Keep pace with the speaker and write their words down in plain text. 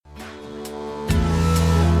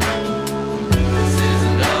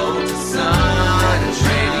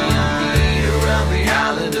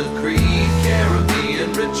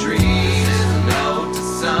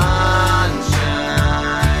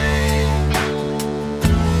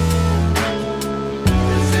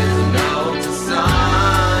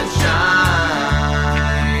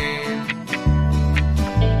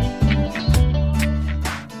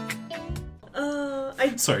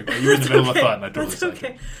Sorry, you were in the middle of a thought and I totally That's sucked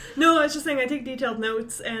okay. it. No, I was just saying I take detailed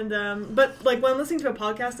notes, and but like when I'm listening to a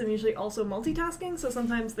podcast, I'm usually also multitasking. So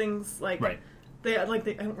sometimes things like Right. I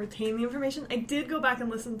don't retain the information. I did go back and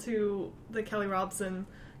listen to the Kelly Robson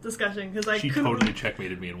discussion because She totally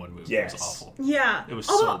checkmated me in one movie. Yes. It was awful. Yeah. It was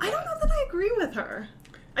Although so bad. I don't know that I agree with her.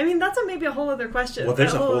 I mean, that's maybe a whole other question. Well,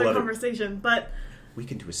 there's a a whole other conversation, but We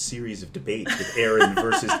can do a series of debates with Aaron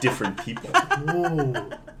versus different people. Whoa.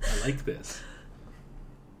 I like this.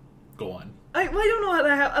 Go on. I don't know what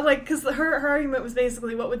I have, like, because her argument was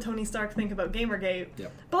basically, what would Tony Stark think about Gamergate?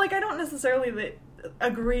 Yep. But, like, I don't necessarily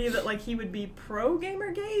agree that, like, he would be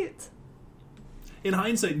pro-Gamergate. In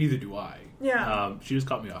hindsight, neither do I. Yeah. She just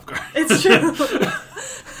caught me off guard. It's true.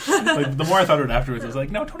 Like, the more I thought of it afterwards, I was like,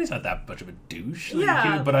 no, Tony's not that much of a douche. Like,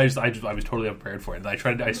 Yeah. but I was totally unprepared for it. And I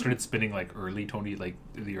started spinning, like, early Tony, like,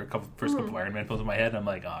 first couple of Iron Man films in my head, and I'm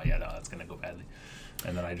like, oh, yeah, no, that's going to go badly.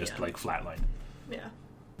 And then I just, like, flatlined. Yeah.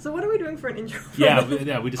 So what are we doing for an intro? Yeah,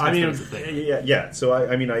 we discussed that as a thing. Yeah. So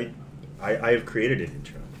I have created an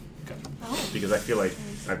intro Okay. Oh. because I feel like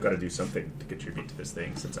I've got to do something to contribute to this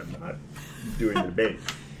thing since I'm not doing the debate.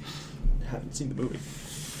 I haven't seen the movie.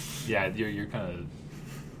 Yeah, you're kind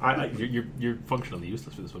of... You're functionally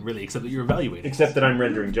useless for this one, really, except that you're evaluating. Except that I'm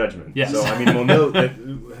rendering judgment. Yes. So, I mean, we'll note that...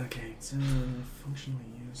 Okay, it's functionally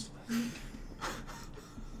useless.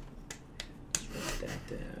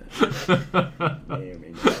 May or may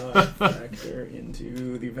not factor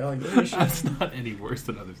into the evaluation. That's not any worse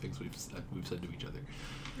than other things we've said to each other.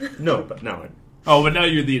 No, but now I'm... Oh, but now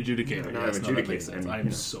you're the adjudicator. Now Yes, I'm no, that makes adjudicating. sense. I mean, I'm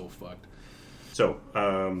yeah. so fucked. So,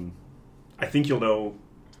 I think you'll know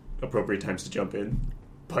appropriate times to jump in,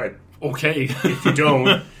 but Okay. if you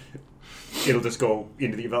don't, it'll just go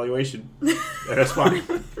into the evaluation. And that's fine.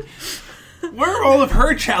 Where are all of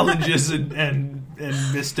her challenges and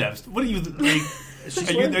missteps? What are you like?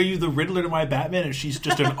 Are you the Riddler to my Batman, and she's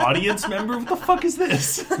just an audience member? What the fuck is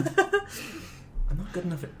this? I'm not good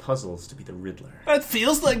enough at puzzles to be the Riddler. That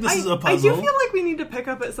feels like this is a I puzzle. do feel like we need to pick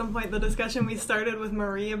up at some point the discussion we started with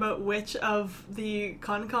Marie about which of the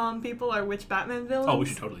ConCom people are which Batman villains. Oh, we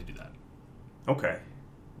should totally do that Okay.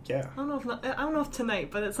 Yeah. I don't know if tonight,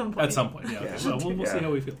 but at some point. at some point. Yeah. Yeah. So we'll see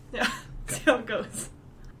how we feel. Yeah. See how it goes.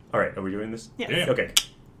 All right, are we doing this? Yes. Yeah. Okay.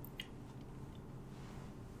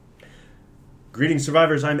 Greetings,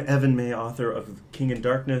 survivors. I'm Evan May, author of King in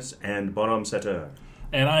Darkness and Bonhomme Setter.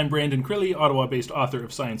 And I'm Brandon Crilly, Ottawa-based author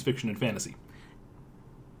of science fiction and fantasy.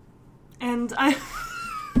 And I. Sorry.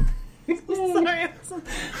 You're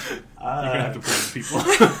gonna have to play people.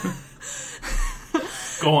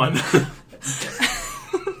 Go on.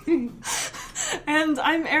 And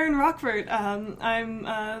I'm Erin Rockford. I'm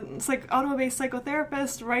Ottawa-based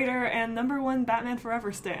psychotherapist, writer, and #1 Batman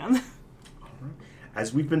Forever stan.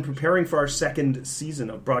 As we've been preparing for our second season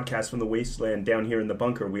of Broadcast from the Wasteland down here in the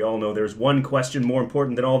bunker, we all know there's one question more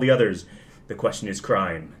important than all the others. The question is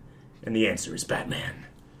crime. And the answer is Batman.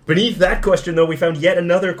 Beneath that question, though, we found yet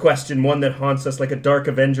another question, one that haunts us like a dark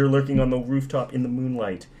Avenger lurking on the rooftop in the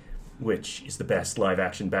moonlight. Which is the best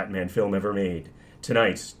live-action Batman film ever made?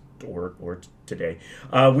 Tonight, or today,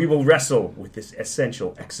 we will wrestle with this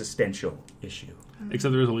essential existential issue.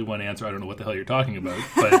 Except there is only one answer. I don't know what the hell you're talking about.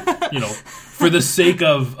 But, for the sake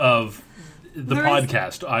of the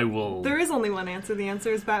podcast, I will... There is only one answer. The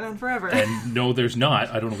answer is Batman Forever. And no, there's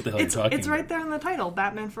not. I don't know what the hell you're talking about. It's right there in the title,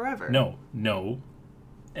 Batman Forever. No,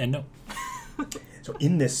 and no. So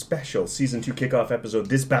in this special Season 2 kickoff episode,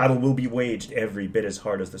 this battle will be waged every bit as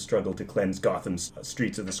hard as the struggle to cleanse Gotham's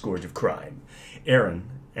streets of the scourge of crime. Aaron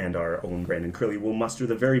and our own Brandon Crilly will muster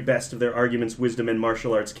the very best of their arguments, wisdom, and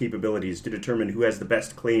martial arts capabilities to determine who has the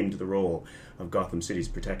best claim to the role of Gotham City's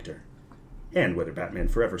protector, and whether Batman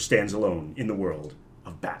Forever stands alone in the world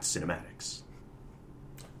of Bat Cinematics.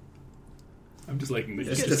 I'm just liking this.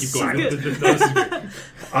 It's Just just keep going. silent. This is great.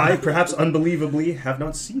 I, perhaps unbelievably, have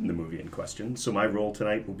not seen the movie in question, so my role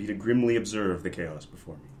tonight will be to grimly observe the chaos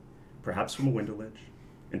before me, perhaps from a window ledge,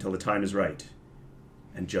 until the time is right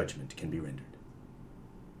and judgment can be rendered.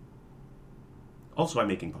 Also, I'm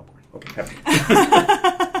making popcorn. Okay,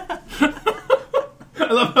 I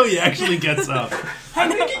love how he actually gets up. I'm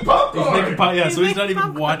making He's popcorn! making pie. Yeah, so he's not making even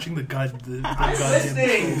popcorn. watching the I'm goddamn.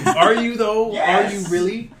 listening! Are you though? Yes! Are you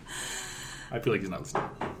really? I feel like he's not listening.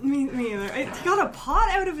 Me either. He got a pot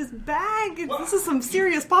out of his bag. What? This is some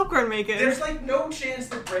serious popcorn making. There's like no chance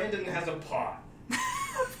that Brandon has a pot.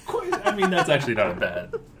 I mean, that's actually not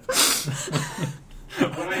bad.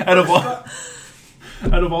 When I Out of first all,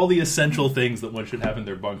 out of all the essential things that one should have in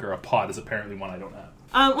their bunker, a pot is apparently one I don't have.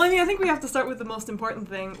 I think we have to start with the most important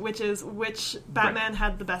thing, which is which Batman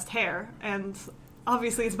had the best hair, and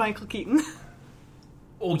obviously it's Michael Keaton.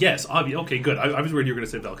 Oh yes, obviously. Okay, good. I was worried you were going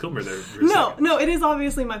to say Val Kilmer there. For a second. No, it is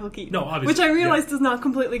obviously Michael Keaton. No, obviously, which I realize does not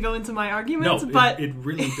completely go into my arguments, No, but it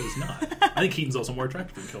really does not. I think Keaton's also more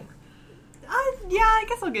attractive than Kilmer. yeah, I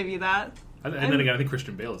guess I'll give you that. And then again, I think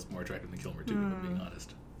Christian Bale is more attractive than Kilmer too. If I'm being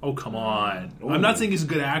honest. Oh come on! Ooh. I'm not saying he's a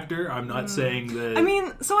good actor. I'm not saying that. I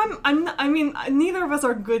mean, so I mean, neither of us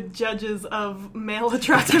are good judges of male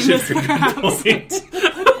attractiveness, perhaps.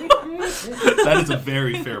 That is a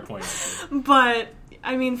very fair point. But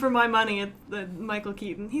I mean, for my money, Michael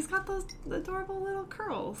Keaton, he's got those adorable little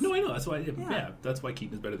curls. No, I know. That's why. Yeah, that's why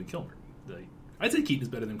Keaton is better than Kilmer. I'd say Keaton is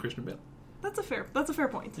better than Christian Bale. That's a fair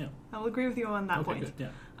point. Yeah. I'll agree with you on that point. Good, yeah.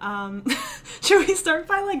 Should we start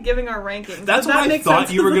by giving our rankings? That's what I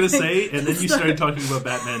thought you were going to say, and then you started talking about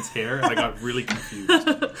Batman's hair, and I got really confused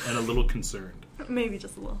and a little concerned. Maybe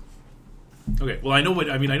just a little. Okay, well, I know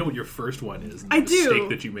what your first one is. I the do. Mistake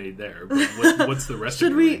that you made there. But what's the rest of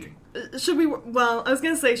your ranking? Should we? Well, I was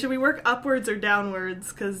going to say, should we work upwards or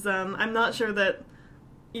downwards? Because I'm not sure that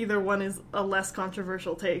either one is a less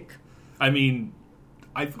controversial take. I mean,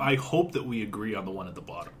 I hope that we agree on the one at the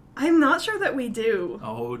bottom. I'm not sure that we do.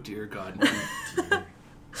 Oh dear God!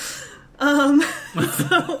 So, I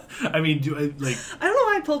mean, I don't know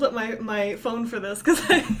why I pulled up my phone for this because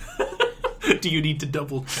Do you need to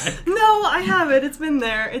double check? No, I have it. It's been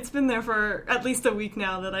there. It's been there for at least a week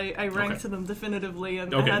now that I ranked them definitively,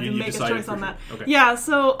 and I had to make a choice on that. Okay. Yeah.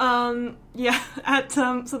 So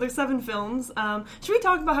so there's 7 films. Should we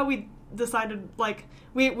talk about how we decided?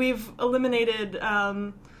 We've eliminated.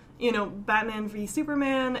 Batman v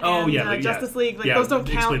Superman and Justice League. Those don't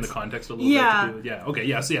count. Explain the context a little bit. Yeah. Okay.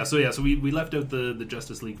 Yeah. So we left out the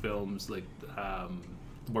Justice League films, the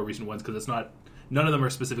more recent ones, because none of them are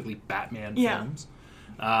specifically Batman films.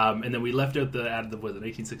 And then we left out the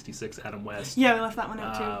 1966 Adam West. Yeah, we left that one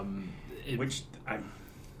out too. Which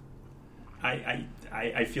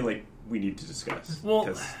I feel like we need to discuss.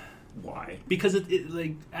 Well, why? Because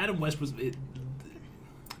Adam West was.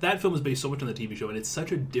 That film is based so much on the TV show, and it's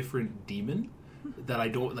such a different demon that I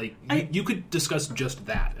don't like. You could discuss just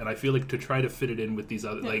that, and I feel like to try to fit it in with these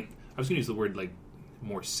other, I was going to use the word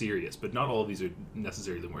more serious, but not all of these are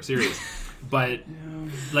necessarily more serious. But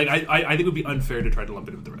I think it would be unfair to try to lump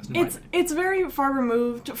it with the rest. It's very far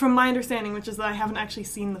removed from my understanding, which is that I haven't actually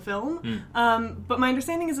seen the film. But my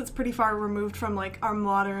understanding is it's pretty far removed from our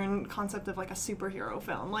modern concept of a superhero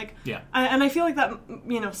film. And I feel like that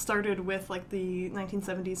started with the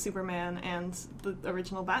 1970s Superman and the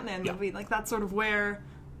original Batman movie. That's sort of where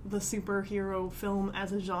the superhero film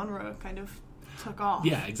as a genre kind of took off.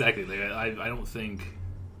 Yeah, exactly. I don't think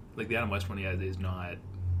the Adam West one is not.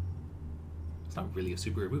 It's not really a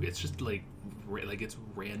superhero movie. It's just it's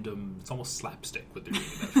random. It's almost slapstick what they're doing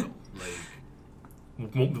in that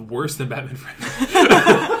film. Worse than Batman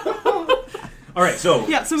Forever. All right, so no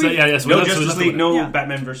Justice League, no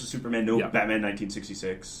Batman versus Superman, no Batman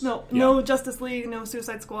 1966. No Justice League, no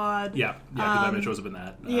Suicide Squad. Yeah, because Batman shows up in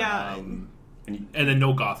that. Yeah, and then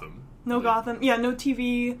no Gotham. No Gotham. Yeah, no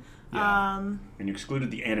TV. Yeah. And you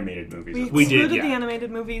excluded the animated movies. We excluded the animated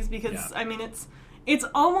movies because it's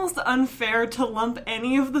almost unfair to lump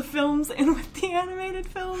any of the films in with the animated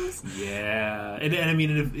films. Yeah, and I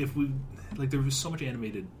mean, if we there was so much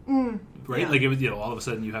animated, right? It was all of a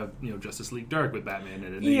sudden you have Justice League Dark with Batman,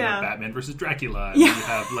 and then you have Batman versus Dracula, and you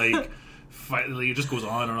have it just goes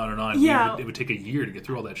on and on and on. Yeah. It would take a year to get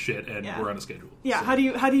through all that shit, and we're on a schedule. Yeah, so.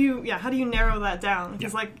 How do you narrow that down?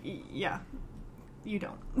 Because you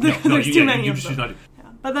don't. No, There's too many you of them. Not. Yeah.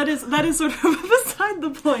 But that is sort of beside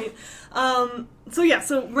the point. So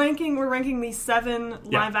we're ranking these 7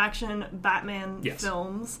 live action Batman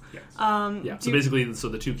films. Yes. So basically,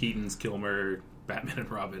 the 2 Keatons, Kilmer, Batman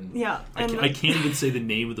and Robin. Yeah. I can't even say the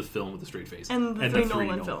name of the film with a straight face. And the 3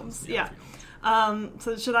 Nolan films. Yeah.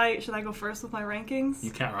 So should I go first with my rankings?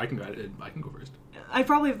 You can, or I can go first. I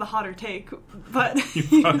probably have the hotter take, but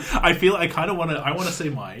I kind of want to say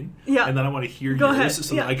mine, and then I want to hear yours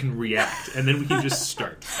so that I can react, and then we can just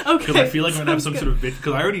start. Okay, because I feel like I'm gonna have some sort of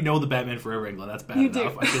because I already know the Batman Forever angle. That's bad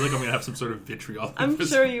enough. I feel like I'm gonna have some sort of vitriol. I'm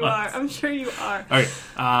sure you are. All right.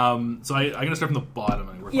 So I'm gonna start from the bottom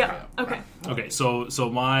and work my way up. Okay. Okay. So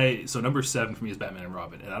number 7 for me is Batman and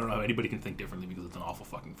Robin, and I don't know how anybody can think differently because it's an awful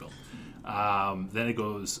fucking film. Then it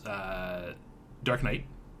goes Dark Knight.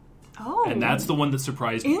 Oh, and that's the one that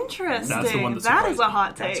surprised me. Interesting. That's the one that surprised me. That is a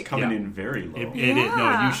hot take. That's coming in very low.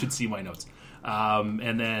 No, you should see my notes.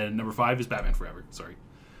 And then number 5 is Batman Forever. Sorry.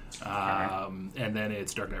 And then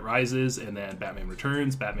it's Dark Knight Rises, and then Batman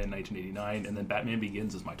Returns, Batman 1989, and then Batman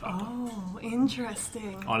Begins is my top. Oh,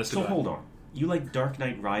 interesting. Honestly, hold on. You like Dark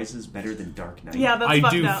Knight Rises better than Dark Knight? Yeah, that's I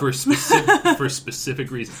fucked do up. for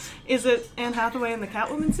specific reasons. Is it Anne Hathaway in the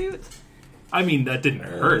Catwoman suit? I mean, that didn't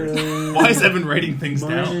hurt. Why is Evan writing things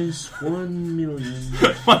down? -1 million.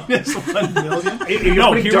 -1 million?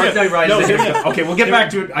 No, Dark Knight Rises. Okay, we'll get back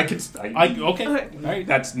to it. Okay. All right.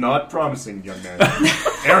 That's not promising, young man.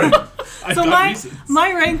 Aaron. So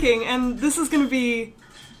my ranking, and this is going to be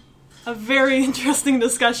a very interesting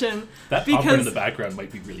discussion. That popcorn in the background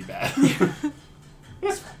might be really bad.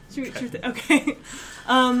 Okay.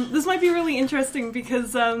 This might be really interesting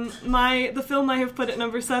because the film I have put at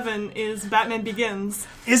number 7 is Batman Begins.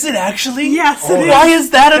 Is it actually? Yes, it is. Why is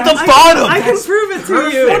that at the bottom? I can prove it to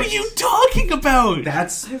you. What are you talking about?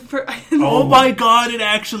 Oh my god, it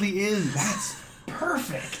actually is. That's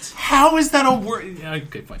perfect. How is that a word? Yeah,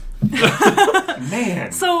 okay, fine.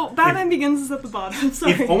 Man. So Batman Begins is at the bottom.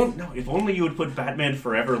 Sorry. If only you would put Batman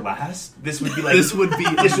Forever last, this would be like this would be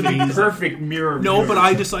perfect mirror. No, but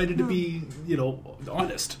I decided to be,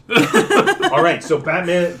 honest. All right, so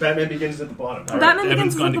Batman Begins at the bottom. All Batman right.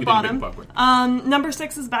 Begins is at the bottom. Number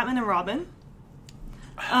 6 is Batman and Robin.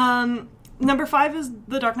 Number 5 is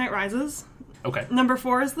The Dark Knight Rises. Okay. Number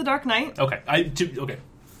 4 is The Dark Knight. Okay. Okay.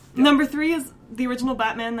 Yeah. Number 3 is the original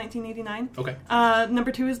Batman, 1989. Okay.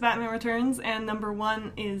 Number 2 is Batman Returns, and number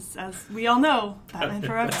 1 is, as we all know, Batman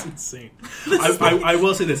Forever. That's insane. I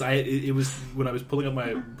will say this: it was when I was putting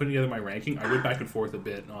together my ranking, I went back and forth a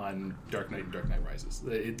bit on Dark Knight and Dark Knight Rises.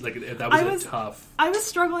 That was tough. I was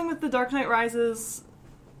struggling with the Dark Knight Rises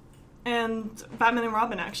and Batman and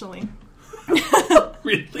Robin, actually.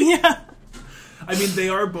 Really? Yeah. I mean, they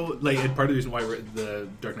are both and part of the reason why the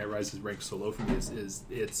Dark Knight Rises ranks so low for me is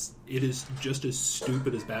it is just as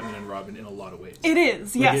stupid as Batman and Robin in a lot of ways. It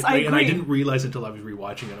is, yes, I agree. And I didn't realize until I was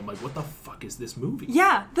rewatching it. I'm like, what the fuck is this movie?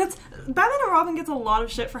 Yeah, Batman and Robin gets a lot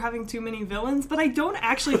of shit for having too many villains, but I don't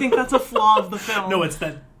actually think that's a flaw of the film. No, it's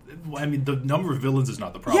that. I mean, the number of villains is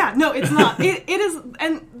not the problem. Yeah, no, it's not. It is,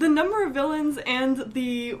 and the number of villains and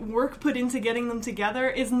the work put into getting them together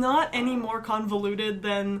is not any more convoluted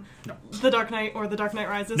than The Dark Knight or The Dark Knight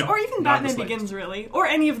Rises, or even Batman Begins, really, or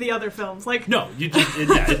any of the other films.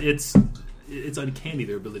 It's uncanny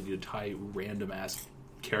their ability to tie random ass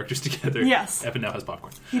characters together. Yes, Evan now has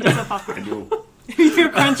popcorn. He does have popcorn. I do. You're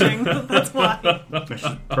crunching. That's why.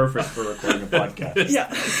 Perfect for recording a podcast.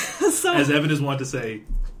 Yeah. So, as Evan is wont to say,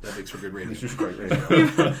 that makes for good radio. This is great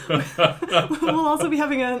radio. We'll also be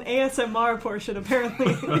having an ASMR portion,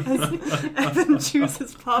 apparently, as Evan chews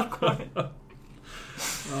his popcorn.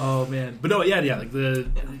 Oh man, but no, yeah, like the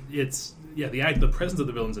presence of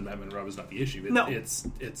the villains in Batman and Robin is not the issue. It's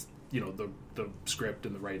the script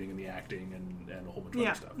and the writing and the acting and a whole bunch of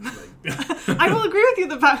other stuff. I will agree with you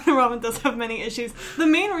that Batman and Robin does have many issues. The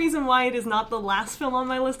main reason why it is not the last film on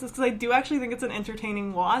my list is because I do actually think it's an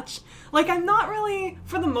entertaining watch. Like, I'm not really,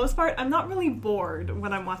 for the most part, I'm not really bored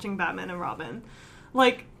when I'm watching Batman and Robin.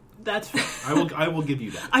 Like, that's I will give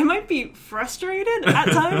you that. I might be frustrated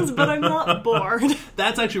at times, but I'm not bored.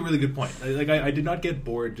 That's actually a really good point. I did not get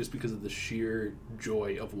bored just because of the sheer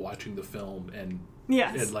joy of watching the film and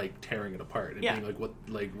like tearing it apart and being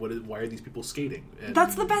why are these people skating? And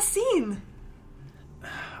that's the best scene.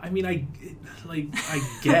 I mean, I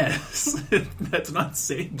guess that's not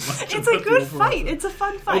saying much. It's a good fight. It's a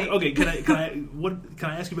fun fight. Okay, can I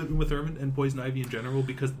ask you about Uma Thurman and Poison Ivy in general?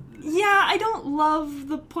 Because I don't love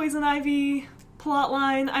the Poison Ivy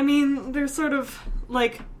plotline. I mean, there's sort of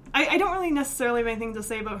like I don't really necessarily have anything to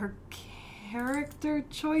say about her character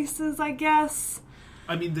choices, I guess.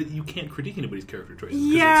 I mean, you can't critique anybody's character choices.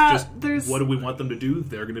 Yeah, it's just, what do we want them to do?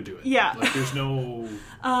 They're going to do it. Yeah. Like, there's no...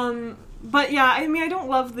 But yeah, I mean, I don't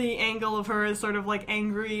love the angle of her as sort of like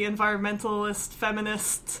angry, environmentalist,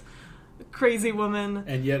 feminist, crazy woman.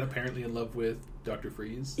 And yet apparently in love with Dr.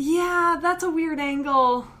 Freeze. Yeah, that's a weird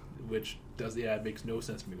angle. Which it makes no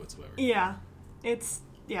sense to me whatsoever. Yeah. It's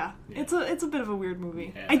a bit of a weird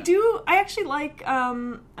movie. Yeah. I actually like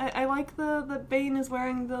I like the Bane is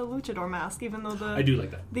wearing the luchador mask, even though I do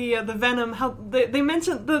like that. The Venom, how they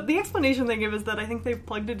mentioned the explanation they give is that I think they've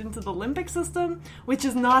plugged it into the limbic system, which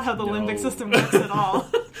is not how the limbic system works at all.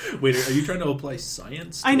 Wait, are you trying to apply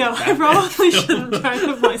science? I know, I probably shouldn't try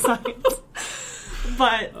to apply science.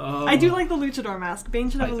 But I do like the luchador mask. Bane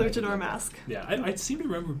should have a luchador mask. Yeah, I seem to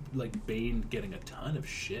remember like Bane getting a ton of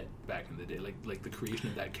shit back in the day, like the creation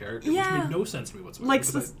of that character, which made no sense to me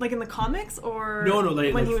whatsoever. Like in the comics, or no,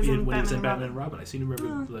 like when he was in Batman and Robin. I seem to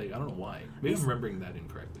remember I don't know why. Maybe I'm remembering that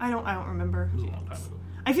incorrectly. I don't remember. It was a long time ago.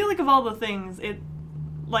 I feel like of all the things,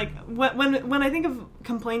 like when I think of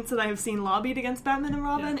complaints that I have seen lobbied against Batman and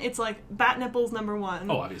Robin, it's like bat nipples number one.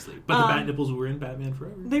 Oh, obviously, but the bat nipples were in Batman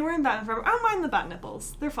Forever. They were in Batman Forever. I don't mind the bat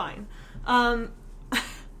nipples; they're fine. Why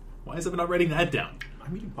is someone not writing that down?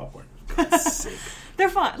 I'm eating popcorn. Sick. They're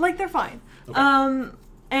fine. Like they're fine. Okay.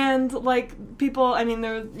 And like people, I mean,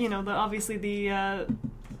 there, you know, obviously the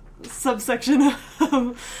subsection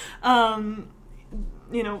of,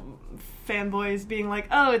 you know, fanboys being like,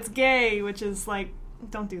 "Oh, it's gay," which is like,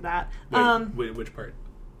 don't do that. Wait, which part?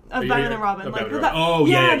 Of Batman and Robin. Like, that,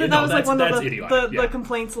 that was like one of the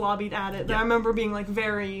complaints lobbied at it that I remember being like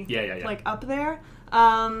very like up there.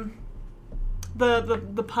 The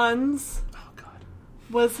puns. Oh God.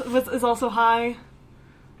 Is also high.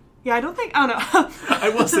 Yeah, I don't know.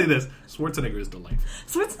 I will say this: Schwarzenegger is delightful.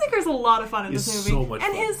 Schwarzenegger's a lot of fun in this movie. So much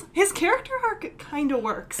and fun. his character arc kind of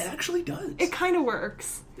works. It actually does. It kind of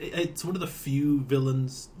works. It's one of the few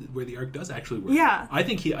villains where the arc does actually work. Yeah, I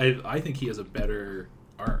think he has a better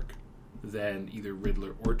arc than either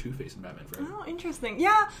Riddler or Two-Face in Batman Forever. Oh, interesting.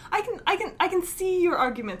 Yeah, I can see your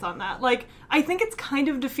argument on that. Like, I think it's kind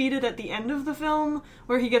of defeated at the end of the film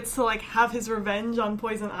where he gets to like have his revenge on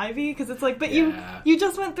Poison Ivy, because it's like, but you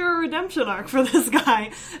just went through a redemption arc for this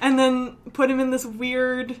guy and then put him in this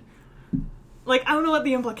weird, like, I don't know what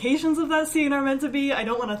the implications of that scene are meant to be. I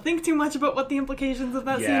don't want to think too much about what the implications of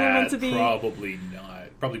that scene are meant to be. Probably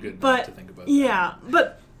not. Probably good not to think about that. Yeah,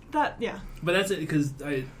 but But that's it, because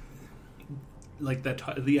like that,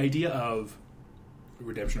 the idea of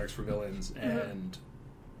redemption arcs for villains and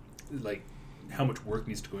like how much work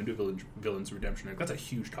needs to go into a villain's redemption arc, that's a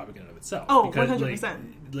huge topic in and of itself. Oh, because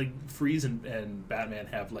 100%. Like Freeze and Batman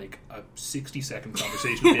have like a 60-second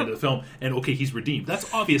conversation at the end of the film, and okay, he's redeemed. That's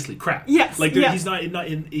obviously crap. Yes, like he's not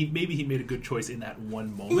in. Maybe he made a good choice in that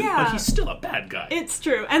one moment, but he's still a bad guy. It's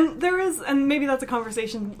true, and maybe that's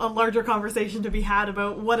a larger conversation to be had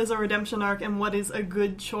about what is a redemption arc and what is a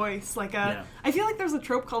good choice. Like I feel like there's a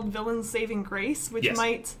trope called villains saving grace, which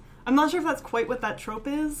I'm not sure if that's quite what that trope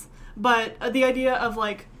is. But the idea of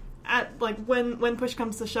when push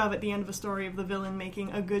comes to shove at the end of a story of the villain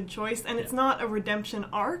making a good choice, and it's not a redemption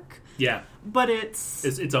arc. Yeah, but it's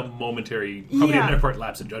a momentary, probably an part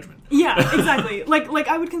lapse in judgment. Yeah, exactly. like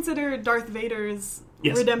I would consider Darth Vader's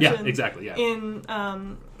redemption, in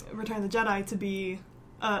Return of the Jedi to be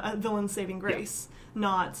a villain saving grace.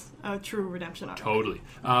 Not a true redemption arc. Totally.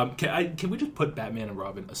 Can we just put Batman and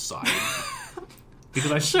Robin aside?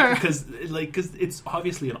 Because it's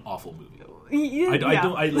obviously an awful movie. I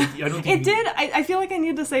don't think it did. I feel like I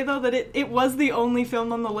need to say though that it was the only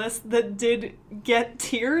film on the list that did get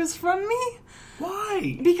tears from me.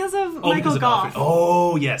 Why? Because of Michael Gough.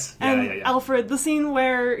 Oh yes, and Alfred. The scene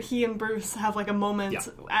where he and Bruce have like a moment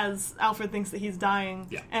as Alfred thinks that he's dying,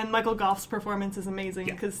 and Michael Gough's performance is amazing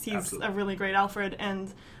because he's a really great Alfred, and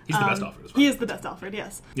he's the best Alfred as well. He is the best Alfred.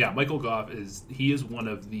 Yes. Yeah, Michael Gough is one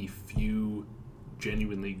of the few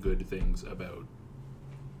genuinely good things about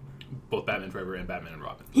both Batman Forever and Batman and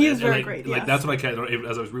Robin. He is very great. Like that's what I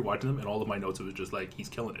as I was rewatching them, and all of my notes, it was just like he's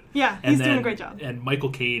killing it. Yeah, he's doing a great job. And Michael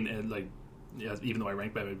Caine, and even though I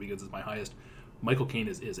rank Batman Begins as my highest, Michael Caine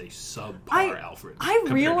is a subpar Alfred. I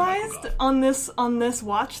realized on this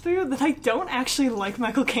watch through that I don't actually like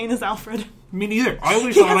Michael Caine as Alfred. Me neither. I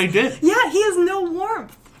always thought I did. Yeah, he has no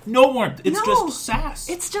warmth. No warmth. It's just sass.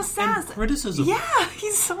 It's just sass. And criticism. Yeah,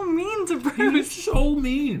 he's so mean to Bruce. He's so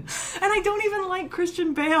mean. And I don't even like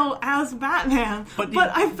Christian Bale as Batman. But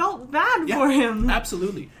I felt bad for him.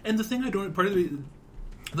 Absolutely. And the thing I don't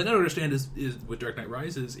understand is with Dark Knight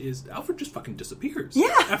Rises is Alfred just fucking disappears. Yeah.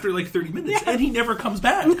 After like 30 minutes. Yeah. And he never comes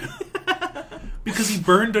back. Because he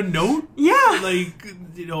burned a note. Yeah.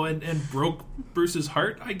 And broke Bruce's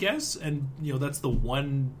heart, I guess. And, that's the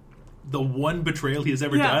one betrayal he has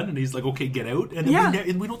ever done, and he's like, okay, get out, and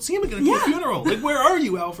then we don't see him again until the funeral. Like, where are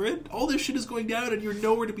you, Alfred? All this shit is going down and you're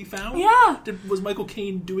nowhere to be found. Yeah. Was Michael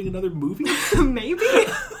Caine doing another movie? Maybe.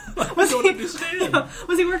 I don't understand.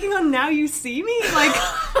 Was he working on Now You See Me? Like,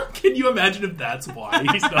 can you imagine if that's why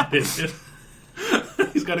he's not in it?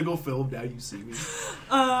 He's got to go film Now You See Me.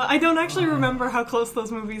 I don't actually remember how close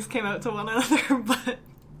those movies came out to one another, but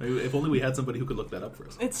if only we had somebody who could look that up for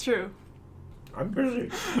us. It's true. I'm busy.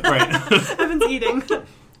 Right. Evan's eating.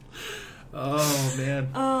 Oh, man.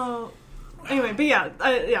 Oh. Anyway,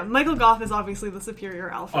 but Michael Gough is obviously the superior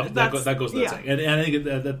Alfred. That goes without saying. And I think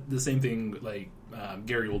that the same thing, like,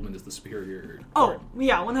 Gary Oldman is the superior. Oh,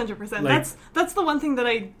 yeah, 100%. That's the one thing that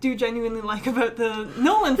I do genuinely like about the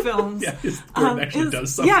Nolan films. Gordon actually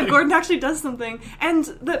does something. Yeah, Gordon actually does something. And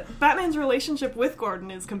that Batman's relationship with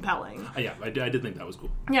Gordon is compelling. I did think that was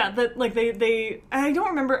cool. Yeah, that like they I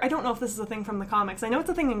don't know if this is a thing from the comics. I know it's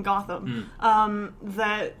a thing in Gotham.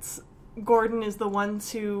 That Gordon is the one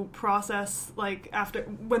to process, like, after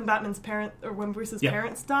when Bruce's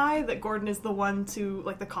parents die, that Gordon is the one to,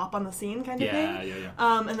 like, the cop on the scene kind of thing.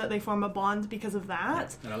 Yeah. And that they form a bond because of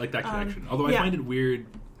that. Yeah. And I like that connection. Although I find it weird,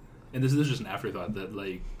 and this is just an afterthought, that,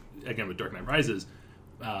 like, again with Dark Knight Rises,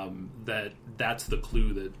 that's the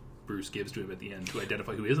clue that Bruce gives to him at the end to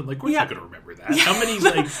identify who he is. I'm like, we're not going to remember that. How many,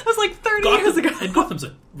 like... That was like 30 years ago. And Gotham's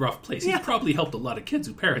a rough place. He's probably helped a lot of kids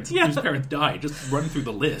whose parents died. Just run through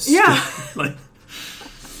the list. Yeah. Like...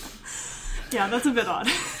 Yeah, that's a bit odd.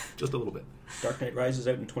 Just a little bit. Dark Knight Rises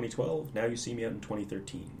out in 2012. Now You See Me out in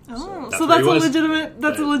 2013. Oh, so that's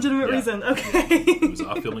a legitimate reason. Okay. It was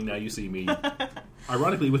off filming Now You See Me.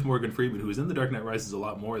 Ironically, with Morgan Freeman, who is in The Dark Knight Rises a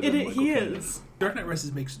lot more than Michael Caine is. Dark Knight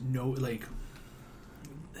Rises makes no, like...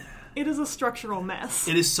 It is a structural mess.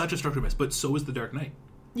 It is such a structural mess, but so is The Dark Knight.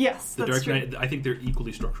 Yes, The Dark Knight, I think they're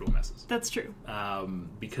equally structural messes. That's true.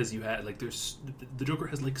 Because you had, like, the Joker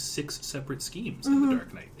has, like, 6 separate schemes in The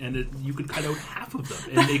Dark Knight, and you could cut out half of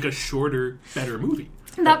them and make a shorter, better movie.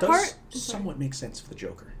 That part somewhat makes sense for the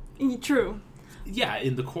Joker. True. Yeah,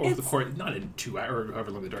 in the core of the court, not in 2 hours or however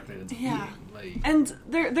long The Dark Knight ends up being. Like... And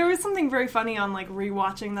there is something very funny on, like,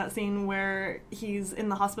 rewatching that scene where he's in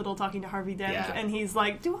the hospital talking to Harvey Dent, and he's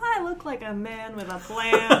like, "Do I look like a man with a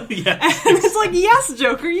plan?" And it's like, yes,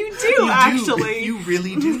 Joker, you do, actually. You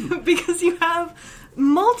really do. Because you have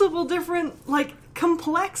multiple different, like,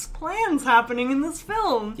 complex plans happening in this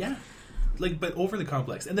film. Yeah. Like, but overly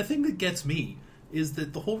complex. And the thing that gets me is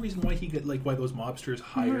that the whole reason why why those mobsters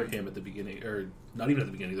hire him at the beginning, or not even at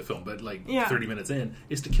the beginning of the film, but 30 minutes in,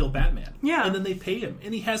 is to kill Batman. Yeah. And then they pay him,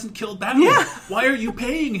 and he hasn't killed Batman. Yeah. Why are you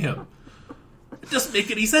paying him? It doesn't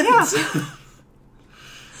make any sense.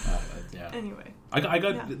 Yeah. Anyway. I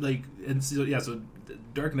got so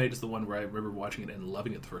Dark Knight is the one where I remember watching it and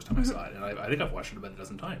loving it the first time I saw it, and I think I've watched it about a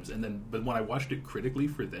dozen times. But when I watched it critically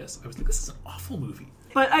for this, I was like, this is an awful movie.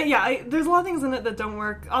 But there's a lot of things in it that don't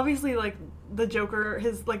work. Obviously, like the Joker,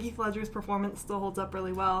 his Heath Ledger's performance still holds up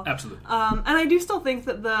really well. Absolutely. And I do still think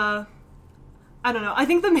that I don't know. I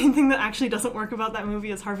think the main thing that actually doesn't work about that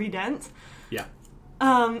movie is Harvey Dent. Yeah.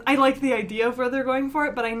 I like the idea of where they're going for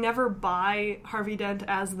it, but I never buy Harvey Dent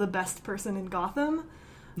as the best person in Gotham.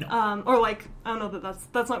 No. Or like, I don't know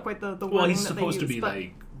that's not quite the wording well, he's that supposed they use, to be but...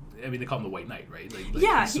 like, I mean, they call him the White Knight, right?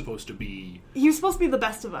 He's supposed to be... He's supposed to be the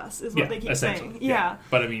best of us, is what they keep saying. Yeah.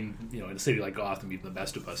 But I mean, in a city like Gotham, even the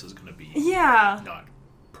best of us is going to be not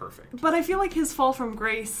perfect. But I feel like his fall from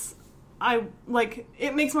grace,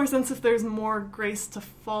 it makes more sense if there's more grace to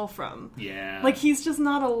fall from. Yeah. Like, he's just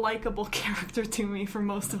not a likable character to me for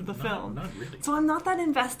most of the film. Not really. So I'm not that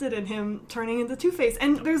invested in him turning into Two-Face.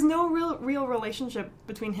 And there's no real relationship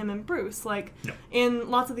between him and Bruce. Like,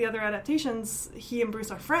 in lots of the other adaptations, he and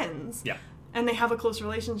Bruce are friends. Yeah. And they have a close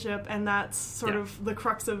relationship, and that's sort of the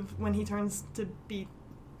crux of when he turns to be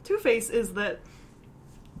Two-Face, is that,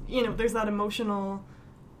 there's that emotional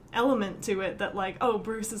element to it that, like, oh,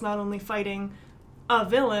 Bruce is not only fighting a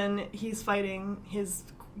villain, he's fighting his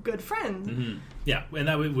good friend. Mm-hmm. Yeah, and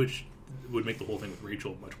that which would make the whole thing with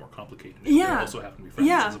Rachel much more complicated. Yeah. They also happen to be friends.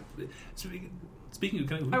 Yeah. Speaking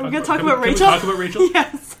of... Are we going to talk about Rachel? Can we talk about Rachel?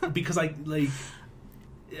 Yes. Because I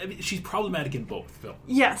mean, she's problematic in both films.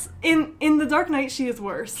 Yes. In The Dark Knight, she is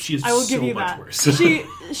worse. She is I will so give you much that.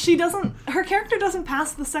 worse. She doesn't... Her character doesn't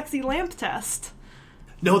pass the sexy lamp test.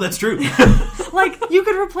 No, that's true. Like, you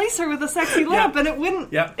could replace her with a sexy lamp, and it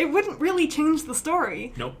wouldn't really change the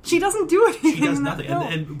story. Nope. She doesn't do anything. She does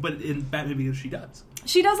nothing. But in Batman Begins, she does.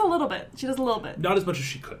 She does a little bit. Not as much as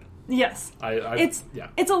she could. Yes. It's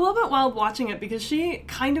a little bit wild watching it, because she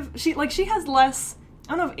has less...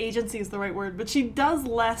 I don't know if agency is the right word, but she does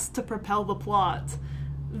less to propel the plot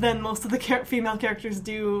than most of the female characters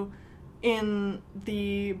do in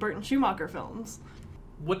the Burton Schumacher films.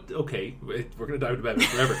 Okay, we're going to dive into Batman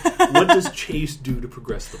Forever. What does Chase do to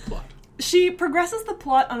progress the plot? She progresses the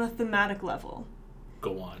plot on a thematic level.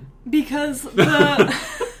 Go on. Because the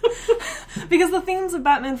themes of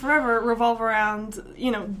Batman Forever revolve around,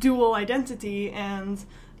 dual identity and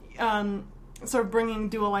sort of bringing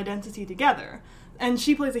dual identity together. And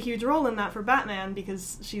she plays a huge role in that for Batman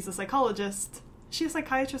because she's a psychologist. Is she a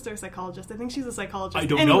psychiatrist or a psychologist? I think she's a psychologist. I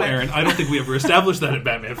don't know, Aaron. I don't think we ever established that in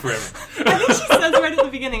Batman Forever. I think she says right at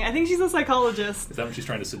the beginning. I think she's a psychologist. Is that when she's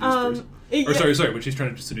trying to seduce Bruce? Sorry, when she's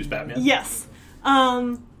trying to seduce Batman? Yes.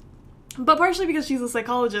 But partially because she's a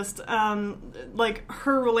psychologist, like,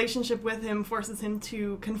 her relationship with him forces him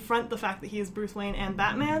to confront the fact that he is Bruce Wayne and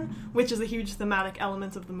Batman, which is a huge thematic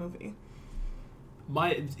element of the movie.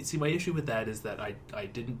 My issue with that is that I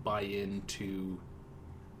didn't buy into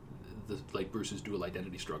Bruce's dual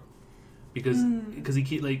identity struggle. Because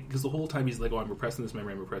the whole time he's like, oh, I'm repressing this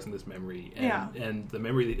memory, and the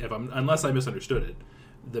memory that, unless I misunderstood it,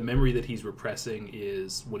 the memory that he's repressing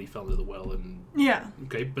is when he fell into the well, and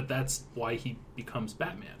okay, but that's why he becomes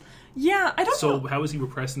Batman. Yeah, I don't know. So how is he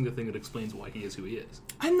repressing the thing that explains why he is who he is?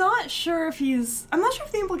 I'm not sure if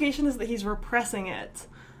the implication is that he's repressing it.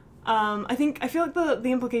 I feel like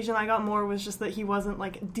the implication I got more was just that he wasn't,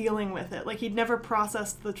 like, dealing with it. Like, he'd never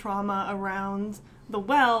processed the trauma around the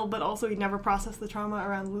well, but also he'd never processed the trauma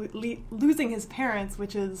around losing his parents,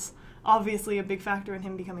 which is obviously a big factor in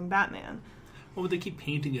him becoming Batman. Well, but they keep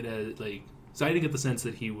painting it as, like... So I didn't get the sense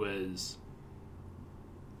that he was...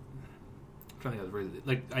 I'm trying to think of the phrase.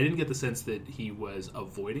 Like, I didn't get the sense that he was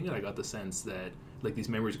avoiding it. I got the sense that, like, these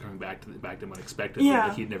memories are coming back to him unexpectedly. Yeah.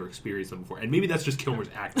 Like, he'd never experienced them before. And maybe that's just Kilmer's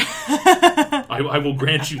acting. I will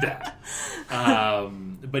grant you that.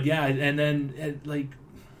 But yeah, and then, like...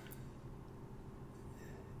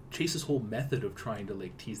 Chase's whole method of trying to,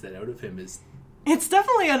 like, tease that out of him is... It's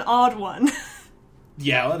definitely an odd one.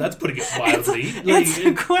 Yeah, well, that's putting it mildly.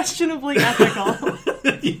 It's questionably ethical.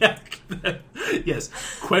 Yeah, yes,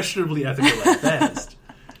 questionably ethical at best.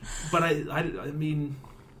 But I mean,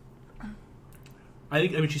 I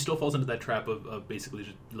think she still falls into that trap of basically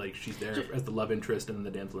just, like, she's there as the love interest and the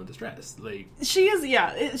damsel in distress. Like, she is,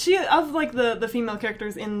 yeah. She, of, like, the female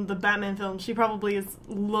characters in the Batman film, she probably is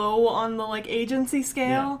low on the, like, agency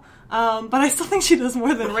scale. Yeah. But I still think she does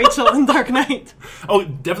more than Rachel in Dark Knight. Oh,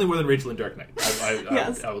 definitely more than Rachel in Dark Knight.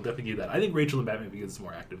 Yes. I will definitely give that. I think Rachel in Batman Begins is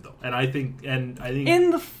more active, though, and I think in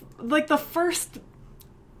the first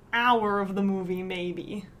hour of the movie,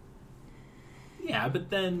 maybe. Yeah, but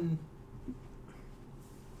then,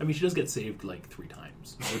 I mean, she does get saved like 3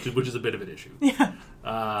 times, which is a bit of an issue. Yeah.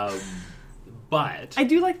 But I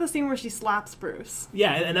do like the scene where she slaps Bruce.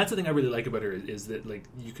 Yeah, and that's the thing I really like about her is that, like,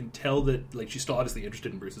 you can tell that, like, she's still obviously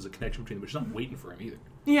interested in Bruce. There's a connection between them, but she's not waiting for him either.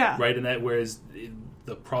 Yeah. Right, and that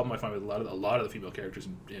the problem I find with a lot of the female characters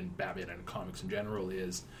in Batman and comics in general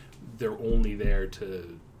is they're only there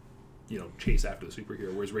to, you know, chase after the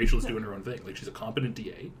superhero, whereas Rachel's doing her own thing. Like, she's a competent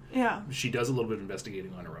DA. Yeah. She does a little bit of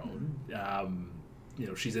investigating on her own. You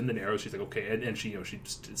know, she's in the Narrows. She's like, okay, and she, you know, she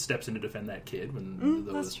steps in to defend that kid when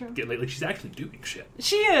those that's true. Get like she's actually doing shit.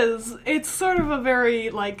 She is. It's sort of a very,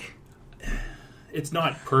 like, it's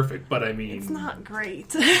not perfect, but I mean, it's not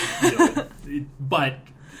great. You know, but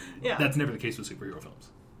yeah, that's never the case with superhero films.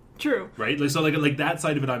 True. Right? Like, so like that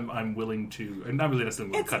side of it, I'm willing to, and not really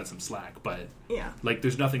necessarily willing to cut it some slack, but yeah, like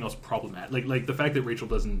there's nothing else problematic. Like the fact that Rachel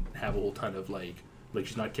doesn't have a whole ton of like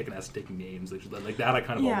she's not kicking ass and taking names, like that I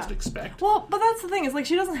kind of almost expect. Well, but that's the thing, is like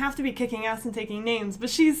she doesn't have to be kicking ass and taking names, but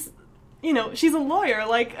she's, you know, she's a lawyer.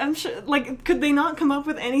 Like, I'm sure, like, could they not come up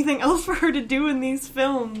with anything else for her to do in these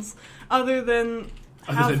films other than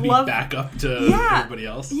be back up to everybody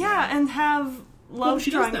else? Yeah, and have love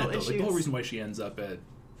triangle issues. Like, the whole reason why she ends up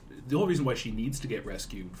the whole reason why she needs to get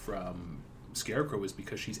rescued from Scarecrow is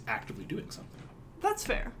because she's actively doing something. That's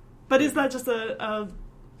fair. But is that just a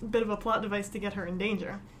bit of a plot device to get her in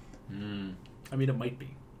danger? I mean, it might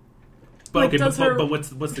be. But like, okay, but what's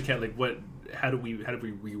the cat like? What? How do we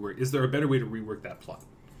rework? Is there a better way to rework that plot?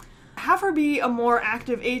 Have her be a more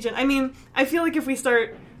active agent. I mean, I feel like if we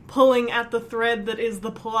start pulling at the thread that is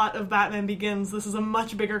the plot of Batman Begins, this is a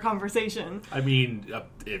much bigger conversation. I mean,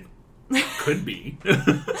 it could be.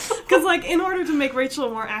 Because, like, in order to make Rachel a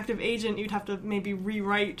more active agent, you'd have to maybe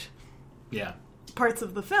rewrite parts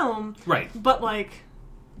of the film. Right. But, like,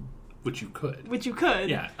 Which you could.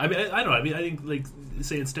 Yeah. I mean, I don't know. I mean, I think, like,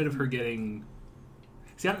 say, instead of her getting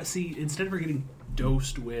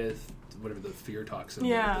dosed with whatever the fear toxin.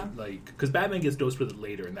 Yeah. Like, because Batman gets dosed with it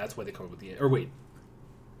later, and that's why they come up with the... Or wait.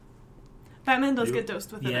 Batman does get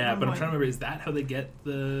dosed with it. Yeah, but I'm trying to remember, is that how they get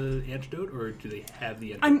the antidote, or do they have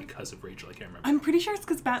the antidote because of Rachel? I can't remember. I'm pretty sure it's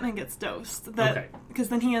because Batman gets dosed. Okay. Because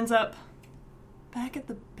then he ends up back at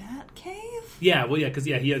the Batcave? Yeah, well, yeah, because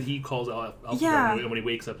he calls Alfred, and when he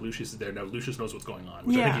wakes up, Lucius is there. Now, Lucius knows what's going on,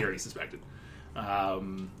 which I think he already suspected. But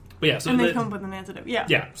yeah, so... And they come up with an antidote, yeah.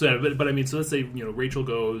 Yeah, so, but I mean, so let's say, you know, Rachel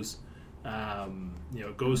goes...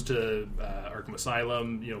 goes to Arkham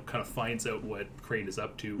Asylum, you know, kind of finds out what Crane is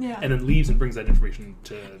up to, and then leaves and brings that information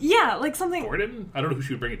to like something Gordon? I don't know who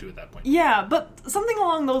she would bring it to at that point. Yeah, but something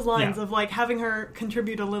along those lines of, like, having her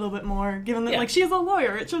contribute a little bit more, given that, like, she is a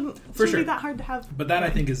lawyer. It shouldn't be that hard to have. But that,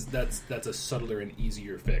 I think, that's a subtler and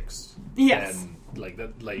easier fix. Yes. Than, like,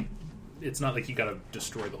 that, like, it's not like you got to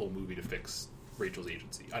destroy the whole movie to fix Rachel's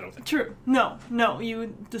agency. I don't think. True. No,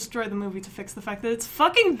 you destroy the movie to fix the fact that it's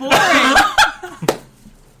fucking boring.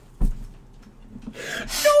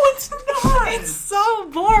 No, it's not. It's so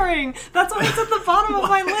boring. That's why it's at the bottom of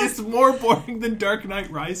my list. It's more boring than Dark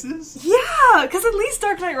Knight Rises? Yeah, because at least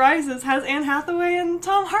Dark Knight Rises has Anne Hathaway and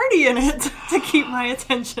Tom Hardy in it to keep my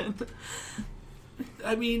attention.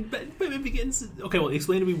 I mean, Batman Begins... Okay, well,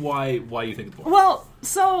 explain to me why you think it's boring. Well,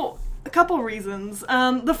 so... a couple reasons.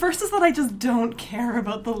 The first is that I just don't care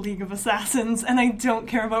about the League of Assassins, and I don't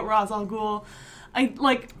care about Ra's al Ghul.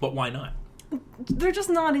 But why not? They're just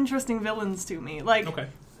not interesting villains to me. Like, okay.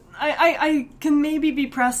 I can maybe be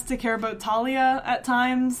pressed to care about Talia at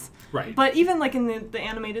times. Right. But even, like, in the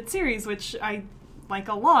animated series, which I like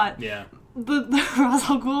a lot... Yeah. The Ra's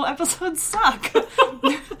al Ghul episodes suck.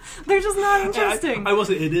 They're just not interesting. I will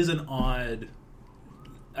say, it is an odd...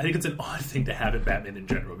 I think it's an odd thing to have in Batman in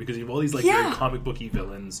general, because you have all these very comic booky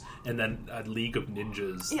villains, and then a League of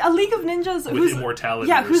Ninjas. A League of Ninjas with who's immortality.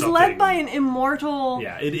 Yeah, who's something. led by an immortal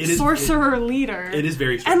sorcerer leader. It is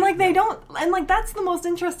very strange. And like they don't, and like that's the most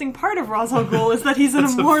interesting part of Ra's al Ghul is that he's an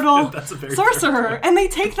immortal sorcerer, and they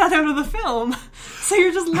take that out of the film, so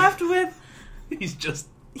you're just left with he's just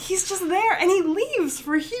there, and he leaves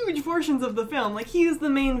for huge portions of the film. Like he is the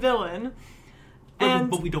main villain.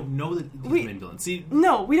 But we don't know that he's the main villain. See,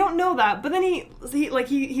 no, we don't know that. But then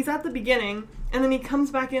he's at the beginning, and then he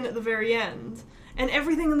comes back in at the very end, and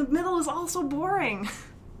everything in the middle is also boring.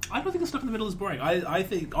 I don't think the stuff in the middle is boring. I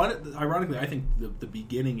think, ironically, I think the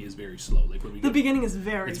beginning is very slow. Like when we beginning is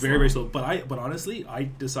very slow. Very slow. But honestly, I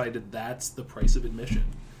decided that's the price of admission.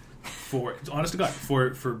 Honest to God,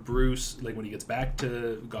 for Bruce, like when he gets back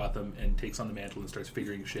to Gotham and takes on the mantle and starts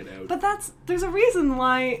figuring shit out. But there's a reason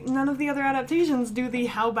why none of the other adaptations do the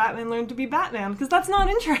How Batman Learned to Be Batman, because that's not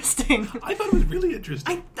interesting. I thought it was really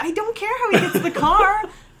interesting. I don't care how he gets the car.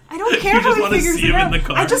 I don't care how he figures it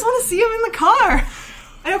out. I just want to see him in the car.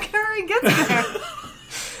 I don't care how he gets there.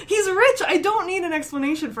 He's rich. I don't need an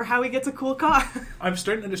explanation for how he gets a cool car. I'm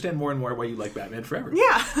starting to understand more and more why you like Batman Forever.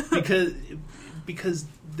 Yeah. Because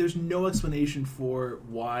there's no explanation for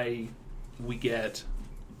why we get...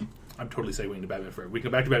 I'm totally segueing to Batman Forever. We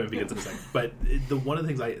can go back to Batman Begins in a second. But one of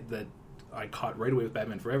the things that I caught right away with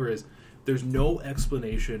Batman Forever is there's no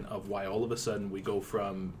explanation of why all of a sudden we go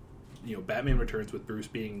from Batman Returns with Bruce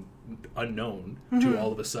being unknown to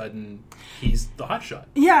all of a sudden he's the hotshot.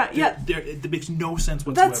 Yeah. It makes no sense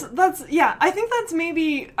whatsoever. That's I think that's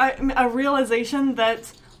maybe a realization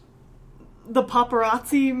that the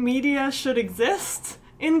paparazzi media should exist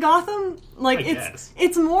in Gotham. Like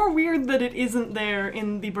it's more weird that it isn't there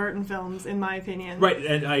in the Burton films, in my opinion. Right,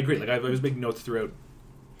 and I agree. Like I was making notes throughout.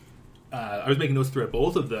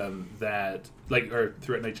 Both of them that, or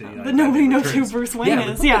throughout 1989. But nobody knows who Bruce Wayne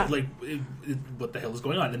is. Yeah, what the hell is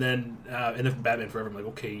going on? And then Batman Forever, I'm like,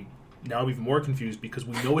 okay, now I'm even more confused because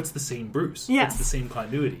we know it's the same Bruce. Yes. It's the same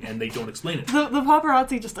continuity, and they don't explain it. The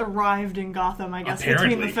paparazzi just arrived in Gotham, I guess,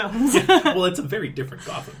 apparently. between the films. Well, it's a very different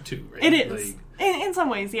Gotham too, right? It is. In some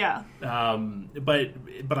ways, yeah.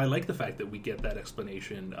 But I like the fact that we get that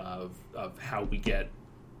explanation of how we get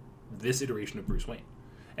this iteration of Bruce Wayne.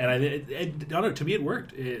 And I don't know, to me it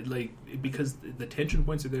worked. Because the tension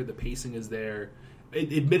points are there, the pacing is there.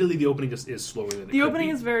 Admittedly, the opening just is slower than it The opening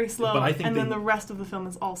is very slow, but then the rest of the film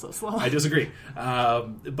is also slow. I disagree. But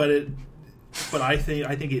I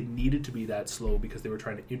think it needed to be that slow because they were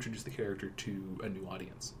trying to introduce the character to a new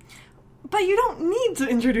audience. But you don't need to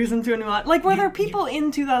introduce him to a new audience. Like, were there people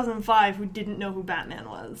in 2005 who didn't know who Batman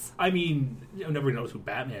was? I mean, nobody knows who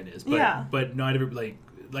Batman is, but not everybody...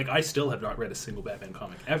 Like, I still have not read a single Batman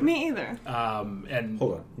comic ever. Me either. And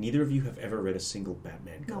hold on, neither of you have ever read a single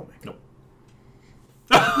Batman comic? Nope.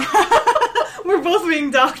 We're both being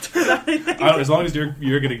docked for that, I think. As long as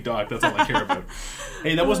you're getting docked, that's all I care about.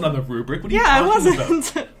 Hey, that wasn't on the rubric. What are you talking about?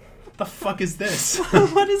 What the fuck is this?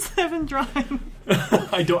 What is Evan drawing?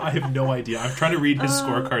 I have no idea. I'm trying to read his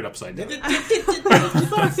scorecard upside down.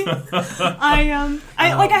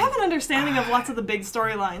 I have an understanding of lots of the big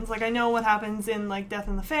storylines. Like, I know what happens in, like, Death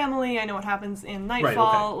in the Family. I know what happens in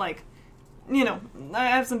Nightfall. Right, okay. Like, I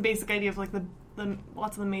have some basic idea of, like, the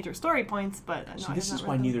lots of the major story points, but... So this is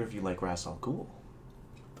why neither of you like Ra's al Ghul.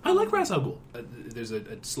 I like Ra's al Ghul. There's a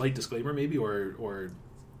slight disclaimer, maybe, or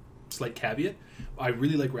slight caveat. I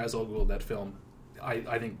really like Ra's al Ghul in that film.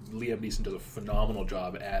 I think Liam Neeson does a phenomenal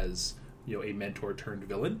job as a mentor turned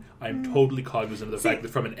villain, I'm totally cognizant of the fact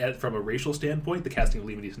that from a racial standpoint, the casting of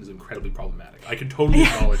Liam Neeson is incredibly problematic. I can totally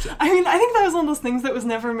acknowledge that. I mean, I think that was one of those things that was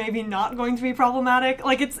never maybe not going to be problematic.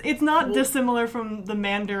 Like, it's not dissimilar from the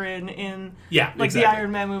Mandarin in the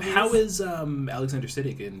Iron Man movies. How is Alexander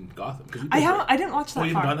Siddig in Gotham? I didn't watch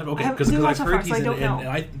that far. Okay, because I've heard he's in it,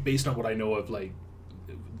 and based on what I know of, like,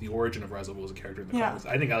 the origin of Ra's al Ghul as a character in the comics,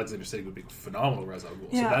 I think Alexander Siddig would be phenomenal Ra's al Ghul.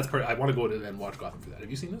 So that's part. I want to go to and watch Gotham for that. Have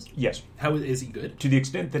you seen this? Yes. How is he good? To the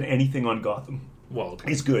extent that anything on Gotham,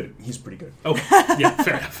 he's good. He's pretty good. Okay, yeah,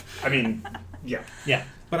 fair enough. I mean, yeah.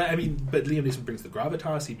 But but Liam Neeson brings the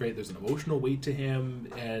gravitas. There's an emotional weight to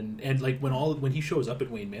him, and like when he shows up at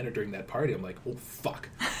Wayne Manor during that party, I'm like, oh fuck,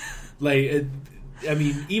 like. I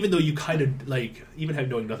mean, even though you kind of, like, even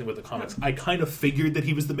knowing nothing about the comics, I kind of figured that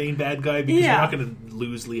he was the main bad guy, because you're not going to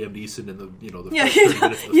lose Liam Neeson in the first 30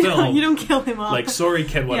 minutes of the film. You don't kill him off. Like, sorry,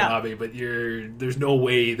 Ken Watanabe, but there's no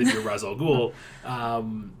way that you're Ra's al Ghul.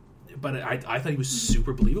 But I thought he was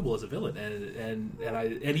super believable as a villain,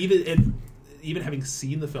 and even having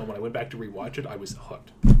seen the film, when I went back to rewatch it, I was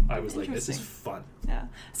hooked. I was like, this is fun. Yeah.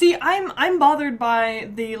 See, I'm bothered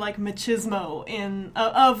by the like machismo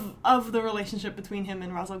of the relationship between him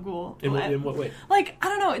and Ra's al Ghul. In what way? Like, I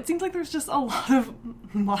don't know. It seems like there's just a lot of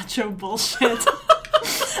macho bullshit.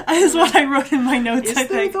 Is what I wrote in my notes. Is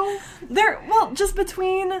there though? Just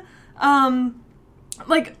between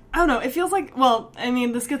like, I don't know, it feels like, well, I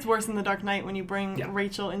mean, this gets worse in The Dark Knight when you bring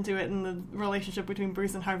Rachel into it and the relationship between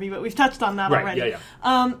Bruce and Harvey, but we've touched on that already.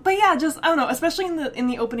 But yeah, just, I don't know, especially in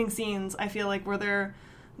the opening scenes, I feel like where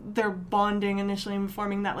they're bonding initially and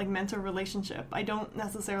forming that, like, mentor relationship. I don't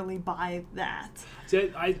necessarily buy that.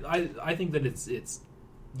 See, I think that it's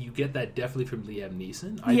you get that definitely from Liam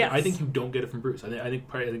Neeson. I think you don't get it from Bruce. I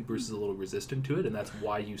think Bruce is a little resistant to it, and that's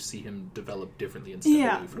why you see him develop differently and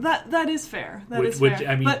step away from it. That is fair. Which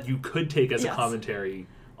I mean, you could take as a commentary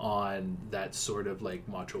on that sort of like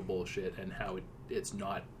macho bullshit and how it's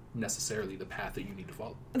not necessarily the path that you need to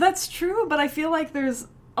follow. That's true, but I feel like there's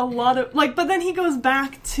a lot of like. But then he goes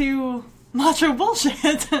back to macho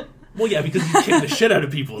bullshit. Well, yeah, because you kick the shit out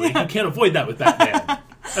of people. Like, you can't avoid that with Batman.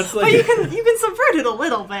 That's like, but you can subvert it a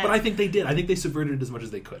little bit. But I think they did. I think they subverted it as much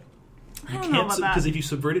as they could. I don't know about that. Because if you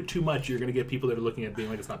subvert it too much, you're going to get people that are looking at it being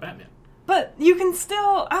like, it's not Batman. But you can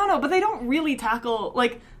still, I don't know, but they don't really tackle,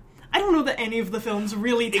 like, I don't know that any of the films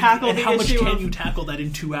really tackle the issue. And how much can you tackle that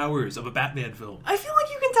in 2 hours of a Batman film? I feel like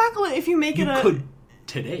you can tackle it if you make it a... You could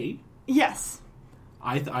today. Yes.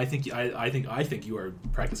 I think you are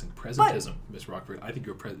practicing presentism, Miss Rockford. I think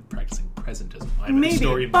you're practicing presentism. I'm an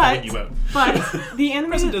historian calling you out. But the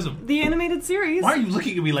animated series. Why are you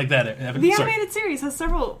looking at me like that, Evan? The animated series has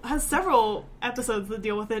several episodes that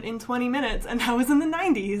deal with it in 20 minutes, and that was in the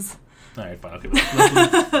 90s. All right, fine. Okay, let's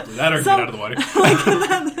that argument out of the water.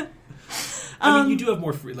 I mean, you do have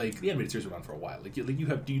more free, like, the animated series were on for a while. Like you do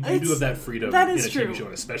have that freedom that is in a true. TV show,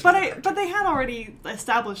 and especially. But they had already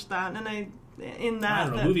established that, and I don't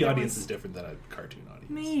know. Movie audience is different than a cartoon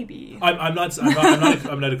audience. Maybe. I'm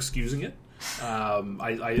not excusing it. I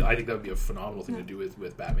think that would be a phenomenal thing to do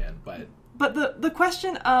with Batman, but the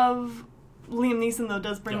question of Liam Neeson though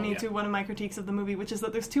does bring me to one of my critiques of the movie, which is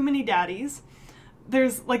that there's too many daddies.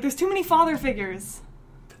 There's too many father figures.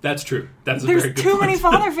 That's true. That's a very good point. There's too many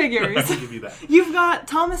father figures. I will give you that. You've got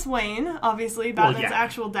Thomas Wayne, obviously, Batman's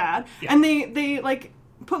actual dad, and they like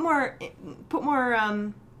put more.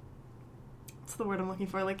 What's the word I'm looking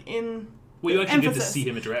for? Like in. Well, you actually get to see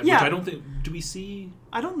him interact, which I don't think... Do we see...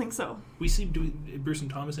 I don't think so. Do Bruce and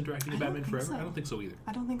Thomas interacting in Batman Forever? So. I don't think so either.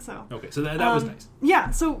 I don't think so. Okay, so that was nice. Yeah,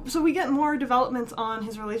 so we get more development on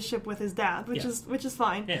his relationship with his dad, which is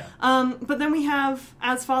fine. Yeah. But then we have,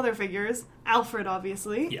 as father figures, Alfred,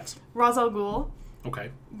 obviously. Yes. Ra's al Ghul. Okay.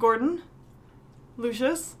 Gordon.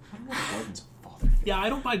 Lucius. I don't know if Gordon's Yeah, I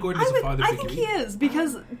don't buy Gordon as a father figure. I think he is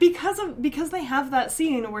because they have that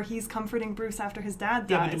scene where he's comforting Bruce after his dad dies.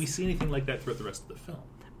 Yeah, but do we see anything like that throughout the rest of the film?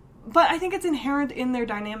 But I think it's inherent in their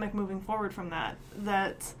dynamic moving forward from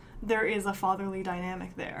that there is a fatherly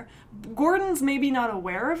dynamic there. Gordon's maybe not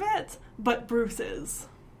aware of it, but Bruce is.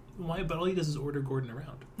 Why? But all he does is order Gordon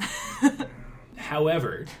around.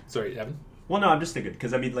 However, sorry, Evan. Well, no, I'm just thinking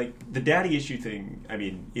because I mean, like the daddy issue thing. I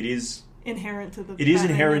mean, it is. Inherent to the. It is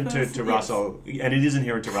inherent to Ra's al, and it is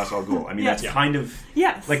inherent to Ra's al Ghul. I mean, that's kind of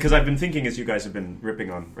like because I've been thinking as you guys have been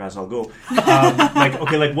ripping on Ra's al Ghul,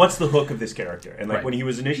 like what's the hook of this character? And like when he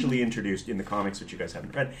was initially introduced in the comics, which you guys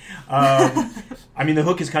haven't read, I mean, the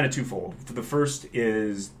hook is kind of twofold. The first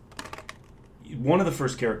is one of the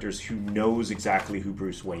first characters who knows exactly who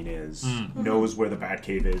Bruce Wayne is, knows where the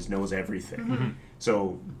Batcave is, knows everything. Mm-hmm.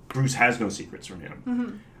 So Bruce has no secrets from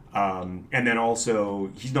him. And then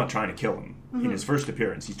also, he's not trying to kill him. In his first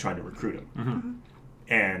appearance, he's trying to recruit him.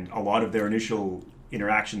 And a lot of their initial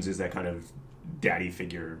interactions is that kind of daddy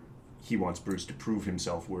figure. He wants Bruce to prove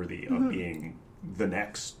himself worthy of being the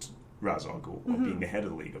next Ra's al Ghul, of being the head of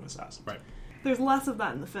the League of Assassins. Right. There's less of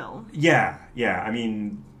that in the film. Yeah. I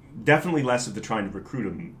mean, definitely less of the trying to recruit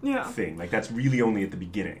him thing. Like, that's really only at the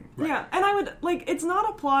beginning. Right. Yeah, and I would, like, it's not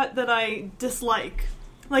a plot that I dislike.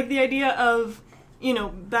 Like, the idea of, you know,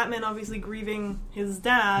 Batman obviously grieving his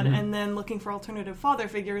dad and then looking for alternative father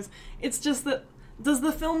figures. It's just that, does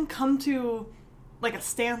the film come to, like, a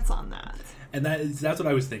stance on that? And that's what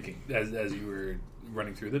I was thinking as you were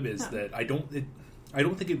running through them, is that I don't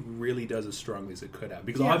think it really does as strongly as it could have,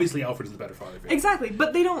 because obviously Alfred is the better father figure. Exactly,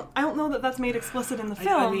 but I don't know that that's made explicit in the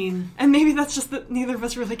film. I mean, and maybe that's just that neither of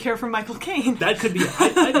us really care for Michael Caine. That could be.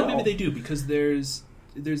 I know maybe they do, because there's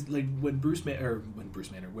like when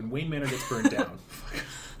Wayne Manor gets burned down.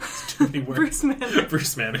 It's too many words.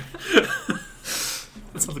 Bruce Manor.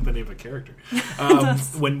 That sounds like the name of a character.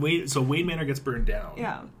 When Wayne Manor gets burned down.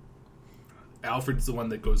 Yeah. Alfred's the one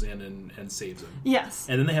that goes in and saves him. Yes.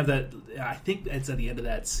 And then they have that, I think it's at the end of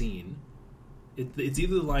that scene. It's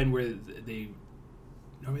either the line where they...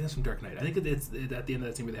 No, maybe that's from Dark Knight. I think it's at the end of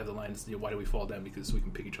that scene where they have the line, why do we fall down? Because we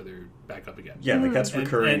can pick each other back up again. Yeah, like that's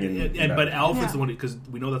recurring. But Alfred's the one, because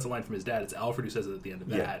we know that's a line from his dad. It's Alfred who says it at the end of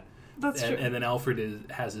that. That's true. And then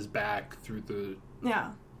Alfred has his back through the...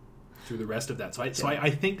 Yeah. Through the rest of that, so I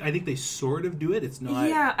think they sort of do it. It's not.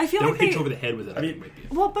 Yeah, I feel they like don't hit you over the head with it. I mean,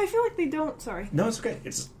 well, but I feel like they don't. Sorry. No, it's okay.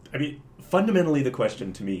 Fundamentally, the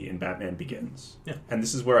question to me in Batman Begins, and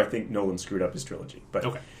this is where I think Nolan screwed up his trilogy.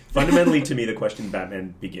 But fundamentally, to me, the question in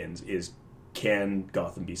Batman Begins is, can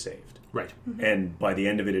Gotham be saved? Right. And by the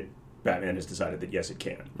end of it, Batman has decided that yes, it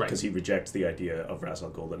can, right, because he rejects the idea of Ra's al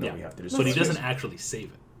Ghul that we have to destroy. But he doesn't actually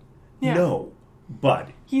save it. Yeah. No. But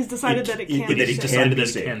he's decided that it can be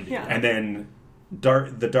saved. Yeah. And then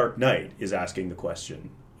the Dark Knight is asking the question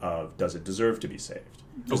of, does it deserve to be saved?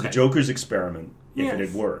 Because the Joker's experiment, if it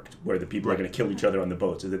had worked, where the people are going to kill each other on the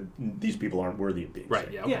boats, is that these people aren't worthy of being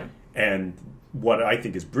saved. Yeah. And what I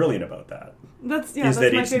think is brilliant about that is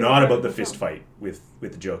that it's not about the fist fight with the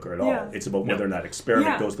Joker at all. It's about whether or not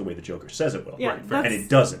experiment goes the way the Joker says it will. And it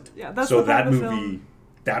doesn't. So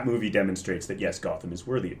that movie demonstrates that, yes, Gotham is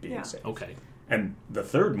worthy of being saved. Okay. And the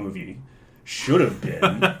third movie should have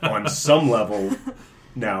been, on some level,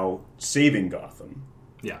 now saving Gotham.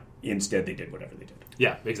 Yeah. Instead, they did whatever they did.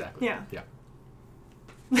 Yeah, exactly. Yeah.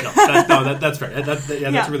 No, that's fair. That's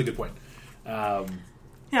a really good point.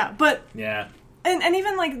 But... Yeah. And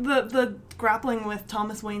even, like, the grappling with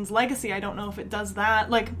Thomas Wayne's legacy, I don't know if it does that.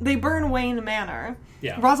 Like, they burn Wayne Manor.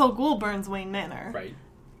 Yeah. Ra's al Ghul burns Wayne Manor. Right.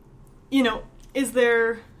 You know, is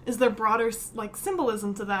there broader, like,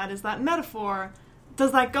 symbolism to that? Is that metaphor?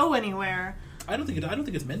 Does that go anywhere? I don't think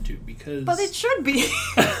it's meant to, because... But it should be,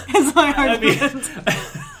 is my argument.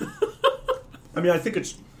 I think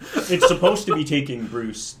it's supposed to be taking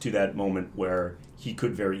Bruce to that moment where he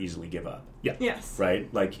could very easily give up. Yeah. Yes.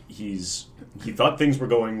 Right? Like, he thought things were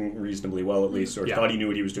going reasonably well, at least, or thought he knew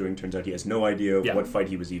what he was doing. Turns out he has no idea what fight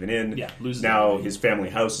he was even in. Yeah. Now his family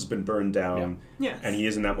house has been burned down. Yeah. Yes. And he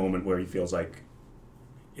is in that moment where he feels like,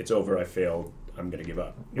 it's over, I failed, I'm going to give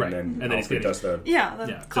up. Right. And then he does the...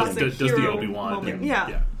 classic does the Obi-Wan moment.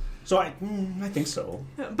 Yeah. So I think so.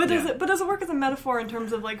 Yeah, but does it work as a metaphor in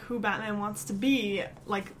terms of, like, who Batman wants to be,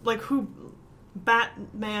 like who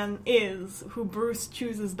Batman is, who Bruce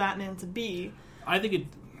chooses Batman to be? I think it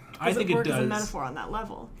does. It does. As a metaphor on that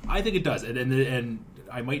level. I think it does, and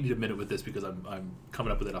I might need a minute with this because I'm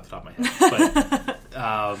coming up with it off the top of my head,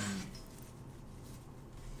 but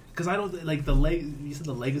because I don't like you said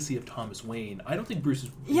the legacy of Thomas Wayne. I don't think Bruce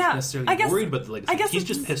is necessarily worried about the legacy. He's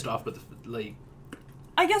just pissed off, but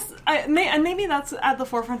I guess, and maybe that's at the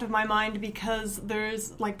forefront of my mind because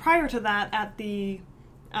there's, like, prior to that at the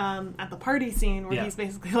party scene where he's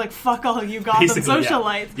basically like, fuck all of you Gotham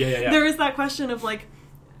socialites. Yeah. There is that question of, like,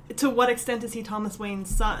 to what extent is he Thomas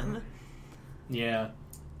Wayne's son? Yeah.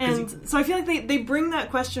 And so I feel like they bring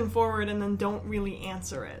that question forward and then don't really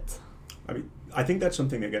answer it. I mean, I think that's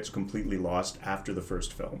something that gets completely lost after the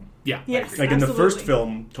first film. Yeah. Yes, like, in the first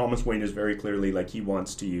film, Thomas Wayne is very clearly, like, he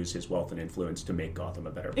wants to use his wealth and influence to make Gotham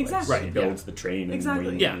a better place. Exactly. Right. He builds the train. And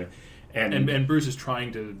exactly. And Bruce is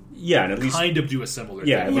trying to and at least kind of do a similar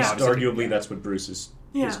thing. At least arguably that's what Bruce is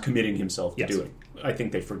committing himself to doing. I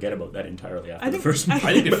think they forget about that entirely after the first movie.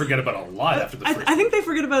 I think they forget about a lot after the first movie. I think they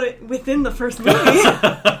forget about it within the first movie.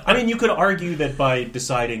 I mean, you could argue that by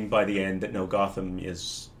deciding by the end that no, Gotham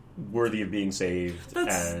is worthy of being saved.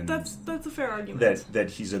 That's a fair argument. That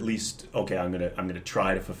he's at least okay. I'm gonna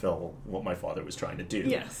try to fulfill what my father was trying to do.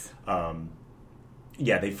 Yes.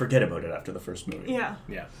 Yeah, they forget about it after the first movie. Yeah,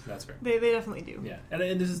 that's fair. They definitely do. Yeah,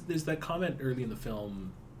 and there's that comment early in the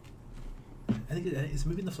film. I think it's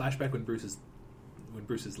maybe in the flashback when Bruce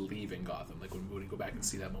is leaving Gotham, like when we go back and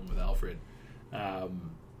see that moment with Alfred.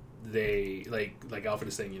 They like Alfred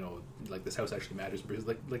is saying, like this house actually matters. Bruce is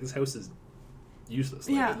like this house is useless.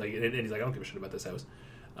 Like, and he's like, I don't give a shit about this house.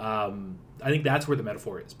 I think that's where the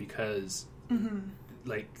metaphor is because,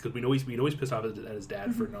 because we know he's pissed off at his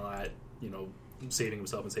dad for not, saving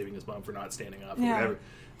himself and saving his mom, for not standing up or whatever.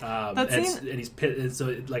 And he's pissed. And so,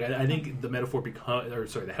 I think the metaphor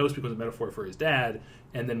the house becomes a metaphor for his dad.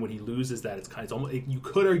 And then when he loses that, it's almost, you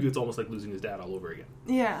could argue it's almost like losing his dad all over again.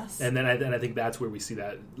 Yes. And then I think that's where we see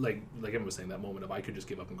that, like Emma was saying, that moment of I could just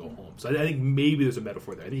give up and go home. So I think maybe there's a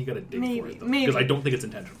metaphor there. I think you got to dig for it, though, because I don't think it's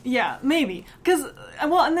intentional. Yeah, maybe. Because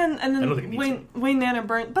and then Wayne Manor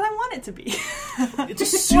burnt, but I want it to be. It's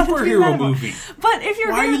a superhero movie. But if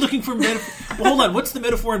you're why are you looking for metaphor? Well, hold on, what's the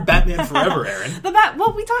metaphor in Batman Forever, Aaron?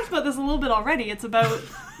 Well, we talked about this a little bit already. It's about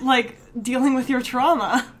dealing with your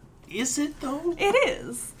trauma. Is it though? It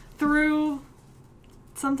is. Through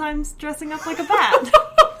sometimes dressing up like a bat.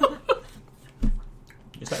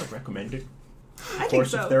 Is that a recommended I course think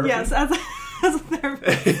so. of therapy? Yes, as a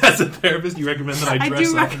therapist. As a therapist, you recommend that I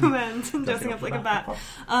dress up? I do recommend dressing up like a bat.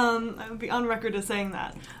 I would be on record as saying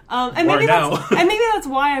that. And maybe that's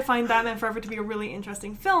why I find Batman Forever to be a really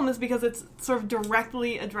interesting film, is because it's sort of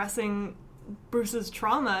directly addressing Bruce's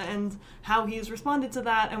trauma and how he's responded to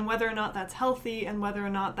that, and whether or not that's healthy, and whether or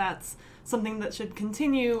not that's something that should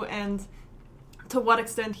continue, and to what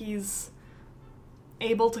extent he's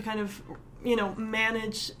able to kind of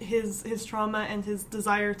manage his trauma and his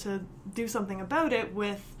desire to do something about it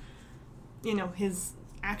with his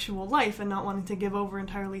actual life, and not wanting to give over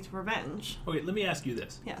entirely to revenge. Okay, let me ask you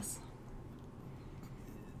this. Yes.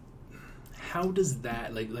 How does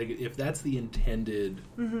that if that's the intended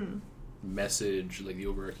message, like the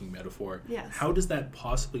overarching metaphor, yes, how does that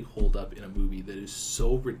possibly hold up in a movie that is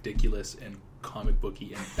so ridiculous and comic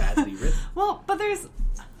booky and badly written? Well, but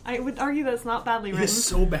I would argue that it's not badly written. It is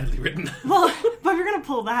so badly written. Well, but if you're going to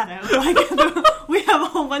pull that out, we have a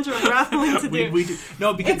whole bunch of unraveling to do. We do.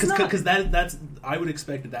 No, because that's I would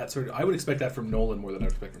expect that from Nolan more than I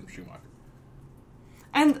would expect from Schumacher.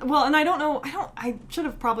 And I don't know. I should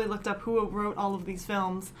have probably looked up who wrote all of these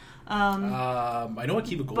films. I know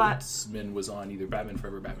Akiva Goldsman was on either Batman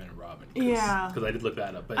Forever, Batman and Robin. Because I did look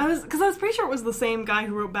that up. But I was pretty sure it was the same guy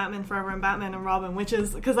who wrote Batman Forever and Batman and Robin, which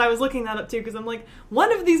is because I was looking that up too. Because I'm like,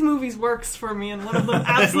 one of these movies works for me, and one of them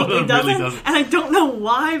absolutely doesn't. Really doesn't. And I don't know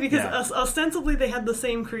why. Because ostensibly they had the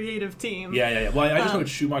same creative team. Yeah. Well, I just know that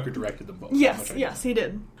Schumacher directed them both. Yes, he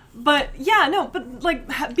did. But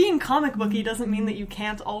being comic booky doesn't mean that you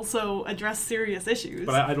can't also address serious issues.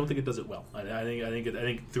 But I don't think it does it well. I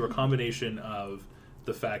think through a combination of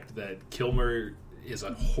the fact that Kilmer is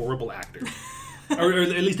a horrible actor, or at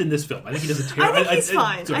least in this film, I think he does a terrible. I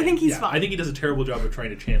think he's fine. I think he does a terrible job of trying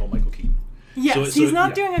to channel Michael Keaton. Yes, he's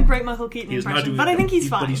not doing a great Michael Keaton impression, but I think he's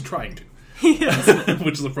fine. But he's trying to. He is.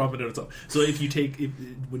 Which is a problem in itself. So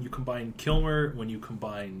when you combine Kilmer, when you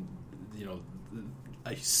combine,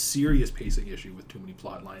 a serious pacing issue with too many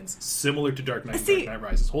plot lines, similar to Dark Knight and Dark Knight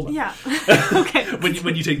Rises. Hold on. Yeah. Okay.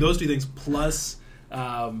 when you take those two things plus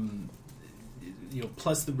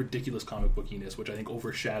plus the ridiculous comic bookiness, which I think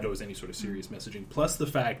overshadows any sort of serious messaging, plus the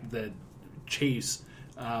fact that Chase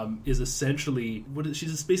is essentially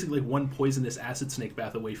she's basically like one poisonous acid snake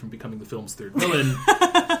bath away from becoming the film's third villain.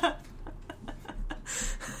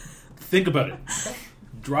 Think about it.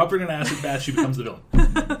 Drop her in an acid bath, she becomes the villain.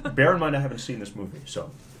 Bear in mind, I haven't seen this movie,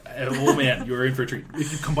 so. Oh man, you're in for a treat.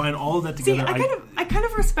 If you combine all of that together, I kind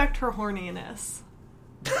of respect her horniness.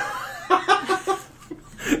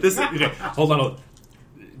 Okay, hold on.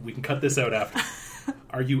 We can cut this out after.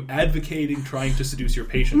 Are you advocating trying to seduce your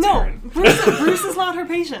patients, No, Aaron? Bruce is not her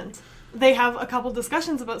patient. They have a couple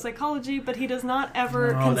discussions about psychology, but he does not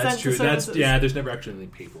ever consent to services. There's never actually any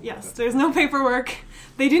paperwork. Yes, there's no paperwork.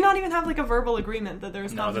 They do not even have a verbal agreement that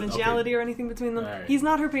there's confidentiality or anything between them. Right. He's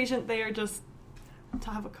not her patient. They are just to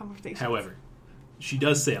have a conversation. However, she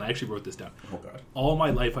does say, and I actually wrote this down, oh God, all my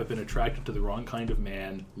life I've been attracted to the wrong kind of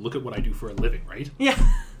man. Look at what I do for a living, right? Yeah.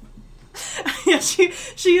 Yeah, she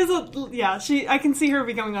is I can see her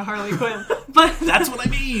becoming a Harley Quinn. But that's what I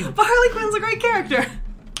mean. But Harley Quinn's a great character.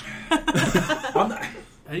 I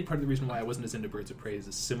think part of the reason why I wasn't as into Birds of Prey is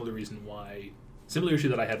a similar issue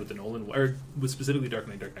that I had with the Nolan, or with specifically Dark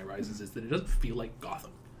Knight Rises, is that it doesn't feel like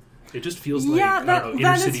Gotham. It just feels like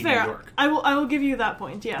inner city New York. I will give you that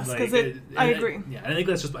point. Yes, because I agree. I think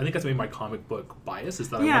that's maybe my comic book bias is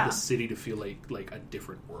that I want the city to feel like a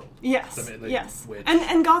different world. Yes,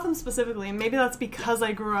 and Gotham specifically. And maybe that's because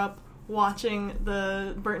I grew up watching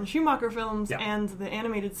the Burton Schumacher films and the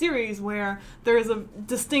animated series, where there is a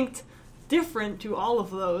distinct different to all of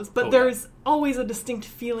those, but there's always a distinct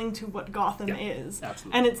feeling to what Gotham is.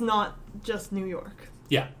 Absolutely. And it's not just New York.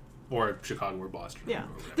 Yeah. Or Chicago or Boston. Yeah.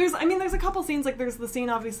 There's a couple scenes, like there's the scene,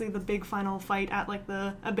 obviously, the big final fight at like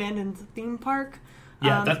the abandoned theme park.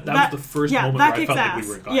 Yeah, that was the first moment where I felt like we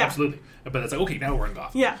were in Gotham. Yeah. Absolutely. But it's like, okay, now we're in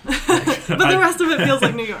Gotham. Yeah. But the rest of it feels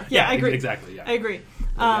like New York. Yeah, I agree. Exactly, yeah. I agree.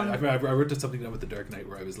 I wrote something down with The Dark Knight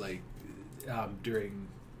where I was like, during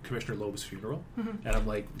Commissioner Loeb's funeral, and I'm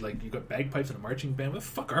like you got bagpipes and a marching band. What the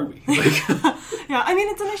fuck are we? Like, yeah, I mean,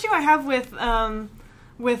 it's an issue I have with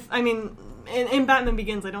I mean, in Batman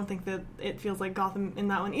Begins, I don't think that it feels like Gotham in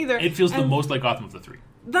that one either. It feels the most like Gotham of the three.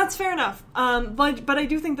 That's fair enough. But I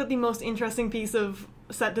do think that the most interesting piece of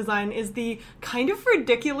set design is the kind of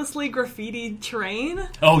ridiculously graffitied train.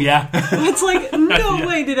 Oh yeah, it's like no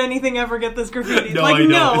way did anything ever get this graffitied. No, like, I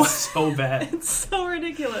know. No, it's so bad. It's so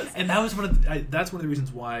ridiculous. And that was that's one of the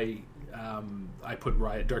reasons why I put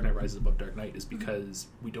Dark Knight Rises above Dark Knight is because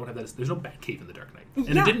we don't have that. There's no Batcave in the Dark Knight,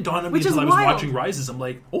 and it didn't dawn on me until I was watching Rises. I'm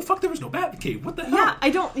like, oh fuck, there was no Batcave. What the hell? Yeah, I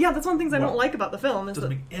don't. Yeah, that's one of the things I don't like about the film. Is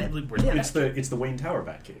it's the Wayne Tower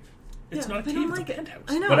Batcave. It's not a cave, it's a penthouse.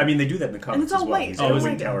 I know. But I mean, they do that in the comics and it's all as well. white. Oh, is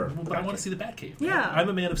it Tower? But I want to see the Batcave. Yeah. I'm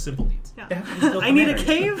a man of simple needs. Yeah. I need a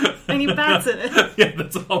cave. I need bats in it. Yeah,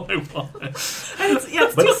 that's all I want. And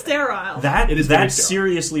it's too sterile. That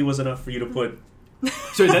seriously was enough for you to put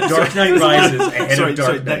Dark Knight Rises ahead of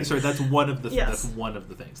Dark Knight. That's one of the that's one of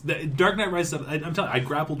the things. Dark Knight Rises. I'm telling you, I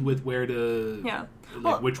grappled with where to. Yeah.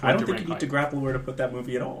 Which one I don't think you need to grapple where to put that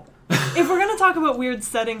movie at all. If we're going to talk about weird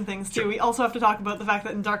setting things too, we also have to talk about the fact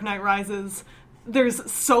that in Dark Knight Rises, there's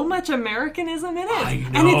so much Americanism in it, I know.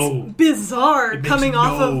 and it's bizarre coming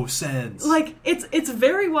off of no sense. Like it's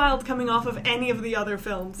very wild coming off of any of the other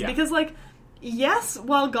films because, like, yes,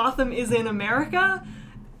 while Gotham is in America,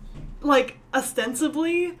 like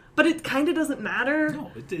ostensibly, but it kind of doesn't matter.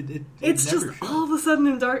 No, it's just should. all of a sudden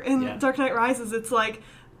in Dark Knight Rises, it's like,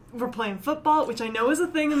 we're playing football, which I know is a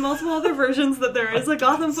thing in multiple other versions, that there is a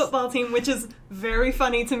Gotham football team, which is very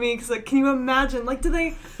funny to me, because, like, can you imagine, like, do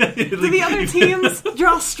the other teams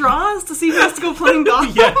draw straws to see who has to go play in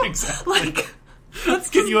Gotham? Yeah, exactly. Like, that's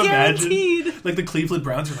can you guaranteed. Imagine? Like, the Cleveland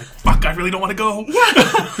Browns are like, fuck, I really don't want to go.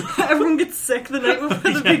 Yeah. Everyone gets sick the night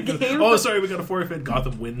before the big game. Oh, sorry, we got a forfeit.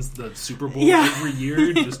 Gotham wins the Super Bowl every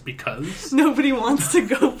year just because. Nobody wants to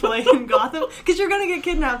go play in Gotham, because you're going to get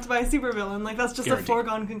kidnapped by a supervillain. Like, that's just a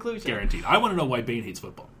foregone conclusion. Guaranteed. I want to know why Bane hates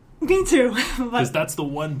football. Me too. Because that's the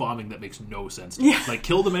one bombing that makes no sense to me. Like,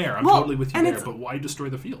 kill the mayor. I'm totally with you there, but why destroy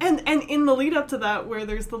the field? And in the lead up to that, where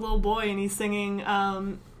there's the little boy and he's singing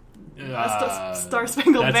Star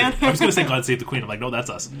Spangled Banner. I was going to say God Save the Queen. I'm like, no, that's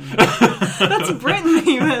us. That's Britain,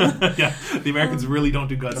 even. Yeah, the Americans really don't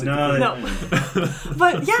do God Save the Queen. No.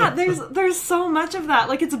 But yeah, there's so much of that.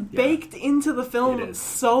 Like, it's baked into the film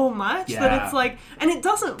so much that it's like, and it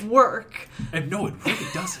doesn't work. And no, it really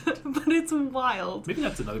doesn't. But it's wild. Maybe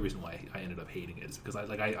that's another reason why I ended up hating it, is because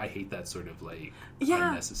I hate that sort of like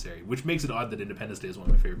unnecessary, which makes it odd that Independence Day is one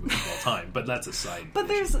of my favorite movies of all time. But that's a side. But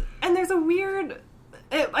there's a weird.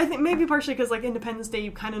 I think maybe partially because, like, Independence Day,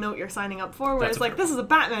 you kind of know what you're signing up for, whereas, like, this is a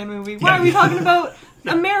Batman movie. Why are we talking about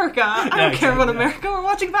America? I don't care about America. We're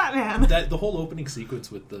watching Batman. The whole opening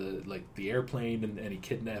sequence with the airplane and he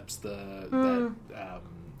kidnaps that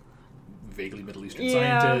vaguely Middle Eastern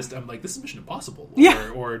scientist. I'm like, this is Mission Impossible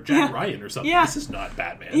or Jack Ryan or something. This is not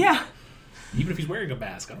Batman. Yeah. Even if he's wearing a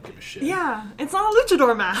mask, I don't give a shit. Yeah, it's not a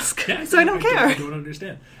luchador mask, so I don't care. I don't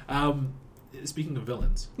understand. Speaking of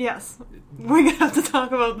villains, yes, we're gonna have to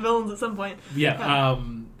talk about villains at some point. Yeah,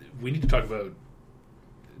 we need to talk about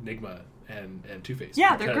Enigma and Two-Face.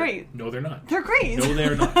 Yeah, they're great. No, they're not. They're great. No,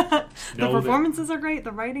 they're not. The performances are great.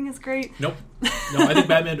 The writing is great. Nope. No, I think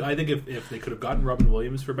Batman. I think if they could have gotten Robin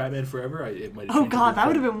Williams for Batman Forever, it might. Oh God, that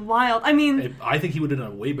would have been wild. I mean, I think he would have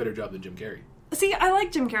done a way better job than Jim Carrey. See, I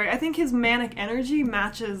like Jim Carrey. I think his manic energy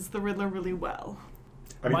matches the Riddler really well.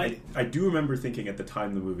 I mean, I do remember thinking at the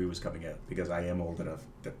time the movie was coming out, because I am old enough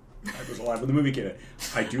that I was alive when the movie came out.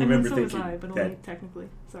 I do remember thinking but only technically.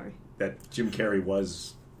 Sorry. That Jim Carrey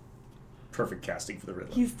was perfect casting for the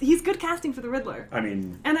Riddler. He's good casting for the Riddler. I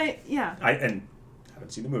mean, and I haven't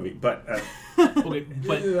seen the movie, but okay,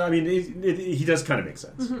 but I mean, he does kind of make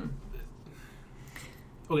sense. Mm-hmm.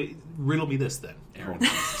 Okay, riddle me this then, Aaron.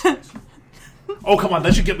 Oh, come on,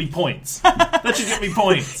 that should get me points. That should get me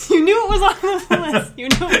points. You knew it was on the list. You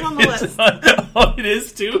knew it was on the list. Oh, it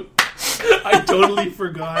is too? I totally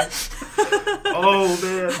forgot. Oh,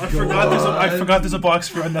 man. I forgot there's a box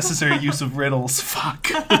for unnecessary use of riddles. Fuck.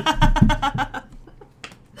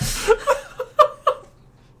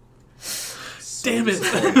 Damn it.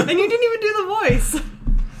 And you didn't even do the voice.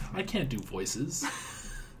 I can't do voices.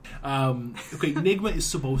 Okay, Nygma is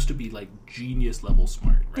supposed to be, like, genius level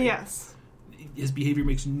smart, right? Yes. His behavior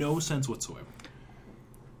makes no sense whatsoever.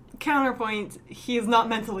 Counterpoint, he is not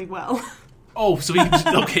mentally well. Oh, so he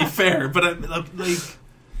okay, fair. But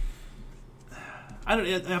I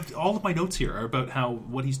don't. All of my notes here are about how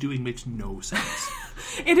what he's doing makes no sense.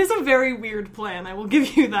 It is a very weird plan. I will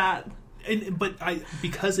give you that. But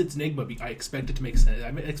because it's Nygma, I expect it to make sense. I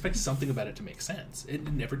expect something about it to make sense.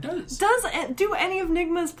 It never does. Do any of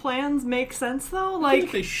Nygma's plans make sense though? Like, I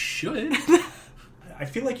think they should. I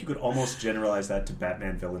feel like you could almost generalize that to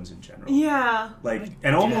Batman villains in general. Yeah.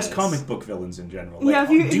 And almost comic book villains in general. Like,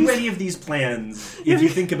 yeah, do any of these plans if you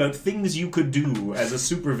think about things you could do as a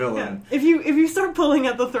supervillain. Yeah. If you start pulling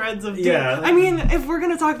at the threads of I mean, if we're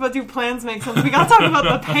going to talk about do plans make sense, we got to talk about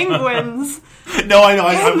the Penguins. No, I know.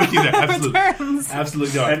 I'm with you there. Absolutely. Returns.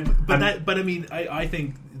 Absolutely not. But I mean, I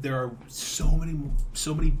think there are so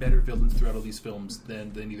many better villains throughout all these films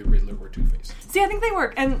than either Riddler or Two-Face. See, I think they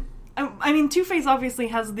work. And I mean, Two-Face obviously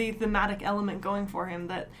has the thematic element going for him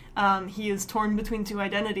that he is torn between two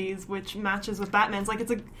identities, which matches with Batman's. Like, it's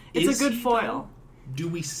a good foil. Do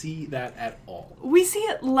we see that at all? We see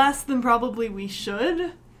it less than probably we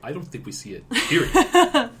should. I don't think we see it. Period.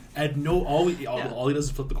 And all he does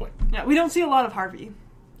is flip the coin. Yeah, we don't see a lot of Harvey.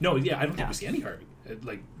 No, I don't think we see any Harvey.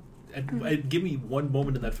 Give me one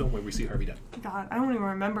moment in that film where we see Harvey Dent. God, I don't even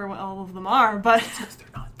remember what all of them are, but they're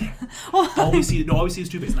not there. all we see is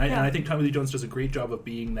Two-Face, and I think Tommy Lee Jones does a great job of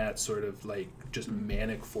being that sort of like just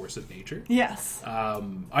manic force of nature. Yes. I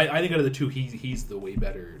think out of the two, he's the way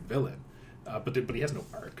better villain, but he has no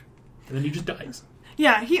arc, and then he just dies.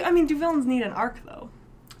 Yeah, do villains need an arc though?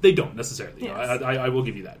 They don't necessarily. Yes. No, I will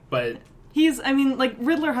give you that, but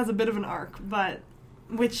Riddler has a bit of an arc,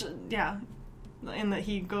 in that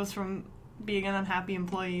he goes from being an unhappy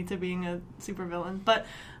employee to being a supervillain. But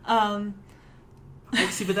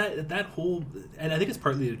see, but that whole, and I think it's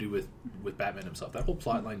partly to do with Batman himself. That whole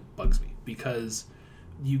plot line bugs me because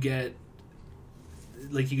you get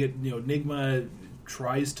Nygma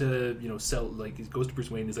tries to sell, like, he goes to Bruce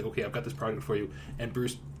Wayne. He's like, okay, I've got this product for you, and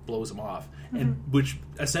Bruce blows him off. Mm-hmm. And which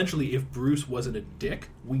essentially, if Bruce wasn't a dick,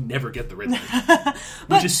 we never get the Riddler,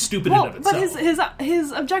 which is stupid in and of itself. But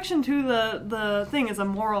his objection to the thing is a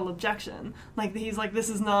moral objection. Like, he's like, this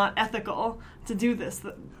is not ethical to do this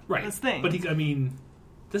thing. But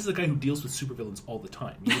this is a guy who deals with supervillains all the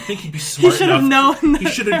time. You would think he'd be smart enough. He should have known. He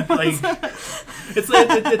should have,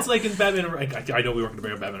 it's like in Batman and I know we weren't going to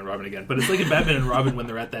bring up Batman and Robin again, but it's like in Batman and Robin when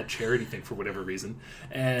they're at that charity thing for whatever reason.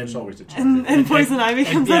 And there's always a charity. And Poison Ivy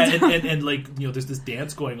comes out. And there's this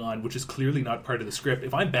dance going on, which is clearly not part of the script.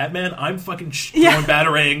 If I'm Batman, I'm fucking throwing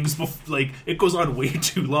batarangs. Like, it goes on way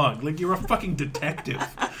too long. Like, you're a fucking detective.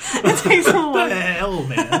 It takes a while. What the hell,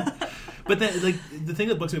 man? But then, like, the thing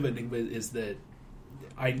that bugs me about Nygma is that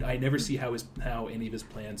I never see how any of his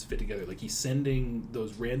plans fit together. Like, he's sending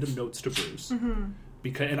those random notes to Bruce,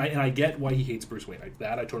 because I get why he hates Bruce Wayne. I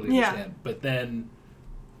totally understand. But then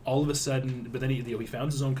all of a sudden, he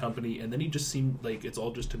founds his own company, and then he just seemed like it's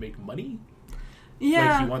all just to make money.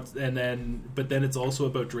 Yeah. Like, he wants, but then it's also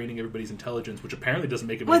about draining everybody's intelligence, which apparently doesn't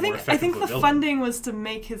make him any more effective. I think the funding was to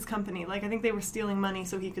make his company. Like, I think they were stealing money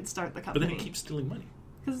so he could start the company. But then he keeps stealing money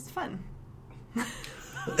because it's fun.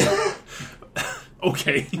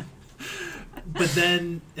 Okay. But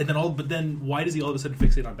then why does he all of a sudden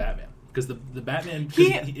fixate on Batman? Because the Batman,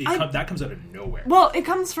 that comes out of nowhere. Well, it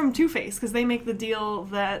comes from Two-Face, because they make the deal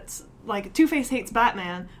that, like, Two-Face hates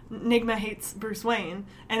Batman, Nygma hates Bruce Wayne,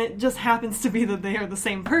 and it just happens to be that they are the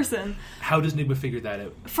same person. How does Nygma figure that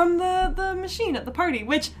out? From the machine at the party,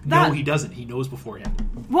 No, he doesn't. He knows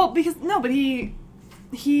beforehand. Well, but he...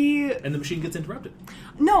 And the machine gets interrupted.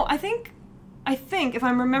 No, I think, if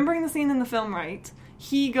I'm remembering the scene in the film right,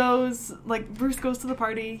 he goes, like, Bruce goes to the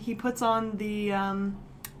party, he puts on the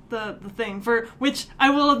thing, for which I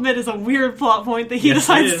will admit is a weird plot point that he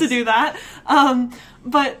decides to do that.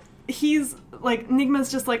 But he's, like,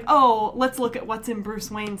 Nygma's just like, oh, let's look at what's in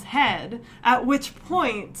Bruce Wayne's head, at which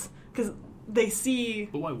point, because they see...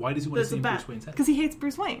 But why does he want to see in Bruce Wayne's head? Because he hates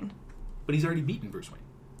Bruce Wayne. But he's already beaten Bruce Wayne.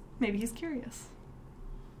 Maybe he's curious.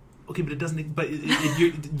 Okay, but it doesn't. But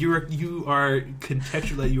you are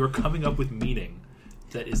contextual. You are coming up with meaning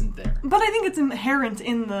that isn't there. But I think it's inherent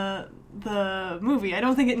in the the movie. I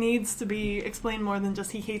don't think it needs to be explained more than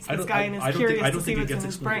just he hates this guy and is curious to see what's in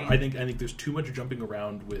his brain. I think there's too much jumping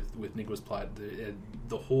around with Nigma's plot.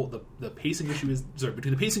 The pacing issue is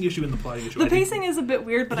between the pacing issue and the plotting issue. The pacing is a bit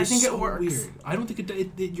weird, but I think it works. Weird. I don't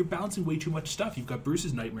think you're balancing way too much stuff. You've got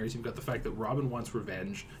Bruce's nightmares. You've got the fact that Robin wants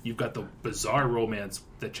revenge. You've got the bizarre romance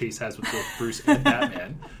that Chase has with both Bruce and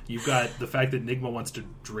Batman. You've got the fact that Nigma wants to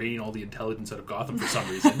drain all the intelligence out of Gotham for some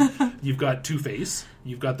reason. You've got Two-Face.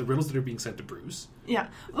 You've got the riddles that are being sent to Bruce. Yeah,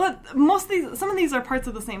 but some of these are parts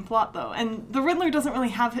of the same plot, though, and the Riddler doesn't really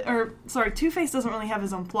have, Two-Face doesn't really have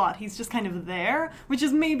his own plot. He's just kind of there, which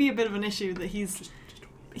is maybe a bit of an issue that he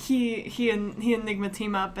and Nigma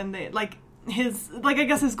team up, and they I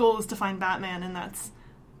guess his goal is to find Batman, and that's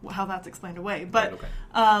how that's explained away. But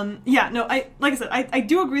I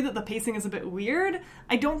do agree that the pacing is a bit weird.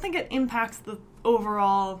 I don't think it impacts the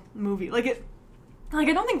overall movie. I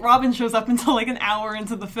don't think Robin shows up until an hour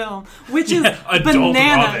into the film, which is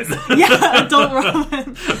bananas. Robin. Yeah, adult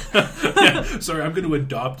Robin. Sorry, I'm going to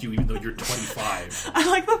adopt you even though you're 25. I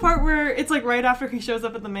like the part where it's right after he shows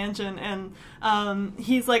up at the mansion and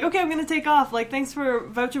he's like, okay, I'm going to take off. Thanks for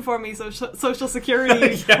vouching for me, so Social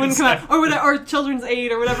Security wouldn't come out. Or Children's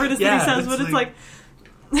Aid or whatever it is that he says, but it's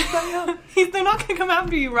they're not going to come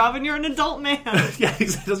after you, Robin. You're an adult man. Yeah,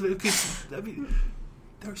 exactly.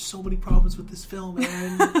 There are so many problems with this film,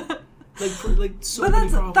 man. Many problems.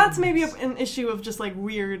 That's maybe an issue of just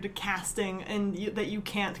weird casting and that you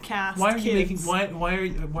can't cast. Why are you kids. Why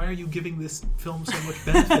are you giving this film so much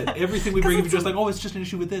benefit? Everything we bring up is just it's just an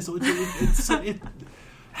issue with this.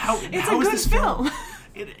 How is this film?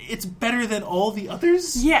 It's better than all the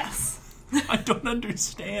others. Yes. I don't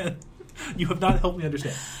understand. You have not helped me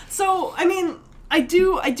understand. So I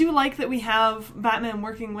do like that we have Batman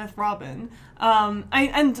working with Robin.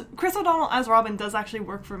 And Chris O'Donnell as Robin does actually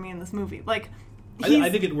work for me in this movie. I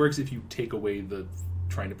think it works if you take away the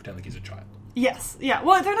trying to pretend like he's a child. Yes, yeah.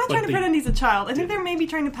 Well, they're not trying to pretend he's a child. I think they're maybe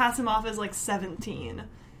trying to pass him off as 17.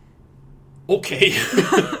 Okay.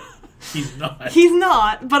 He's not. He's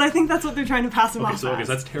not, but I think that's what they're trying to pass him off as. Okay,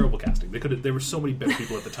 that's terrible casting. There were so many better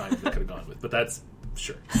people at the time they could have gone with, but that's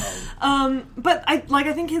sure. But I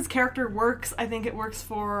think his character works. I think it works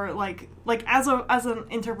for as an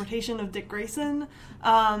interpretation of Dick Grayson.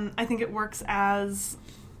 I think it works as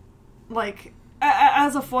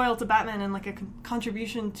as a foil to Batman and a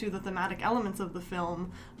contribution to the thematic elements of the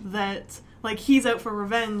film that he's out for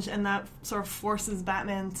revenge, and that sort of forces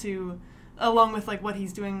Batman to, along with what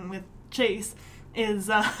he's doing with Chase, is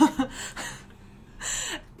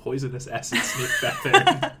poisonous acid snake bath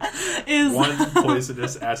there. Is one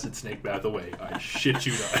poisonous acid snake bath away. I shit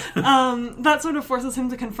you not. That sort of forces him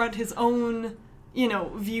to confront his own,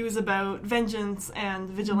 views about vengeance and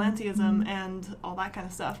vigilantism and all that kind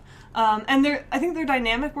of stuff. And I think their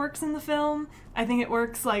dynamic works in the film. I think it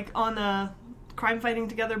works on a crime fighting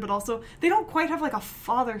together, but also they don't quite have a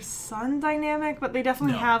father-son dynamic, but they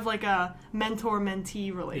definitely have a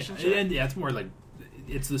mentor-mentee relationship. Yeah, and it's more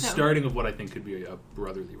it's the starting of what I think could be a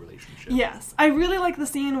brotherly relationship. Yes. I really like the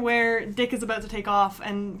scene where Dick is about to take off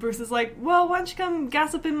and Bruce is like, well, why don't you come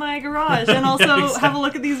gas up in my garage and also have a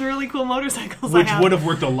look at these really cool motorcycles Which would have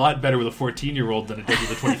worked a lot better with a 14-year-old than it did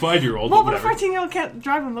with a 25-year-old. Well, but a 14-year-old can't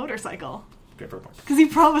drive a motorcycle. Okay, fair point. Because he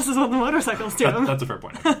promises what the motorcycles to him. That's a fair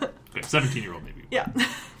point. Okay, 17-year-old maybe. Yeah.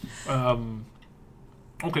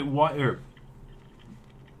 Okay, why...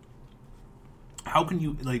 How can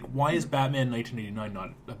you why is Batman 1989 not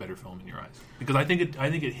a better film in your eyes? Because I think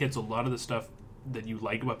it hits a lot of the stuff that you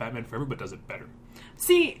like about Batman Forever, but does it better.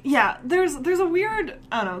 See, yeah, there's a weird,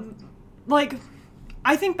 I don't know,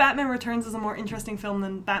 I think Batman Returns is a more interesting film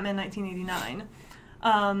than Batman 1989.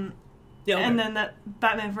 Yeah, okay. And then that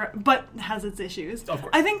Batman Forever, but has its issues. Of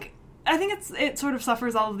course. I think it sort of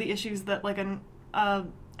suffers all of the issues that an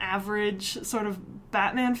average sort of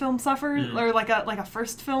Batman film suffers, or a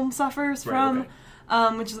first film suffers from,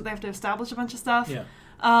 which is that they have to establish a bunch of stuff. Yeah.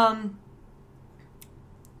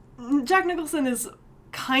 Jack Nicholson is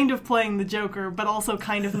kind of playing the Joker, but also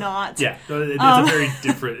kind of not. Yeah, it's a very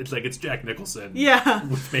different. It's Jack Nicholson. Yeah.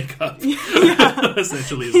 With makeup. Yeah.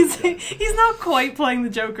 Essentially, he's not quite playing the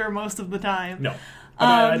Joker most of the time. No,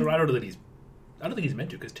 I don't know that he's. I don't think he's meant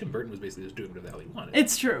to, because Tim Burton was basically just doing whatever the hell he wanted.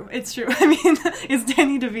 It's true. I mean, is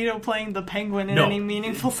Danny DeVito playing the Penguin in any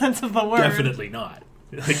meaningful sense of the word? Definitely not.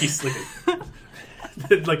 He's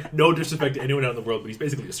no disrespect to anyone out in the world, but he's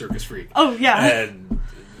basically a circus freak. Oh, yeah. And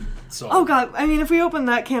so... Oh, God. I mean, if we open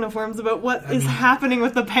that can of worms about what is happening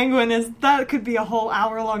with the Penguin, that could be a whole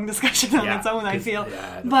hour-long discussion on its own, I feel.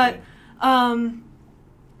 Yeah,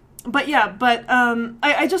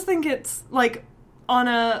 I just think it's, on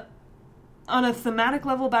on a thematic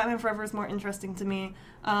level, Batman Forever is more interesting to me.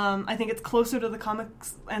 I think it's closer to the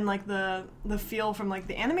comics and like the feel from like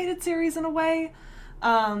the animated series in a way.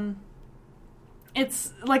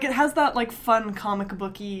 It's like it has that like fun comic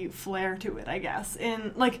booky flair to it, I guess.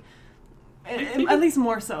 In like at least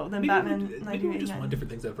more so than Batman 1989. Maybe we just want different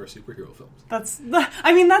things out of our superhero films. That's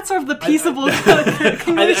sort of the peaceable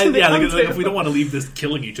conclusion. Yeah, like if we don't want to leave this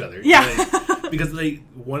killing each other. Yeah. Because like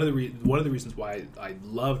one of the reasons why I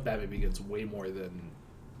loved Batman Begins way more than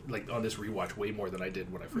like on this rewatch way more than I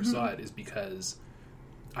did when I first saw it is because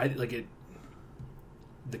I like it.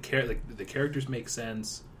 The characters make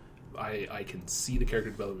sense. I can see the character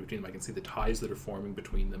development between them. I can see the ties that are forming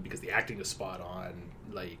between them because the acting is spot on.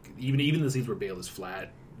 Like even the scenes where Bale is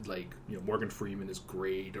flat, like Morgan Freeman is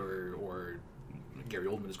great or Gary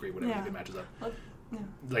Oldman is great. Whatever it matches up.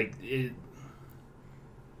 Like it.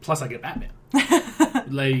 Plus, I get Batman.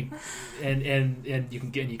 Like and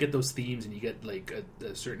you get those themes and you get like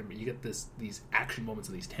a certain you get these action moments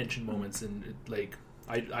and these tension moments and like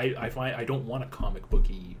I find I don't want a comic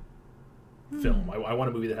booky film. I want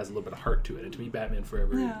a movie that has a little bit of heart to it. And to me, Batman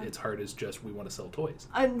Forever, its heart is just we want to sell toys.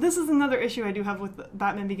 This is another issue I do have with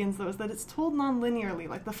Batman Begins, though, is that it's told non-linearly,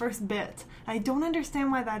 like the first bit. I don't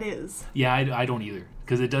understand why that is. Yeah, I don't either.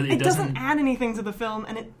 Because it doesn't add anything to the film,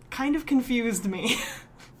 and it kind of confused me.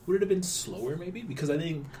 Would it have been slower, maybe? Because I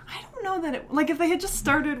think... I don't know that it... Like, if they had just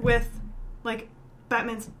started with, like,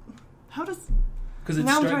 Batman's... How does... Because it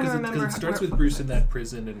starts with Bruce in that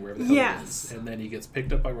prison and wherever the hell he is, and then he gets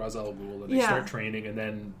picked up by Ra's al Ghul, and they start training, and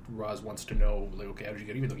then Ra's wants to know, like, okay, how did you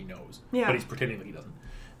get? Even though he knows, but he's pretending like he doesn't,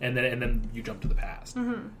 and then you jump to the past.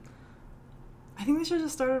 Mm-hmm. I think they should have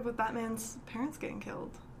just started with Batman's parents getting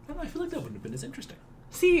killed. I feel like that wouldn't have been as interesting.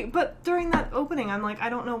 See, but during that opening, I'm like,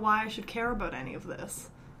 I don't know why I should care about any of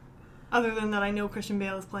this. Other than that, I know Christian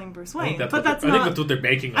Bale is playing Bruce Wayne. I think that's what they're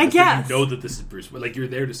banking on. I guess. You know that this is Bruce Wayne. Like, you're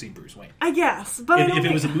there to see Bruce Wayne. I guess. But if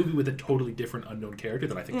it was a movie with a totally different unknown character,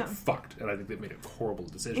 then I think they're fucked. And I think they've made a horrible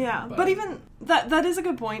decision. Yeah, but even... That is a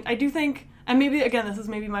good point. I do think... And maybe, again, this is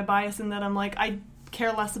maybe my bias in that I'm like, I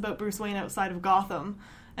care less about Bruce Wayne outside of Gotham.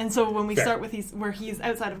 And so when we start with where he's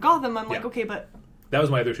outside of Gotham, I'm like, okay, but... That was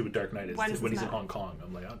my other issue with Dark Knight, is when he's in Hong Kong.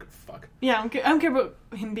 I'm like, I don't give a fuck. Yeah, I don't care about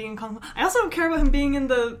him being in Hong Kong. I also don't care about him being in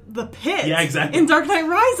the pit. Yeah, exactly. In Dark Knight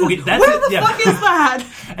Rises. Okay, where the fuck is that?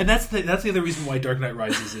 And that's the other reason why Dark Knight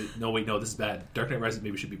Rises is... No, this is bad. Dark Knight Rises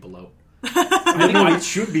maybe should be below. It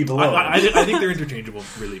should be below. I think they're interchangeable,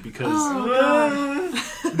 really, because...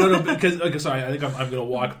 No, because... Okay, sorry, I think I'm going to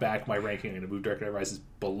walk back my ranking. I'm going to move Dark Knight Rises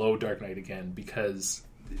below Dark Knight again, because,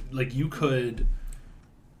 like, you could...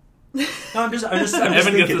 No, I'm just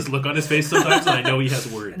Evan gets this look on his face sometimes, and I know he has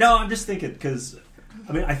words. No, I'm just thinking, because,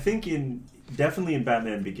 I mean, I think definitely in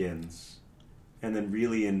Batman Begins, and then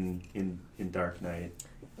really in Dark Knight,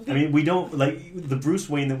 I mean, we don't, like, the Bruce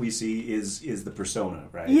Wayne that we see is the persona,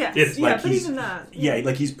 right? Yes, like but even that. Yeah,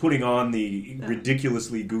 like he's putting on the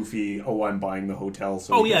ridiculously goofy, I'm buying the hotel.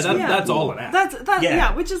 So that's all an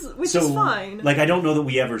act. Which is fine. Like, I don't know that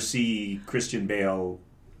we ever see Christian Bale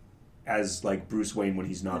as like Bruce Wayne when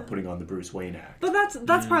he's not putting on the Bruce Wayne act. But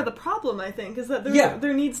that's part of the problem, I think, is that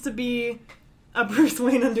there needs to be a Bruce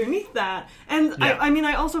Wayne underneath that. And I mean,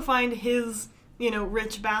 I also find his,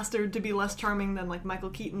 rich bastard to be less charming than like Michael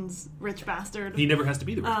Keaton's rich bastard. He never has to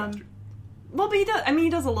be the rich bastard. Well, but he does. I mean, he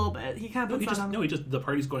does a little bit. He kind of puts that on. No, the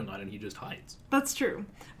party's going on and he just hides. That's true.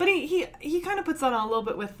 But he kind of puts that on a little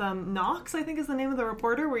bit with Knox, I think is the name of the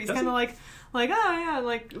reporter, where he's kind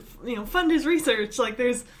of fund his research. Like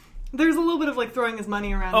there's a little bit of like throwing his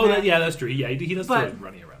money around. Oh, that's true. Yeah, he does throw his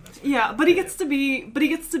money around. That's yeah, but he gets to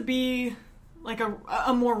be like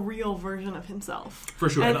a more real version of himself. For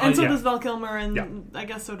sure. And so does Val Kilmer, and I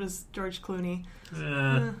guess so does George Clooney.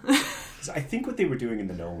 I think what they were doing in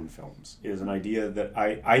the Nolan films is an idea that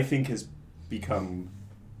I think has become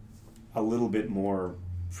a little bit more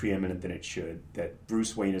preeminent than it should, that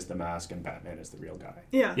Bruce Wayne is the mask and Batman is the real guy.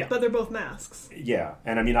 Yeah, but they're both masks. Yeah,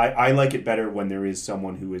 and I mean, I like it better when there is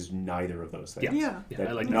someone who is neither of those things. Yeah.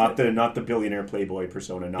 I like not the billionaire playboy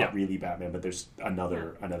persona, not really Batman, but there's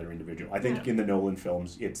another individual. I think in the Nolan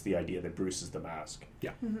films, it's the idea that Bruce is the mask.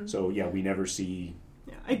 Yeah. Mm-hmm. So we never see.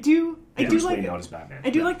 Yeah, I do like Wayne out as Batman. I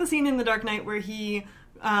do like the scene in The Dark Knight where he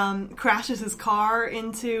crashes his car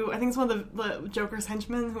into, I think it's one of the Joker's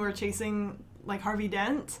henchmen who are chasing like Harvey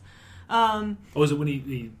Dent. Is it when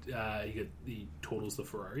he totals the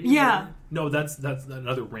Ferrari? Yeah. No, that's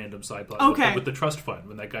another random side plot. Okay. With the trust fund,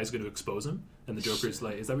 when that guy's going to expose him, and the Joker's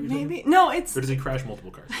like, is that what you're saying? Maybe. No, it's... Or does he crash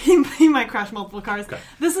multiple cars? he might crash multiple cars. Okay.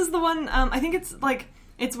 This is the one, I think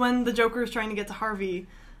it's when the Joker is trying to get to Harvey,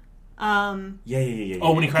 Yeah.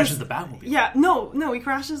 Oh, when he crashes the Batmobile. Yeah, no, he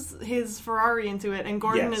crashes his Ferrari into it, and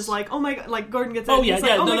Gordon is like, oh my god, like Gordon gets out, he's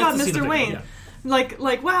like, oh my god, Mr. Wayne. Yeah.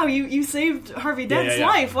 Like, wow, you saved Harvey Dent's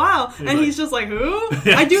life, wow. And he's just like, who?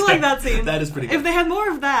 I do like that scene. That is pretty good. If they had more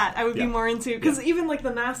of that, I would be more into, because even, like,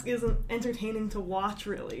 The Mask isn't entertaining to watch,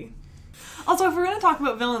 really. Also, if we're going to talk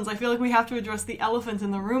about villains, I feel like we have to address the elephant in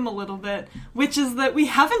the room a little bit, which is that we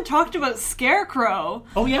haven't talked about Scarecrow.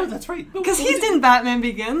 Oh, yeah, that's right. Because he's in Batman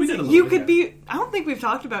Begins. You could be... I don't think we've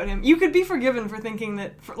talked about him. You could be forgiven for thinking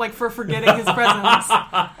that... for forgetting his presence.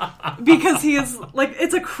 Because he is... Like,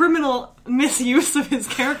 it's a criminal misuse of his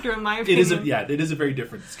character, in my opinion. It is a very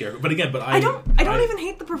different Scarecrow. But again, I don't even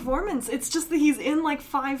hate the performance. It's just that he's in, like,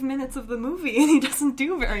 5 minutes of the movie, and he doesn't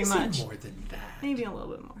do very much. More than that. Maybe a little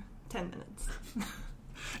bit more. 10 minutes.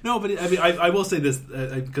 No, but I mean, I will say this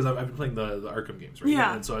because I've been playing the Arkham games, right?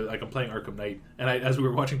 Yeah. And so I'm playing Arkham Knight, and as we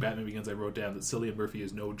were watching Batman Begins, I wrote down that Cillian Murphy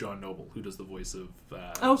is no John Noble, who does the voice of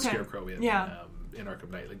Scarecrow in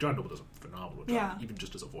Arkham Knight. Like, John Noble does a phenomenal job, even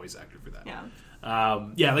just as a voice actor for that.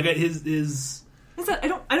 Yeah. Like his. I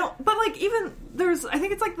don't. But like, even there's. I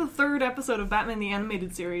think it's like the 3rd episode of Batman the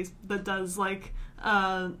Animated Series that does like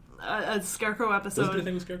a Scarecrow episode. Does it do a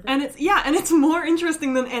thing with Scarecrow? And it's more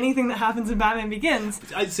interesting than anything that happens in Batman Begins.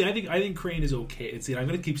 I think Crane is okay. I'm going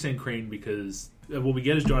to keep saying Crane because what we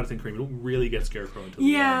get is Jonathan Crane. We don't really get Scarecrow until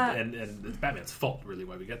the end, and it's Batman's fault really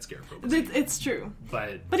why we get Scarecrow. It's true,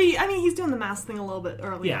 but he's doing the mask thing a little bit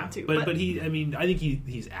early on too. But I think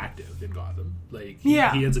he's active in Gotham. Like he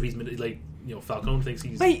ends up Falcone thinks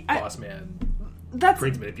he's boss man.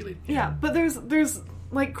 Crane's manipulating him. Yeah, but there's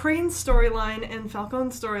like Crane's storyline and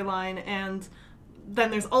Falcone's storyline, and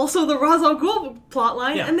then there's also the Ra's al Ghul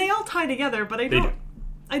plotline, and they all tie together. But I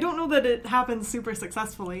don't know that it happens super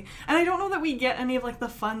successfully, and I don't know that we get any of like the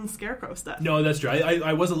fun Scarecrow stuff. No, that's true.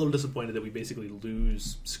 I was a little disappointed that we basically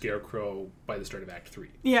lose Scarecrow by the start of Act 3.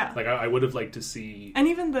 Yeah, like I would have liked to see, and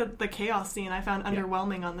even the chaos scene I found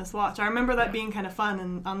underwhelming on this watch. I remember that being kind of fun,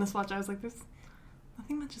 and on this watch I was like, there's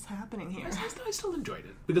nothing much is happening here. I still enjoyed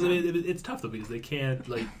it because I mean it's tough though because they can't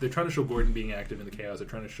they're trying to show Gordon being active in the chaos. They're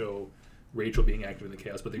trying to show Rachel being active in the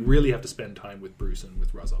chaos, but they really have to spend time with Bruce and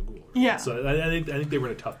with Ra's al Ghul. Right? Yeah. So I think they were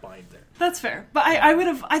in a tough bind there. That's fair, but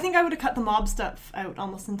I think I would have cut the mob stuff out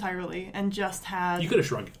almost entirely and just had. You could have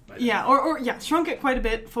shrunk it. Yeah, shrunk it quite a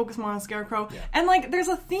bit. Focus more on Scarecrow, and like there's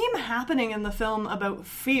a theme happening in the film about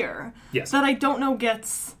fear. Yes. That I don't know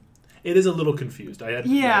gets. It is a little confused.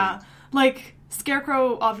 Like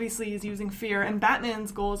Scarecrow obviously is using fear, and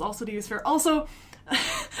Batman's goal is also to use fear. Also,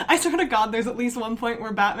 I swear to God, there's at least one point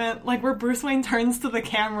where Bruce Wayne turns to the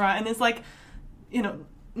camera and is like,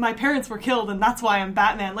 my parents were killed and that's why I'm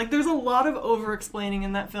Batman. Like, there's a lot of over-explaining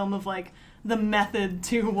in that film of, like, the method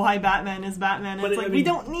to why Batman is Batman. And it's we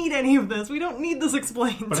don't need any of this. We don't need this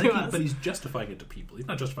explained to us. But he's justifying it to people. He's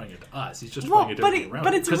not justifying it to us. He's justifying it to everyone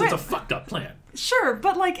around him. Because it's a fucked up plan. Sure,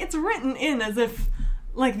 but, like, it's written in as if...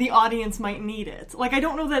 like, the audience might need it. Like, I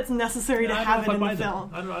don't know that it's necessary to have it in the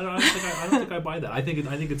film. I don't think I buy that. I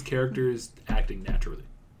think it's characters acting naturally,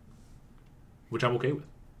 which I'm okay with.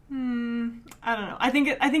 I don't know. I think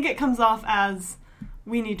it comes off as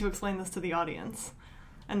we need to explain this to the audience,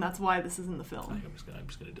 and that's why this is in the film. I'm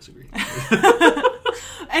just gonna disagree.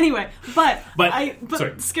 Anyway, but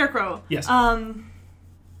sorry. Scarecrow. Yes.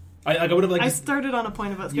 I would have liked. I started on a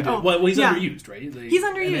point about Scarecrow. Well, he's underused, right? He's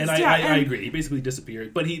underused. And I agree. He basically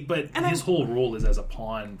disappeared, but his whole role is as a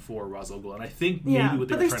pawn for Ra's al Ghul, and I think maybe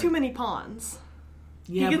but there's too many pawns.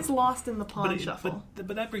 Yeah, he gets lost in the pawn shuffle.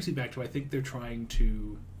 But that brings me back to I think they're trying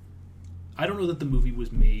to. I don't know that the movie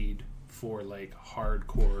was made for like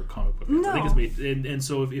hardcore comic book fans. No. I think it's made, and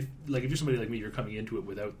so if you're somebody like me, you're coming into it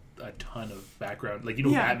without a ton of background, like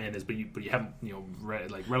who Batman is, but you haven't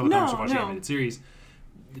read all the comics or watched the animated series.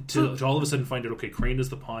 To all of a sudden find out, okay, Crane is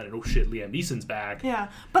the pawn, and oh shit, Liam Neeson's back. Yeah,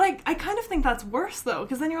 but I kind of think that's worse though,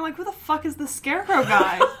 because then you're like, who the fuck is the Scarecrow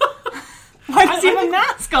guy? Why does he have a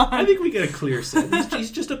mask on? I think we get a clear sense.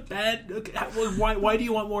 He's just a bad. Okay, why do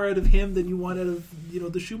you want more out of him than you want out of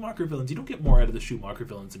the Schumacher villains? You don't get more out of the Schumacher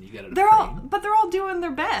villains than you get out of Crane. They're all doing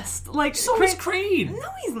their best. Like is Crane. No,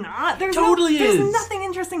 he's not. There's nothing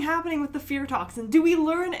interesting happening with the fear toxin. Do we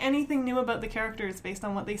learn anything new about the characters based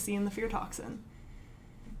on what they see in the fear toxin?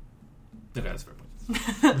 Okay, that's a fair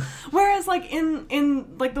point. Whereas, like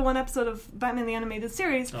in like the one episode of Batman the Animated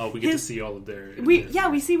Series, we get to see all of their.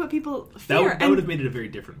 We see what people fear. That would have made it a very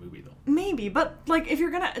different movie, though. Maybe, but like if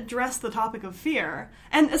you're gonna address the topic of fear,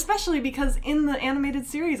 and especially because in the animated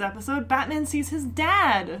series episode, Batman sees his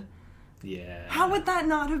dad. Yeah. How would that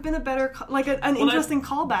not have been a better, an interesting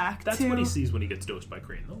callback? That's what he sees when he gets dosed by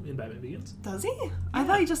Crane, though, in Batman Begins. Does he? Yeah. I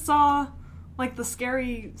thought he just saw. like the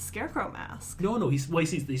scary scarecrow mask. No. He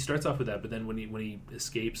starts off with that, but then when he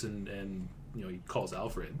escapes and he calls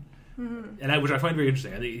Alfred. Mm-hmm. And which I find very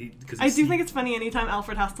interesting. I think it's funny anytime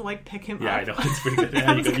Alfred has to like pick him up. Yeah, I know, it's pretty good.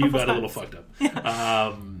 Yeah, you got a little fucked up.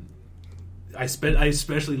 Yeah. I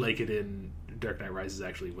especially like it in Dark Knight Rises,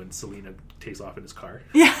 actually, when Selina takes off in his car.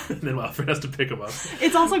 Yeah. And then Alfred has to pick him up.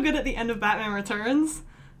 It's also good at the end of Batman Returns.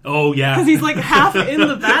 Oh, yeah. Because he's like half in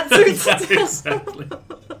the bat suit. Yeah, exactly.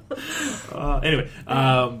 Anyway,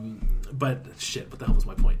 but shit, what the hell was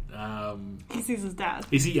my point? He sees his dad. So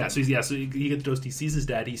he gets dosed. He sees his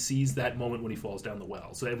dad. He sees that moment when he falls down the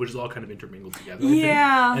well. So which is all kind of intermingled together.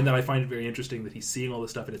 Yeah. And then I find it very interesting that he's seeing all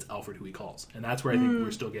this stuff, and it's Alfred who he calls, and that's where I think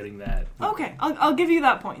we're still getting that. Okay, I'll give you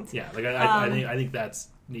that point. Yeah, like I think that's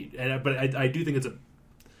neat, but I do think it's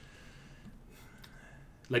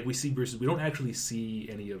like we see Bruce's. We don't actually see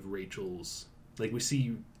any of Rachel's. Like we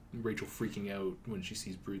see Rachel freaking out when she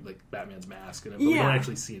sees Bruce, like Batman's mask, but we don't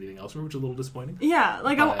actually see anything else, which is a little disappointing. Yeah,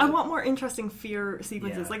 like I want more interesting fear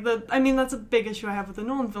sequences. Yeah. Like that's a big issue I have with the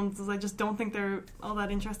Nolan films, is I just don't think they're all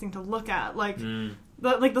that interesting to look at. Like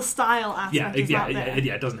the style aspect is not there.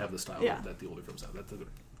 Yeah, it doesn't have the style that the older films have. That's a good.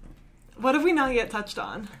 What have we not yet touched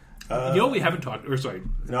on? We haven't talked. Or sorry,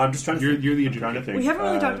 no, I'm just trying to. You're the engineer. We haven't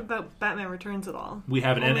really talked about Batman Returns at all. We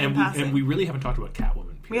haven't, and we really haven't talked about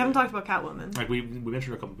Catwoman. Period. We haven't talked about Catwoman. Like we mentioned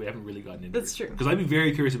her a couple, but we haven't really gotten into. That's true. Because I'd be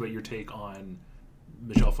very curious about your take on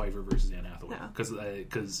Michelle Pfeiffer versus Anne Hathaway.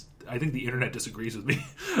 Because I think the internet disagrees with me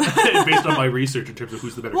based on my research in terms of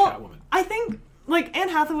who's the better Catwoman. I think. Like, Anne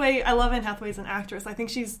Hathaway, I love Anne Hathaway as an actress. I think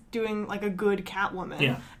she's doing, like, a good Catwoman.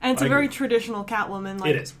 Yeah. And it's a very traditional Catwoman.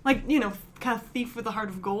 Like, it is. Like, kind of thief with a heart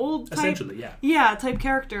of gold type. Essentially, yeah. Yeah, type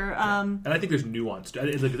character. Yeah. And I think there's nuance.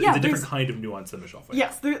 It's a different kind of nuance than Michelle Pfeiffer.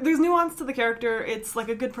 Yes, there's nuance to the character. It's, like,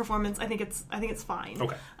 a good performance. I think it's fine.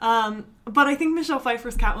 Okay. But I think Michelle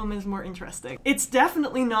Pfeiffer's Catwoman is more interesting. It's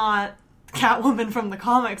definitely not Catwoman from the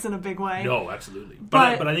comics in a big way. No, absolutely.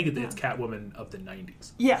 But I think it's Catwoman of the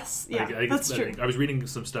 90s. Yes, yeah, that's true. I was reading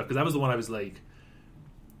some stuff, because that was the one I was like,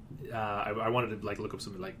 I wanted to like look up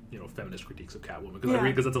some like feminist critiques of Catwoman,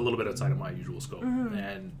 because that's a little bit outside of my usual scope,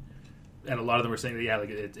 and a lot of them were saying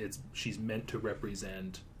that it's she's meant to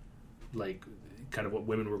represent like kind of what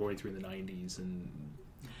women were going through in the 90s and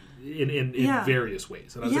in various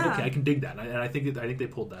ways, and I was like, okay, I can dig that, and I think they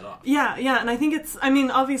pulled that off. Yeah, and I think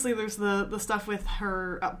obviously there's the stuff with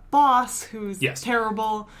her boss who's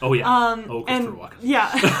terrible. Oh yeah, Christopher Walken.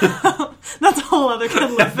 Yeah, that's a whole other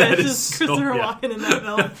kettle of fish. Is Christopher Walken in that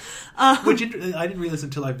film? Which I didn't realize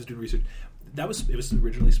until I was doing research. It was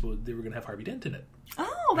originally supposed they were going to have Harvey Dent in it.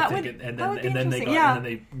 Oh, that would be interesting. And then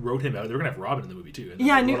they wrote him out. They were going to have Robin in the movie too.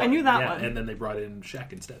 I knew that one. And then they brought in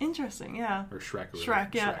Shaq instead. Interesting, yeah. Or Shrek.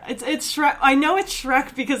 Shrek, yeah. Shrek. It's Shrek. I know it's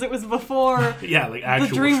Shrek because it was before. Like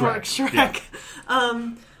actual the DreamWorks Shrek.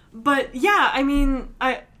 Yeah. But yeah, I mean,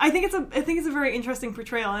 I think it's a very interesting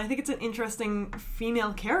portrayal, and I think it's an interesting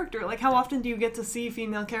female character. Like, how often do you get to see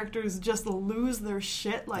female characters just lose their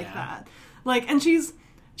shit like that? Like, and she's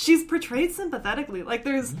portrayed sympathetically. Like,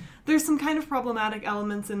 there's some kind of problematic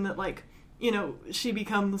elements in that, like, she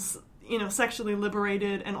becomes, sexually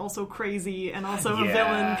liberated and also crazy and also a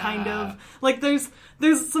villain, kind of. Like, there's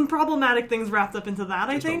some problematic things wrapped up into that,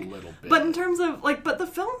 I think. A little bit. But in terms of, like, but the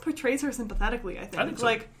film portrays her sympathetically, I think. I think so.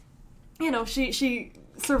 Like, she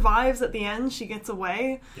survives at the end. She gets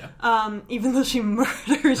away. Yeah. Even though she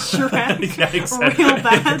murders Shrek yeah, exactly. real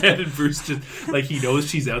bad. And Bruce just, like, he knows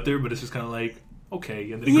she's out there, but it's just kind of like,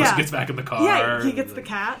 okay, and then he gets back in the car. Yeah, he gets the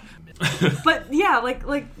cat. But yeah, like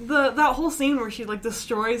that whole scene where she like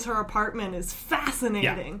destroys her apartment is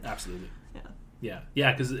fascinating. Yeah, absolutely. Yeah,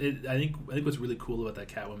 because I think what's really cool about that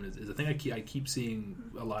Catwoman is the thing I keep seeing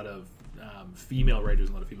a lot of female writers,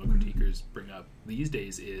 a lot of female critiquers bring up these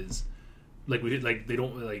days is they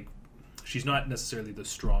don't like she's not necessarily the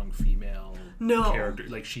strong female character.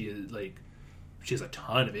 Like she is like. She has a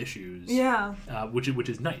ton of issues. Yeah. Which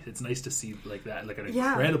is nice. It's nice to see like that, like an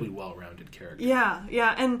incredibly well-rounded character.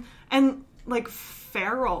 Yeah, and like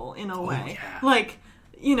feral in a way. Yeah. Like,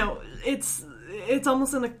 it's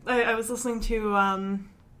almost I was listening to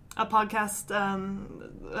a podcast,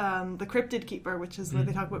 The Cryptid Keeper, which is where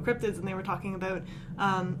they talk about cryptids, and they were talking about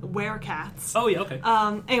werecats. Oh, yeah, okay.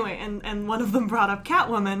 Anyway, and one of them brought up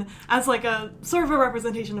Catwoman as like a sort of a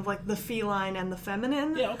representation of like the feline and the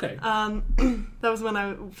feminine. Yeah, okay. That was when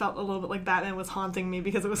I felt a little bit like Batman was haunting me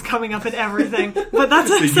because it was coming up in everything. But that's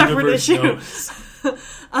a separate issue.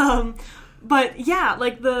 But yeah,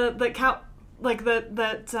 like the cat, like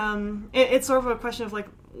it's sort of a question of like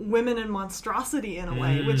women and monstrosity in a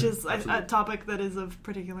way, which is a topic that is of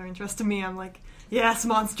particular interest to me. I'm like, yes,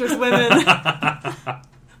 monstrous women.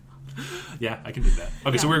 Yeah, I can do that.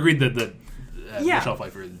 Okay, so we're agreed that Michelle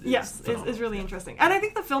Pfeiffer is really interesting. And I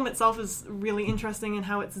think the film itself is really interesting in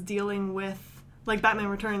how it's dealing with, like, Batman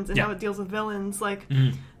Returns and how it deals with villains. Like,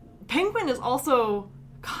 Penguin is also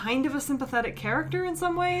kind of a sympathetic character in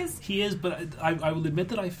some ways. He is, but I will admit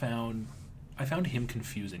that I found him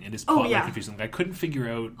confusing, and his plot confusing. Like, I couldn't figure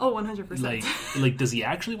out. 100%. Like, does he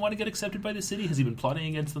actually want to get accepted by the city? Has he been plotting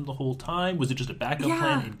against them the whole time? Was it just a backup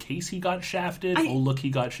plan in case he got shafted? Look, he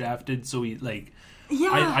got shafted, so he like.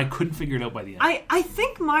 Yeah, I couldn't figure it out by the end. I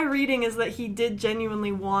think my reading is that he did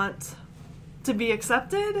genuinely want to be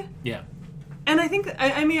accepted. Yeah, and I think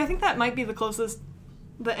I think that might be the closest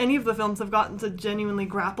that any of the films have gotten to genuinely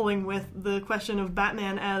grappling with the question of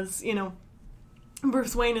Batman as, you know,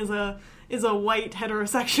 Bruce Wayne is a white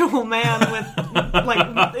heterosexual man with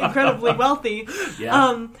like incredibly wealthy,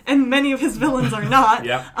 and many of his villains are not.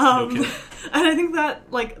 No kidding. And I think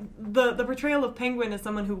that like the portrayal of Penguin as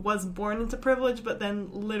someone who was born into privilege, but then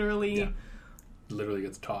literally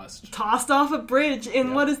gets tossed off a bridge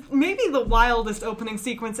in what is maybe the wildest opening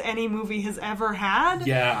sequence any movie has ever had.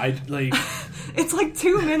 Yeah, I like. It's like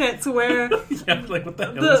 2 minutes where like what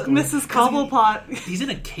the hell is going Mrs. Cobblepot. He's in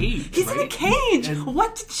a cage. He's in a cage. And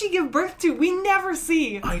what did she give birth to? We never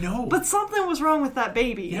see. I know, but something was wrong with that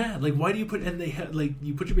baby. Yeah, like why do you put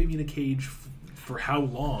you put your baby in a cage for how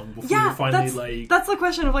long before you're finally that's the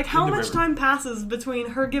question of like how much time passes between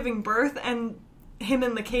her giving birth and him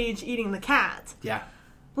in the cage eating the cat. Yeah.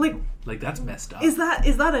 Like that's messed up. Is that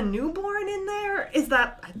a newborn in there? Is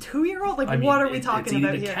that a 2-year-old? Like, what are we talking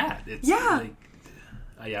about here? Cat. It's like,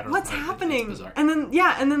 I don't know. What's happening?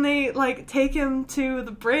 And then they like take him to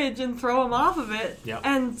the bridge and throw him off of it. Yeah.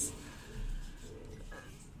 And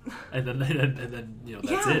then you know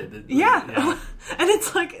that's it. And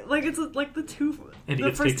it's like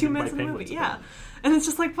the first 2 minutes of the movie. Yeah. And it's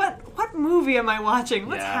just like, what movie am I watching?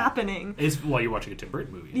 What's happening? You're watching a Tim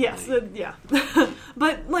Burton movie. Yes, but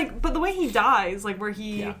the way he dies, like where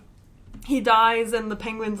he dies and the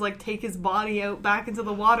penguins like take his body out back into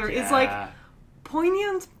the water is like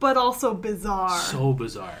poignant but also bizarre. So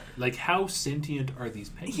bizarre. Like, how sentient are these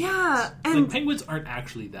penguins? Yeah, and like penguins aren't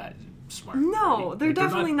actually that smart. No, right? they're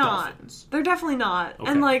definitely not. Dolphins. They're definitely not.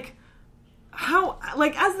 Okay. And like, how,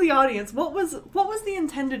 like, as the audience, what was the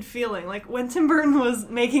intended feeling? Like, when Tim Burton was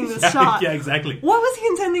making this shot. Yeah, exactly. What was he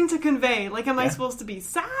intending to convey? Like, am I supposed to be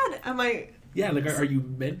sad? Am I... Yeah, like, are you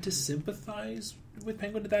meant to sympathize with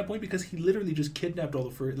Penguin at that point? Because he literally just kidnapped all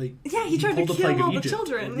the fur... Like, he tried to kill all the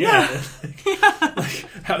children. Yeah. Like,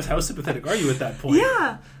 how sympathetic are you at that point?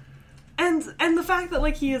 Yeah. And the fact that,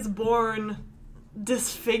 like, he is born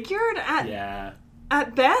disfigured at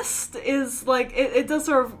best is like it does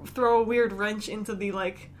sort of throw a weird wrench into the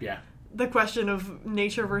like the question of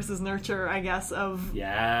nature versus nurture, I guess, of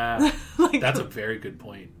like, that's a very good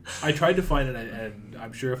point. I tried to find it, and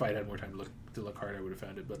I'm sure if I had more time to look hard I would have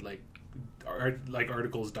found it, but like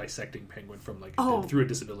articles dissecting Penguin from like through a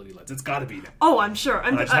disability lens, it's got to be there. I'm sure.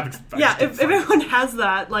 If everyone has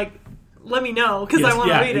that, like, let me know, because I want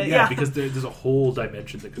to read it. Because there's a whole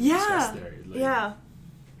dimension that could be discussed there. Like,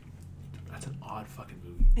 that's an odd fucking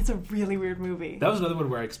movie. It's a really weird movie. That was another one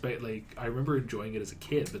where I remember enjoying it as a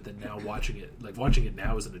kid, but then now watching it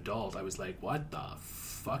now as an adult, I was like, what the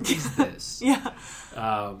fuck is this?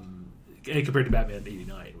 And compared to Batman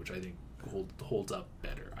 '89, which I think holds up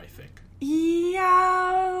better, I think.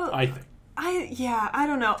 Yeah. I think. I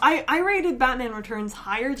don't know. I rated Batman Returns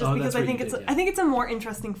higher just because I think it's a more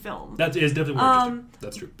interesting film. That is definitely more interesting.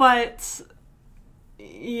 That's true. But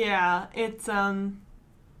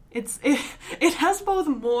it has both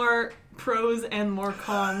more pros and more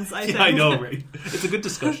cons, I think. I know, right? It's a good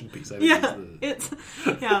discussion piece. I think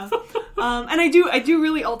and I do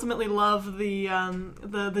really ultimately love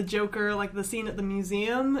the Joker, like the scene at the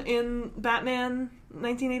museum in Batman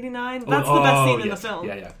 1989. That's the best scene in the film.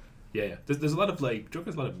 Yeah. There's a lot of like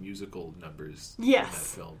Joker's a lot of musical numbers. Yes. In that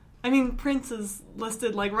film. I mean, Prince is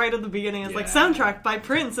listed like right at the beginning as like soundtrack by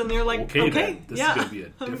Prince, and you're like, okay, this is gonna be a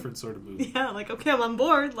different sort of movie. Yeah, like, okay, I'm on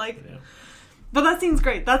board. Like, but that scene's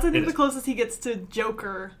great. That's I think the closest he gets to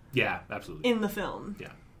Joker. Yeah, absolutely. In the film.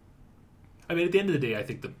 Yeah. I mean, at the end of the day, I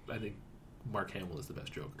think Mark Hamill is the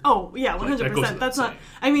best Joker. Oh yeah, 100%. That's not.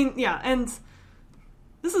 I mean, and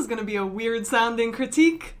this is going to be a weird sounding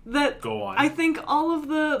critique that go on. I think all of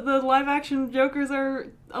the live action Jokers are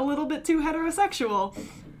a little bit too heterosexual.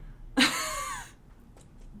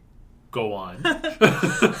 Go on. No,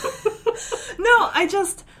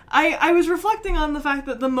 I was reflecting on the fact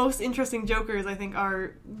that the most interesting Jokers, I think,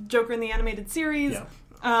 are Joker in the animated series,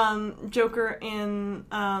 Joker in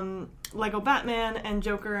Lego Batman, and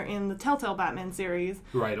Joker in the Telltale Batman series.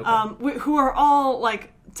 Right, okay. Who are all,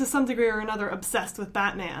 like, to some degree or another, obsessed with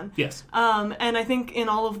Batman. Yes. And I think in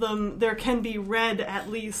all of them, there can be read at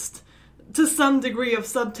least to some degree of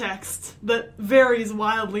subtext that varies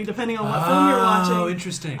wildly depending on what film you're watching. Oh,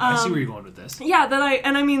 interesting. I see where you're going with this. Yeah,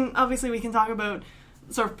 I mean, obviously we can talk about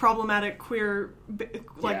sort of problematic queer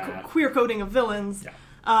coding of villains. Yeah.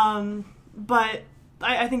 But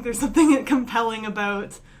I think there's something compelling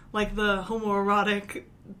about like the homoerotic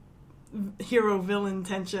hero-villain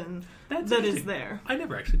tension that is there. I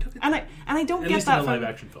never actually took it. And I don't get that from live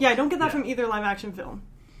action film. Yeah, I don't get that from either live action film.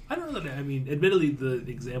 I don't know that. I mean, admittedly, the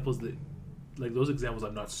examples that, like those examples,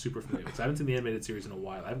 I'm not super familiar with. I haven't seen the animated series in a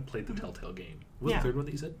while. I haven't played the Telltale game. What was the third one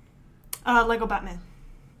that you said? Lego Batman.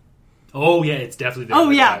 Oh yeah, it's definitely there. Oh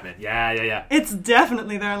in yeah, Batman. Yeah. It's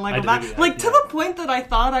definitely there in Lego Batman. Like to the point that I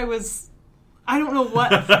thought I was. I don't know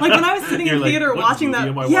what. Like when I was sitting in theater watching that,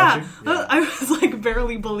 I was like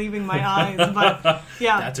barely believing my eyes. But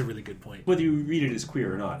yeah, that's a really good point. Whether you read it as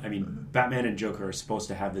queer or not, I mean, Batman and Joker are supposed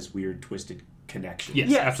to have this weird, twisted connection.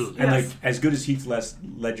 Yes, absolutely. And like, as good as Heath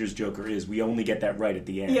Ledger's Joker is, we only get that right at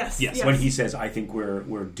the end. Yes. When he says, "I think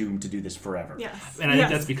we're doomed to do this forever." Yes, and I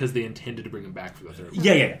think that's because they intended to bring him back for the third one.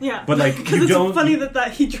 Yeah. But like, you don't. It's funny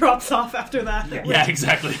that he drops off after that. Yeah,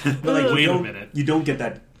 exactly. But like, wait a minute. You don't get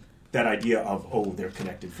that idea of they're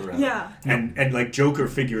connected forever. Yeah. And like Joker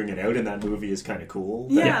figuring it out in that movie is kind of cool.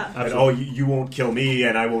 Yeah. You won't kill me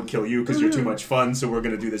and I won't kill you because you're too much fun, so we're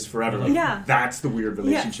going to do this forever. Like, that's the weird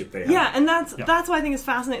relationship they have. Yeah, and that's what I think is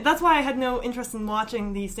fascinating. That's why I had no interest in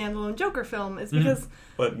watching the standalone Joker film, is because...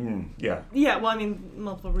 But, Yeah, well, I mean,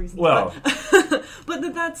 multiple reasons. Well...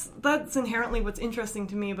 But that's inherently what's interesting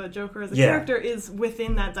to me about Joker as a character, is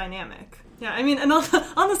within that dynamic. Yeah, I mean, and on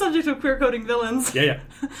the subject of queer coding villains, I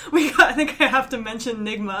think I have to mention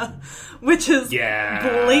Nigma, which is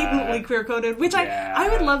blatantly queer coded. Which I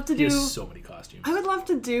would love to do. He has so many costumes. I would love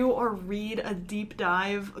to do or read a deep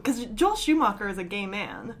dive, because Joel Schumacher is a gay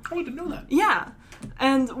man. I didn't know that. Yeah,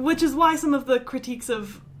 and which is why some of the critiques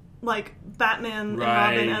of like Batman and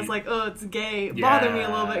Robin as like, oh, it's gay, bother me a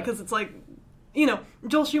little bit, because it's like, you know,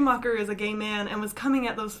 Joel Schumacher is a gay man and was coming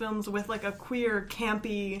at those films with like a queer,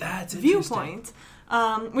 campy viewpoint,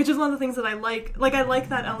 which is one of the things that I like. Like, I like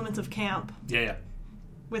that element of camp.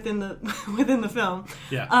 Within the film.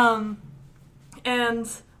 And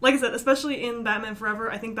like I said, especially in Batman Forever,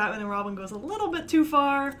 I think Batman and Robin goes a little bit too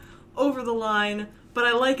far over the line, but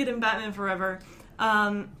I like it in Batman Forever.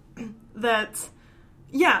 And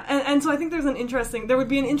so I think there would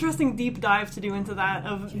be an interesting deep dive to do into that,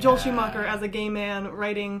 of Joel Schumacher as a gay man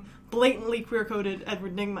writing blatantly queer-coded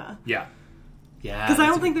Edward Nygma. Yeah. Because I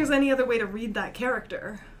don't think there's any other way to read that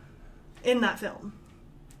character in that film.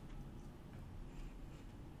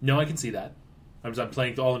 No, I can see that. I'm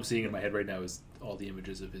playing, all I'm seeing in my head right now is all the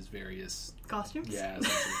images of his various... costumes? Yeah.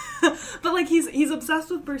 But like, he's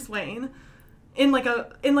obsessed with Bruce Wayne in like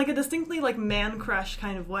a distinctly like man crush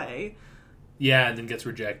kind of way. Yeah, and then gets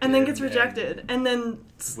rejected. And then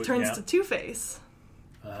turns to Two-Face.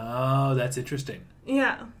 Oh, that's interesting.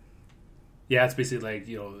 Yeah. Yeah, it's basically like,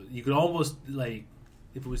 you know, you could almost, like,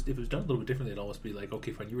 if it was done a little bit differently, it'd almost be like,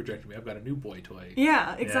 okay, fine, you rejected me, I've got a new boy toy.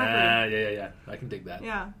 Yeah, exactly. Yeah. I can dig that.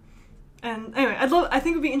 Yeah. And anyway, I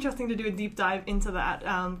think it would be interesting to do a deep dive into that.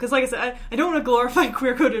 Because like I said, I don't want to glorify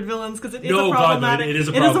queer-coded villains, because it is a problematic, it is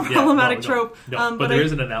a problematic trope. No, but there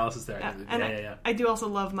is an analysis there. Yeah. I do also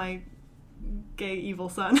love my gay evil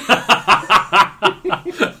son.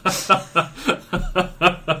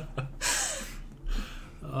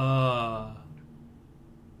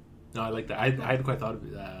 No, I like that. I hadn't quite thought of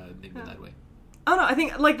Nygma that way. Oh no, I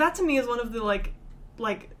think like that to me is one of the like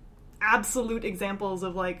absolute examples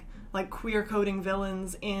of like queer coding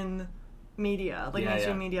villains in media, like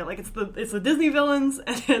mainstream media. Like it's the Disney villains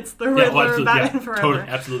and it's the Riddler, Batman Forever. Totally,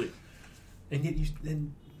 absolutely.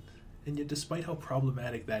 And yet, despite how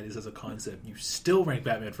problematic that is as a concept, you still rank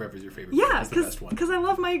Batman Forever as your favorite. Yeah, because I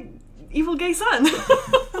love my evil gay son.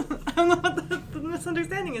 I don't know what the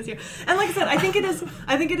misunderstanding is here. And like I said, I think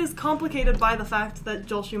it is complicated by the fact that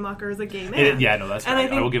Joel Schumacher is a gay man. That's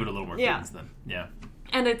right. I will give it a little more credence then. Yeah.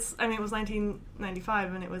 And it was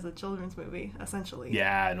 1995, and it was a children's movie, essentially.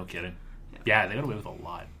 Yeah, no kidding. Yeah, they got away with a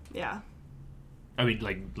lot. Yeah. I mean,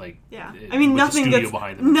 yeah. I mean,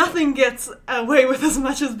 nothing gets away with as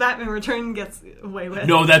much as Batman Returns gets away with.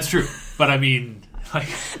 No, that's true. But I mean, like,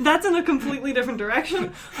 that's in a completely different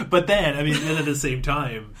direction. But then, I mean, then at the same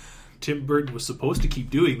time, Tim Burton was supposed to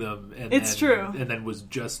keep doing them, and true. And then was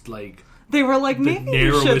just like, they were like, maybe the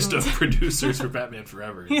narrowest of producers for Batman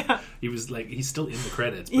Forever. Yeah. He was like, he's still in the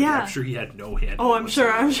credits, but I'm sure he had no hand. Oh, I'm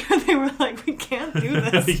sure they were like, we can't do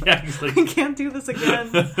this. Yeah, he's like, we can't do this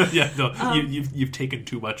again. Yeah, no, you've taken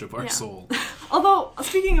too much of our soul. Although,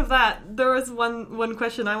 speaking of that, there was one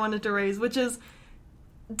question I wanted to raise, which is,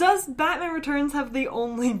 does Batman Returns have the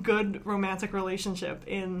only good romantic relationship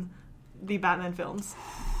in the Batman films?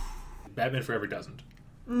 Batman Forever doesn't.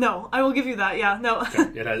 No, I will give you that, yeah. No. Okay.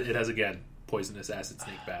 It has, again, poisonous acid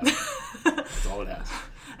snake bath. That's all it has.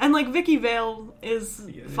 And, like, Vicky Vale is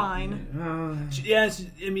fine. Yeah,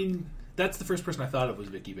 I mean, that's the first person I thought of was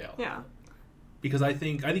Vicky Vale. Yeah. Because I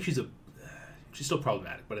think she's still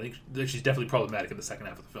problematic, but I think she's definitely problematic in the second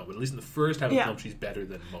half of the film. But at least in the first half of the film, she's better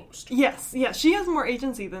than most. Yes, yeah, she has more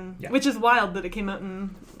agency than, which is wild that it came out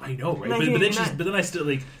in. I know, right? But then I still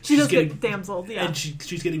like. She does get damseled, yeah, and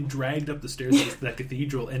she's getting dragged up the stairs of that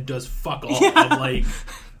cathedral and does fuck all. Yeah. I'm like,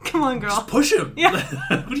 come on, girl, just push him. Yeah.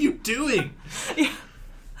 What are you doing? Yeah.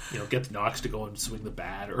 You know, gets Knox to go and swing the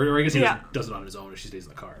bat, or I guess he does it on his own if she stays in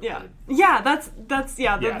the car. Yeah, but, that's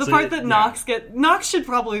the part that Knox should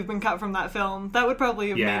probably have been cut from that film. That would probably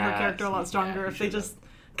have made her character a lot stronger if they just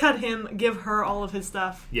cut him, give her all of his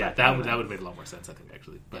stuff. Yeah, that would have made a lot more sense, I think,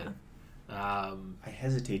 actually. But I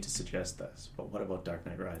hesitate to suggest this, but what about Dark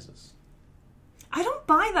Knight Rises? I don't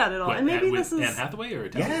buy that at all. And maybe this is Anne Hathaway or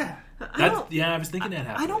yeah. I was thinking Anne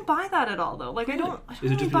Hathaway. I don't buy that at all, though. Like, really? I don't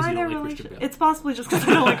is it just buy their relationship. It's possibly just because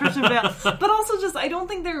I don't like Christian Bale, but also just I don't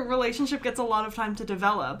think their relationship gets a lot of time to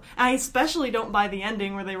develop. And I especially don't buy the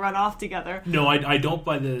ending where they run off together. No, I don't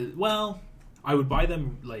buy the. Well, I would buy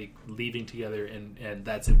them like leaving together, and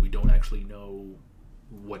that's it. We don't actually know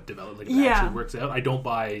what developed. Like, if it actually works out. I don't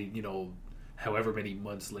buy. However many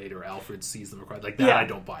months later, Alfred sees them required like that. I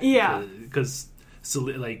don't buy. Because. So,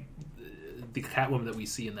 like, the Catwoman that we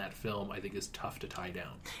see in that film, I think, is tough to tie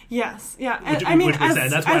down. Yes, yeah. That's why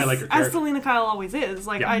I like her character. As Selina Kyle always is.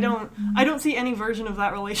 Like, I don't see any version of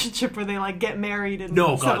that relationship where they, like, get married and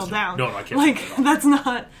settle down. No, I can't. Like, that's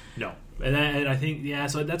not... No. And I think,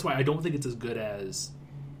 so that's why I don't think it's as good as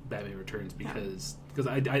Batman Returns, because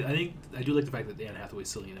I think, I do like the fact that Anne Hathaway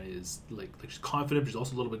Selina is, like she's confident, but she's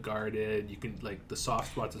also a little bit guarded. You can, like, the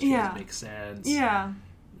soft spots that she has make sense. Yeah.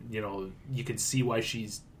 You can see why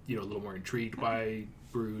she's, a little more intrigued by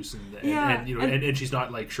Bruce, and she's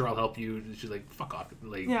not like, sure, I'll help you. She's like, fuck off.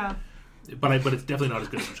 Like, but it's definitely not as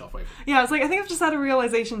good as Michelle Pfeiffer. Yeah, it's like, I think I've just had a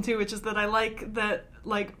realization too, which is that I like that,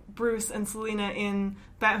 like, Bruce and Selina in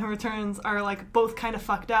Batman Returns are, like, both kind of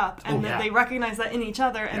fucked up, and that they recognize that in each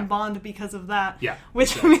other and bond because of that. Yeah.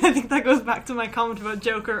 Which, exactly. I mean, I think that goes back to my comment about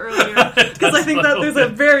Joker earlier, because I think that there's a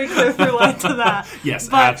very clear through line to that.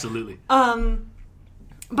 Yes, absolutely.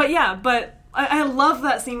 But I love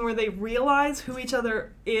that scene where they realize who each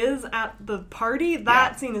other is at the party.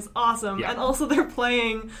 That scene is awesome. Yeah. And also they're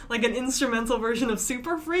playing, like, an instrumental version of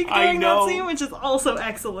Super Freak during that scene, which is also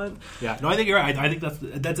excellent. Yeah, no, I think you're right. I think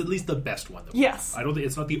that's at least the best one. Yes. I don't think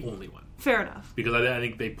it's not the only one. Fair enough. Because I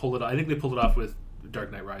think they pull it. I think they pulled it off with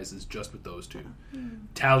Dark Knight Rises, just with those two.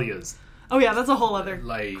 Talia's. Oh yeah, that's a whole other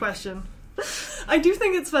question. I do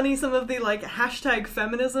think it's funny, some of the, like, hashtag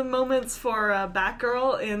feminism moments for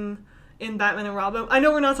Batgirl in Batman and Robin. I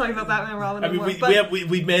know we're not talking about Batman and Robin anymore.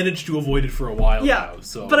 We managed to avoid it for a while now.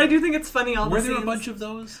 So. But I do think it's funny. Were there a bunch of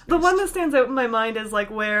those? The one that stands out in my mind is, like,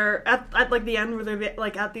 where at like the end where they're,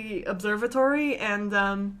 like, at the observatory, and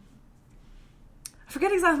I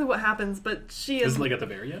forget exactly what happens, but she is... Is it, like, at the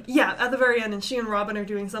very end? Yeah, at the very end, and she and Robin are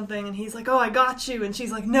doing something, and he's like, oh, I got you, and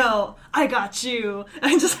she's like, no, I got you. And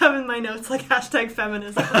I just have in my notes, like, hashtag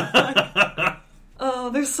feminism. Oh,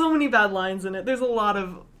 there's so many bad lines in it. There's a lot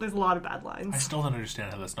of bad lines. I still don't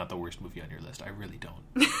understand how that's not the worst movie on your list. I really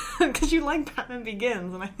don't. Because you like Batman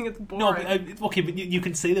Begins, and I think it's boring. No, okay, but you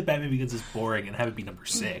can say that Batman Begins is boring and have it be number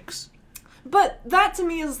 6. But that, to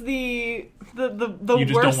me, is the worst... You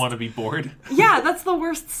just don't want to be bored? Yeah, that's the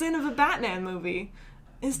worst sin of a Batman movie,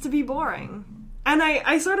 is to be boring. And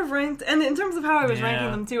I sort of ranked... And in terms of how I was ranking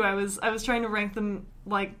them, too, I was trying to rank them,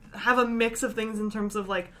 like, have a mix of things in terms of,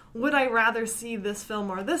 like, would I rather see this film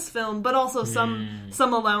or this film, but also some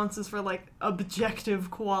allowances for, like, objective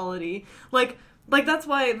quality. Like, that's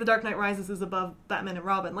why The Dark Knight Rises is above Batman and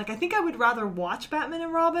Robin. Like, I think I would rather watch Batman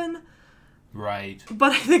and Robin... Right.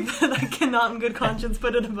 But I think that I cannot in good conscience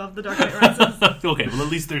put it above The Dark Knight Rises. Okay, well, at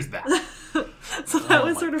least there's that. So that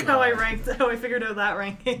was sort of how I figured out that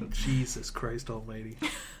ranking. Jesus Christ almighty.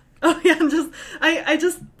 Oh yeah, I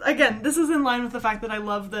just again, this is in line with the fact that I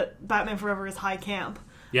love that Batman Forever is high camp.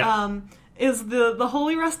 Yeah. Is the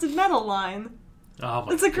Holy Rusted Metal line. Oh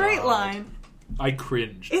my It's a great line. I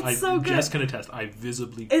cringed. It's so good. Jess can attest, I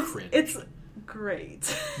visibly cringed. It's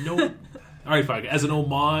great. No... Alright, fine. As an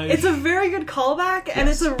homage... It's a very good callback, and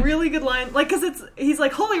it's a really good line. Like, because he's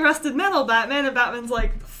like, Holy Rusted Metal, Batman, and Batman's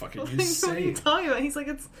like... What the fuck are you saying? What are you talking about? He's like,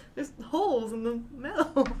 there's holes in the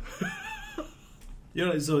metal. You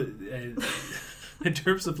know, so in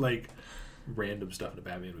terms of like random stuff in a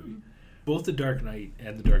Batman movie, both The Dark Knight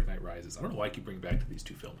and The Dark Knight Rises, I don't know why I keep bringing back to these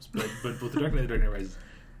two films, but both The Dark Knight and The Dark Knight Rises,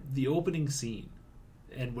 the opening scene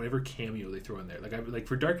and whatever cameo they throw in there, like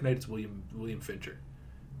for Dark Knight, it's William Fincher,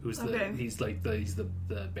 who's he's the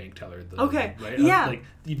bank teller. Okay, right? Yeah. Like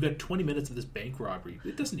you've got 20 minutes of this bank robbery.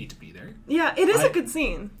 It doesn't need to be there. Yeah, it is a good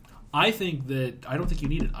scene. I don't think you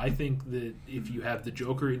need it. I think that if you have the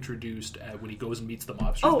Joker introduced when he goes and meets the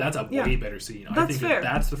mobsters, that's a way better scene. I think fair.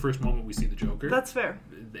 That's the first moment we see the Joker. That's fair.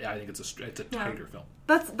 I think it's a tighter film.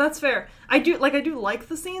 That's fair. I do like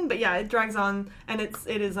the scene, but yeah, it drags on and it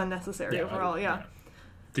is unnecessary overall.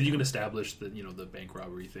 Because you can establish the bank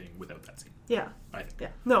robbery thing without that scene. Yeah, I think. Yeah,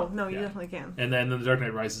 no, you definitely can. And then in The Dark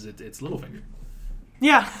Knight Rises, it's Littlefinger.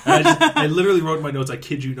 Yeah. I literally wrote in my notes, I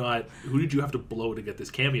kid you not, who did you have to blow to get this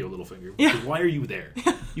cameo, Littlefinger? Yeah. Why are you there?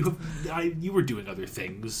 You were doing other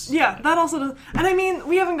things. Yeah, that also does. And I mean,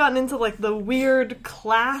 we haven't gotten into like the weird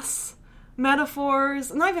class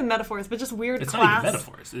metaphors. Not even metaphors, but just weird it's class. It's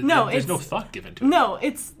not even metaphors. There's no thought given to it. No,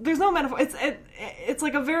 there's no metaphor. It's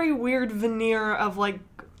like a very weird veneer of like,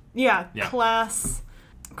 class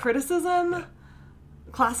criticism.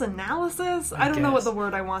 Class analysis? I don't know what the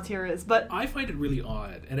word I want here is, but I find it really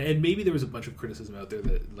odd, and maybe there was a bunch of criticism out there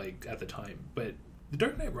that, like, at the time, but The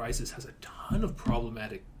Dark Knight Rises has a ton of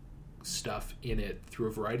problematic stuff in it through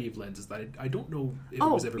a variety of lenses that I don't know if it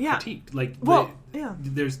was ever critiqued. Like,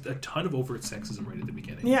 there's a ton of overt sexism right at the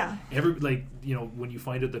beginning. Yeah. When you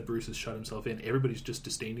find out that Bruce has shut himself in, everybody's just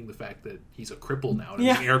disdaining the fact that he's a cripple now. And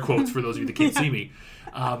I'm air quotes for those of you that can't see me.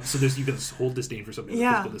 So you get this whole disdain for somebody with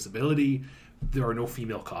physical disability. There are no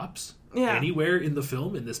female cops anywhere in the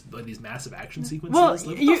film in these massive action sequences. Well,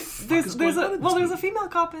 there's a female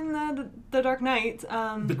cop in the Dark Knight,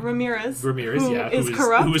 Ramirez. Ramirez, who is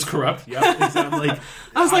corrupt. Who is corrupt? Yeah,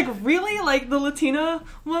 I was like, really? Like the Latina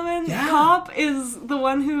woman cop is the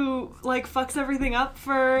one who like fucks everything up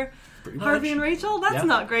for Harvey and Rachel? That's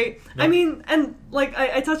not great. No. I mean, and like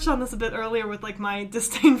I touched on this a bit earlier with like my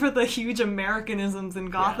disdain for the huge Americanisms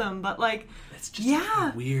in Gotham, but like. It's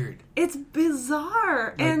just weird. It's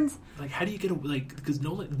bizarre, and like, how do you get because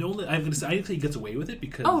Nolan? I'm going to say I think he gets away with it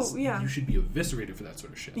because you should be eviscerated for that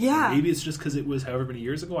sort of shit. Yeah, maybe it's just because it was however many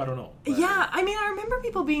years ago. I don't know. But, I mean, I remember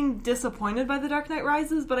people being disappointed by The Dark Knight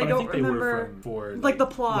Rises, but I don't remember like the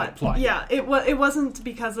plot. Yeah, it wasn't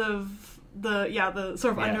because of the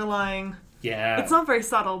sort of underlying. Yeah, it's not very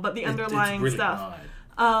subtle, but the underlying really stuff.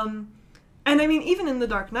 And I mean, even in The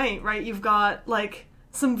Dark Knight, right? You've got like.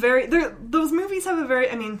 Those movies have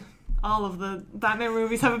all of the Batman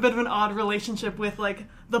movies have a bit of an odd relationship with like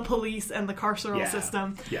the police and the carceral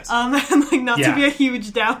system. Yes. And like not to be a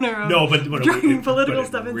huge downer of dragging political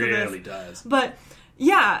stuff into this. Really does. But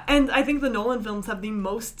yeah, and I think the Nolan films have the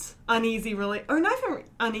most uneasy or not even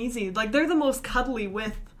uneasy, like they're the most cuddly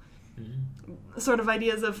with sort of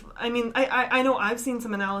ideas of I know I've seen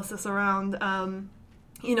some analysis around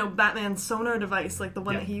Batman's sonar device, like the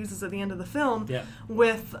one that he uses at the end of the film,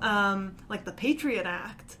 with like the Patriot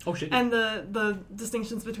Act, and the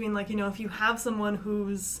distinctions between like if you have someone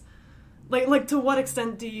who's like to what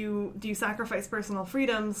extent do you sacrifice personal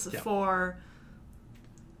freedoms for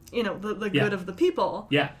the good of the people?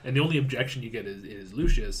 Yeah, and the only objection you get is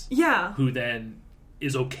Lucius, who then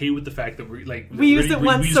is okay with the fact that we used it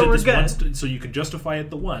once, so we're good, so you can justify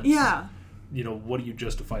it the once. Yeah. What do you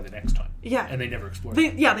justify the next time? Yeah. And they never explore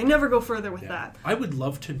that. They never go further with that. I would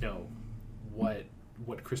love to know what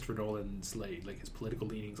Christopher Nolan's like his political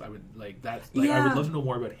leanings. I would like that. I would love to know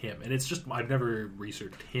more about him. And it's just I've never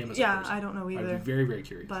researched him as a person. I don't know either. I'd be very, very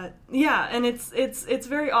curious. But and it's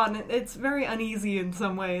very odd and it's very uneasy in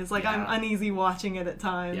some ways. Like I'm uneasy watching it at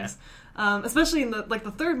times. Yeah. Especially in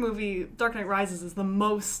the third movie, Dark Knight Rises is the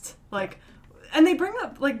most like and they bring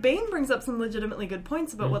up, like, Bane brings up some legitimately good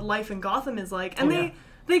points about what life in Gotham is like, and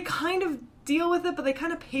they kind of deal with it, but they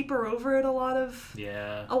kind of paper over it a lot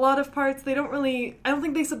of parts. They don't really, I don't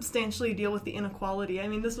think they substantially deal with the inequality. I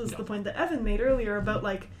mean, this was the point that Evan made earlier about,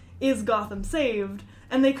 like, is Gotham saved?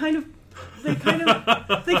 And they kind of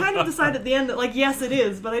decide at the end that, like, yes, it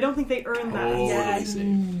is, but I don't think they earn that.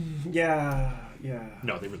 Yeah.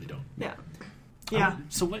 No, they really don't. Yeah. Yeah.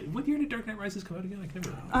 So what year did Dark Knight Rises come out again? I can't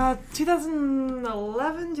remember.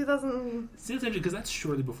 2011, 2000... See, that's interesting, because that's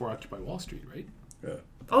shortly before Occupy Wall Street, right? Yeah.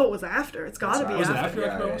 Oh, it was after. It's got to be after. Was it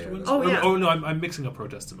after Occupy Wall Street? Oh, yeah. Oh, no, I'm mixing up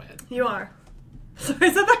protests in my head. You are. Sorry,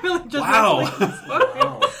 is that really just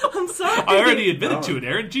wow. I'm sorry. I already admitted to it,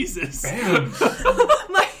 Aaron. Jesus. Bam.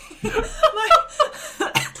 my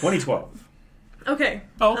 2012. Okay.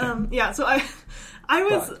 Oh, okay. Yeah, so I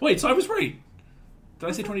was... Wait, so I was right. Did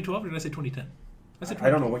I say 2012 or did I say 2010? I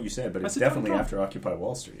don't know what you said, but it's definitely after Occupy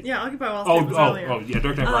Wall Street. Yeah, Occupy Wall Street was earlier. Oh, yeah,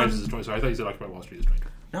 Dark Knight Rises is 20. So I thought you said Occupy Wall Street is 20.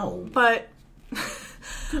 No. But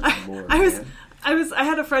I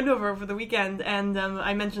had a friend over the weekend, and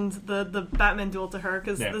I mentioned the Batman duel to her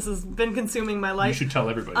because this has been consuming my life. You should tell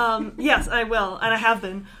everybody. Yes, I will, and I have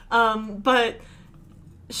been. But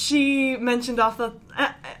she mentioned off the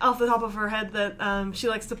top of her head that she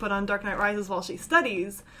likes to put on Dark Knight Rises while she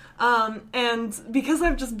studies. And because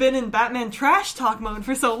I've just been in Batman trash talk mode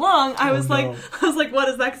for so long, I was like, what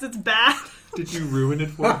is that? Because it's bad. Did you ruin it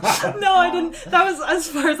for her? No, I didn't. That was as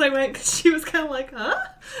far as I went, because she was kind of like, huh?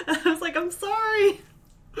 And I was like, I'm sorry.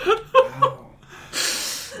 Wow.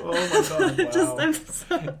 Oh my god! Wow. I'm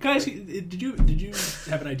sorry. Guys, did you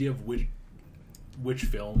have an idea of which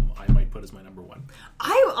film I might put as my number one?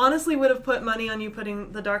 I honestly would have put money on you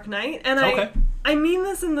putting The Dark Knight, and I mean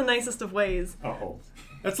this in the nicest of ways. Uh-oh.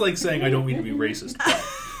 That's like saying I don't mean to be racist,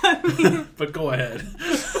 but go ahead.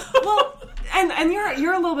 Well, and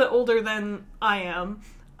you're a little bit older than I am.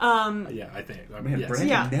 Yeah, I think.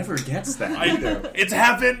 Brandon never gets that. It's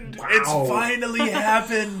happened. Wow. It's finally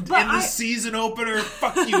happened in the season opener.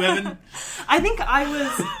 Fuck you, Evan. I think I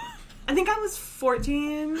was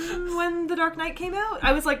 14 when The Dark Knight came out.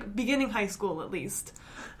 I was like beginning high school at least.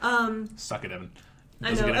 Suck it, Evan.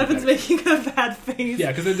 I know, Evan's making a bad face.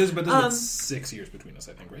 Yeah, because there's about 6 years between us,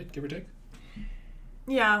 I think, right? Give or take?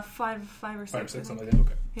 Yeah, five or six. 5 or 6, something like that?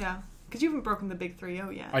 Okay. Yeah, because you haven't broken the big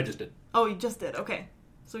 3-0 yet. I just did. Oh, you just did? Okay.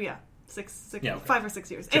 So yeah, 5 or 6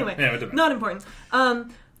 years. Sure. Anyway, yeah, not important.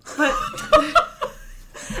 But...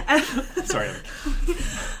 Sorry.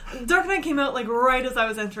 Dark Knight came out like right as I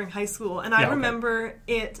was entering high school, and I remember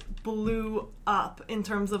it blew up in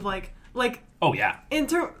terms of like oh yeah, in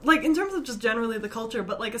terms of just generally the culture,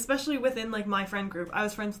 but like especially within like my friend group, I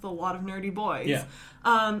was friends with a lot of nerdy boys,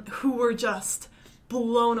 who were just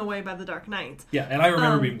blown away by The Dark Knight. Yeah, and I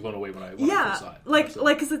remember being blown away when I first saw it. Like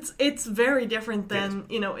because it's very different than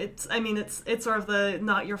it's sort of the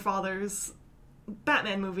not your father's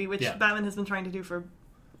Batman movie, which Batman has been trying to do for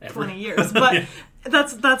 20 years, but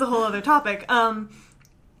that's a whole other topic.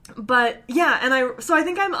 But yeah, and I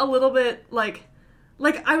think I'm a little bit like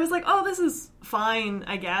I was like, oh, this is fine,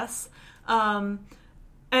 I guess. But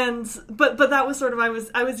that was sort of I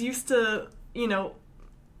was used to,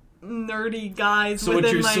 nerdy guys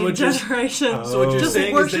within my generation. So what you're just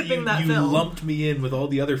saying is that you film. lumped me in with all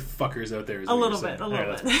the other fuckers out there. A little bit.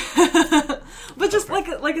 But just like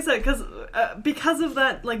I said, because of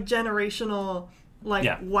that like generational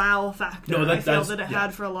wow factor, I feel that it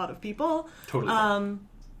had for a lot of people. Totally.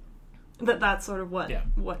 That's sort of what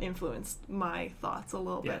influenced my thoughts a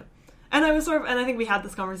little bit. And I was and I think we had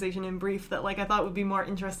this conversation in brief that like I thought it would be more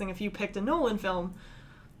interesting if you picked a Nolan film.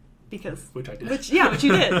 Which I did. Which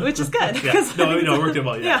you did, which is good. It worked out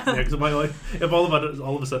well. Because if all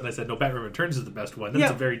of a sudden I said no, Batman Returns is the best one, then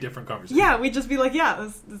it's a very different conversation. Yeah, we'd just be like,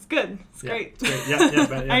 it's good, it's great. It's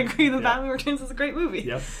great. I agree that Batman Returns is a great movie.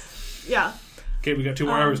 Yep. Yeah. Okay, we got 2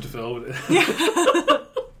 more hours to fill.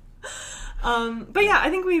 But yeah, I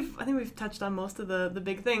think we've touched on most of the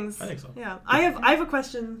big things. I think so. Yeah, I have a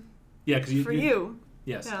question. Yeah, because you.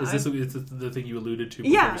 Yes. Yeah, is this the thing you alluded to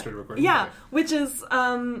before we started recording? Yeah, which is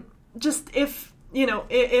just if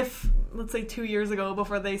let's say 2 years ago,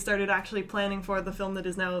 before they started actually planning for the film that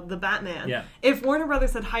is now the Batman, if Warner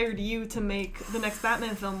Brothers had hired you to make the next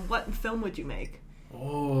Batman film, what film would you make?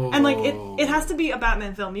 Oh. And like it has to be a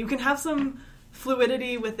Batman film. You can have some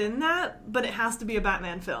fluidity within that, but it has to be a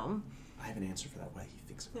Batman film. I have an answer for that. Why he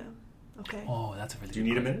thinks so. Yeah. Okay. Oh, that's a really. Do you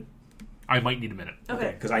need a minute? I might need a minute.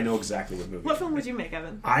 Okay. Because I know exactly what movie. What film would you make,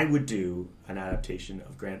 Evan? I would do an adaptation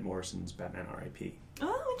of Grant Morrison's Batman R.I.P.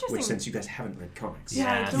 Oh, interesting. Which, since you guys haven't read comics,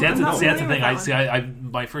 that's the thing. I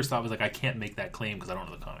my first thought was like I can't make that claim because I don't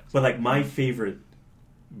know the comics. But like my favorite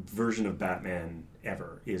version of Batman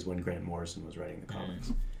ever is when Grant Morrison was writing the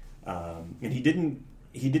comics, and he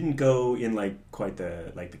didn't go in like quite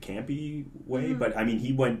the campy way, but I mean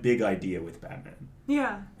he went big idea with Batman.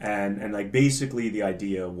 Yeah. And like basically the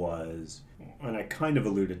idea was, and I kind of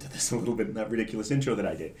alluded to this a little bit in that ridiculous intro that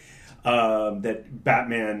I did, that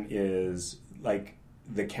Batman is like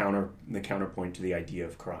the counterpoint to the idea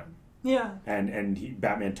of crime. Yeah. And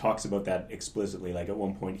Batman talks about that explicitly. Like at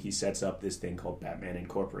one point he sets up this thing called Batman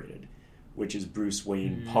Incorporated, which is Bruce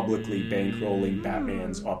Wayne publicly bankrolling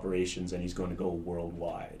Batman's operations, and he's going to go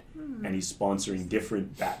worldwide. And he's sponsoring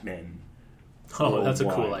different Batmen. Oh, that's a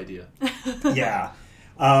cool idea. Yeah.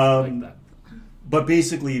 I like that. But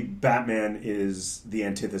basically, Batman is the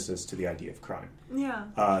antithesis to the idea of crime.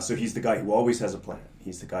 Yeah. So he's the guy who always has a plan.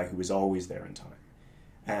 He's the guy who is always there in time.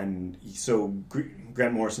 And so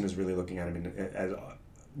Grant Morrison is really looking at him as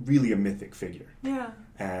really a mythic figure. Yeah.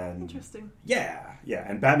 And interesting. Yeah.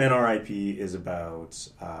 And Batman R.I.P. is about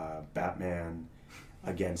Batman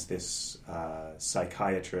against this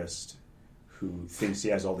psychiatrist who thinks he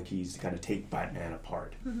has all the keys to kind of take Batman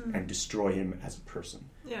apart and destroy him as a person.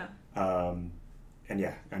 Yeah. And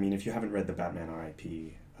yeah, I mean, if you haven't read the Batman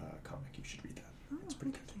R.I.P. Comic, you should read that. It's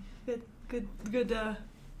pretty good. Good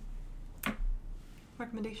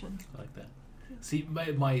recommendation. I like that. Yeah. See,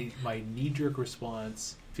 my knee-jerk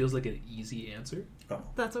response feels like an easy answer. Oh.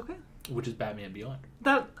 That's okay. Which is Batman Beyond.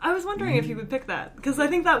 That I was wondering if you would pick that, because I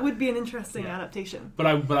think that would be an interesting adaptation. But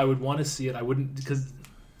I would want to see it. I wouldn't, because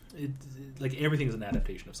like everything is an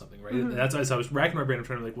adaptation of something, right? And that's so I was racking my brain. I'm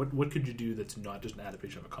trying to what could you do that's not just an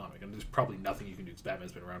adaptation of a comic? And there's probably nothing you can do because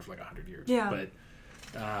Batman's been around for like 100 years. Yeah. But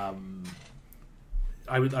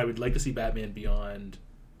I would like to see Batman Beyond,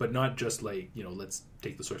 but not just like, let's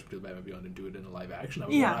take the source material of Batman Beyond and do it in a live action.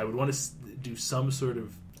 I would want to do some sort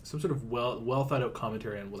of well thought out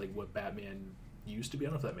commentary on what Batman used to be. I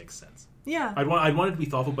don't know if that makes sense. Yeah, I'd want it to be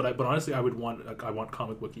thoughtful, but honestly, I want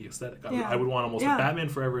comic booky aesthetic. I would want almost a Batman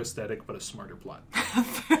Forever aesthetic, but a smarter plot.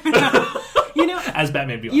 As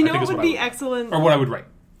Batman Beyond. It would be excellent, or what I would write.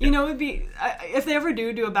 It would be if they ever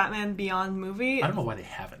do a Batman Beyond movie. I don't know why they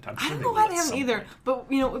haven't. I don't know why they haven't either. But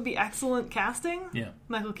it would be excellent casting. Yeah,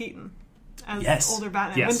 Michael Keaton as older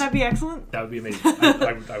Batman. Yes. Wouldn't that be excellent? That would be amazing.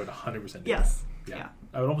 I would 100% do yes. that. Yeah.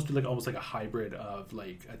 I would almost do almost like a hybrid of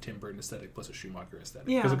like a Tim Burton aesthetic plus a Schumacher aesthetic.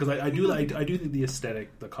 Yeah. Because I do think the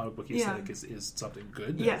aesthetic, the comic book aesthetic, is something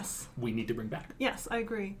good. That we need to bring back. Yes, I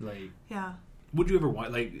agree. Would you ever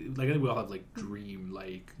want I think we all have dream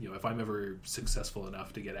if I'm ever successful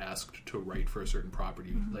enough to get asked to write for a certain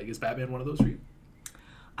property, is Batman one of those for you?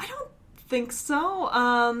 I don't think so.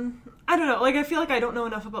 I don't know. I feel like I don't know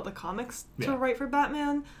enough about the comics to write for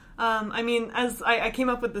Batman. I mean, as I came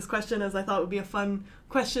up with this question as I thought it would be a fun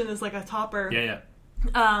question as a topper. Yeah.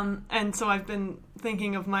 And so I've been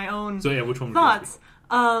thinking of my own which one thoughts.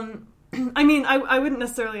 I mean, I wouldn't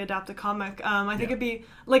necessarily adapt a comic. I think it'd be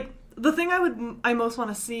the thing I most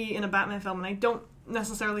want to see in a Batman film, and I don't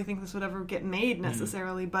necessarily think this would ever get made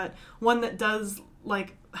necessarily, but one that does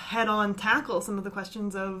head on tackle some of the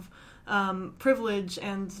questions of privilege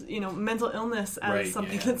and mental illness as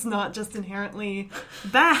something that's not just inherently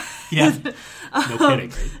bad. No kidding,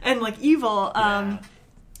 right? And evil.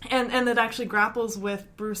 And that actually grapples with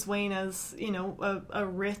Bruce Wayne as a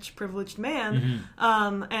rich, privileged man,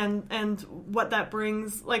 and what that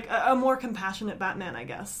brings, a more compassionate Batman, I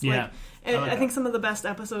guess. I think some of the best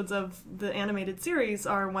episodes of the animated series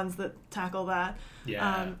are ones that tackle that.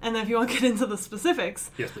 Yeah. And then if you want to get into the specifics,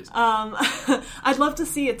 yes, please. I'd love to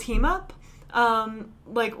see a team up.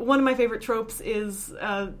 One of my favorite tropes is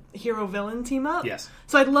a hero-villain team up. Yes.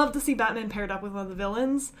 So I'd love to see Batman paired up with one of the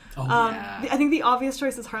villains. I think the obvious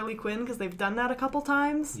choice is Harley Quinn, because they've done that a couple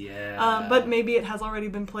times. Yeah. But maybe it has already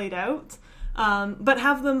been played out. But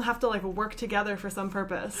have them have to work together for some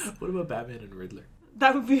purpose. What about Batman and Riddler?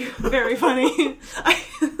 That would be very funny.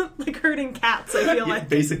 Herding cats, I feel like.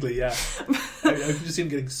 Basically, yeah. I can just see him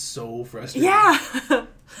getting so frustrated. Yeah.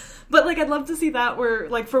 But I'd love to see that where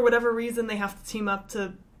for whatever reason they have to team up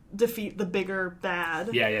to defeat the bigger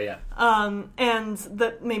bad. Yeah. And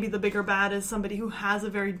that maybe the bigger bad is somebody who has a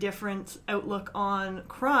very different outlook on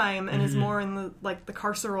crime and is more in the the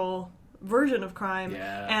carceral version of crime.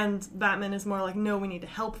 Yeah. And Batman is more no, we need to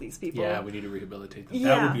help these people. Yeah, we need to rehabilitate them.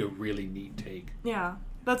 That would be a really neat take. Yeah.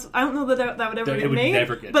 I don't know that would ever get made,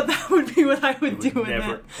 never get but that would be what I would do.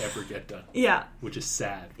 Never ever get done. Yeah, which is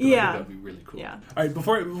sad. Yeah, that would be really cool. Yeah. All right,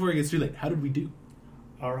 before it gets too late, how did we do?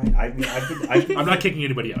 All right, I'm not kicking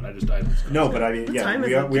anybody out. No, but I mean,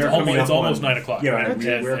 yeah, we are coming it's almost 9 o'clock. Yeah, right?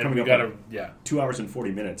 we're coming up. On 2 hours and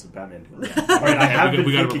 40 minutes of Batman. Yeah. All right,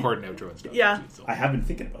 we got to record an outro and stuff. Yeah, too, so. I have been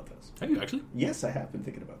thinking about this. Have you actually? Yes, I have been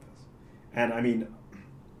thinking about this, and I mean,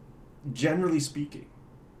 generally speaking,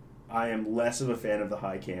 I am less of a fan of the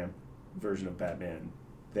high camp version of Batman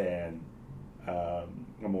than a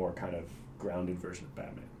more kind of grounded version of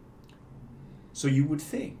Batman. So you would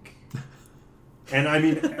think, and I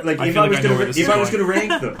mean, if I was going to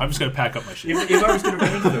rank them, I'm just going to pack up my shit. If I was going to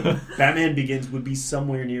rank them, Batman Begins would be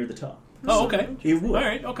somewhere near the top. Oh, okay. It would. All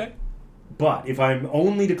right, okay. But if I'm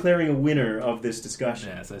only declaring a winner of this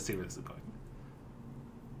discussion, yes, I see where this is going.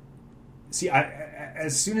 See,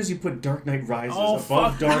 as soon as you put Dark Knight Rises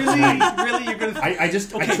above Dark Knight... Really? You're going to... I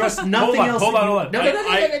trust nothing else... Hold on. No.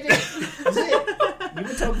 That's it. You've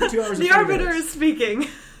been talking for 2 hours. The Arbiter is speaking.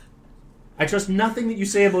 I trust nothing that you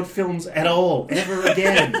say about films at all, ever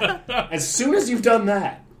again. As soon as you've done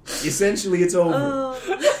that, essentially it's over.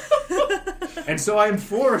 And so I am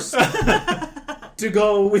forced to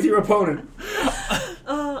go with your opponent.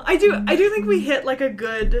 I do think we hit like a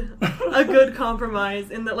good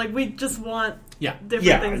compromise in that like we just want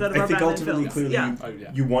different things out of our Batman films. I think ultimately, clearly,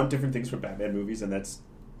 you want different things from Batman movies, and that's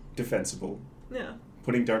defensible. Yeah.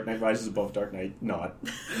 Putting Dark Knight Rises above Dark Knight, not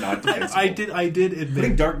defensible. I did admit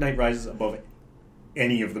putting Dark Knight Rises above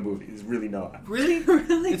any of the movies, really not. Really?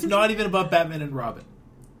 Really? It's not even above Batman and Robin.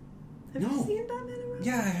 Have you seen Batman and Robin?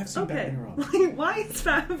 Yeah, I have seen Batman and Robin. Why is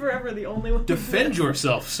Batman Forever the only one? Defend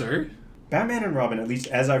yourself, sir. Batman and Robin, at least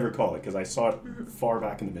as I recall it, because I saw it far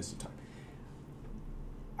back in the mist of time,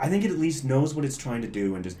 I think it at least knows what it's trying to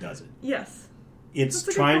do and just does it. Yes. It's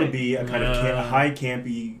trying to be a kind of high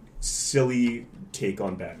campy, silly take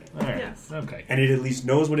on Batman. All right. Yes. Okay. And it at least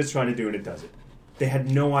knows what it's trying to do and it does it. They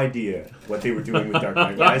had no idea what they were doing with Dark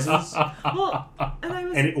Knight Rises.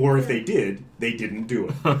 Or if they did, they didn't do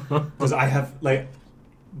it. Because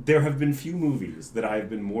there have been few movies that I've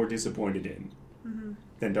been more disappointed in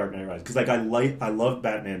than Dark Knight Rises. Because I love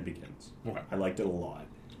Batman Begins. Okay. I liked it a lot.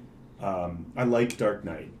 I like Dark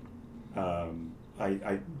Knight.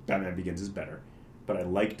 Batman Begins is better, but I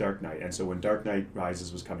like Dark Knight, and so when Dark Knight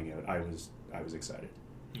Rises was coming out, I was excited.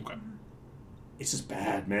 Okay. It's just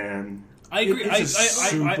bad, man. I agree. It's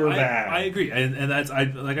super bad. I agree, and that's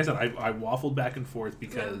like I said, I waffled back and forth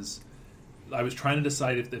because I was trying to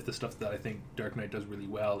decide if the stuff that I think Dark Knight does really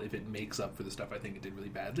well, if it makes up for the stuff I think it did really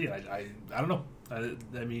badly. And I don't know.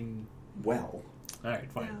 I mean, well, all right,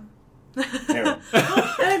 fine. Yeah. And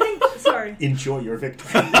I think, sorry. Enjoy your victory.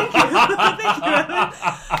 Thank you.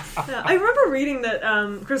 I remember reading that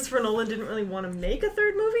Christopher Nolan didn't really want to make a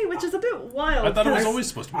third movie, which is a bit wild. I thought it was always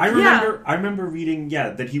supposed to be. I remember reading,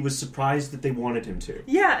 that he was surprised that they wanted him to.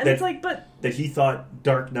 Yeah, and it's like, but... That he thought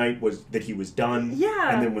Dark Knight that he was done.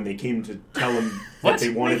 Yeah. And then when they came to tell him that they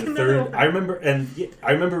wanted a third... I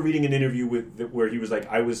remember reading an interview where he was like,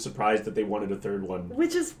 I was surprised that they wanted a third one.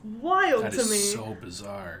 Which is wild to me. That is so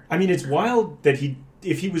bizarre. I mean, it's wild that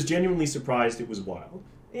if he was genuinely surprised, it was wild.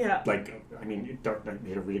 Yeah. Like, I mean, Dark Knight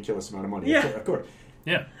made a ridiculous amount of money. Yeah. Of course.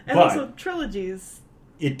 Yeah. And also trilogies.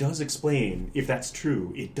 It does explain, if that's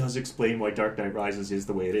true, it does explain why Dark Knight Rises is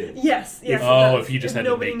the way it is. Yes. If he just had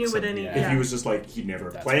nobody to make knew it any. If he was just like, he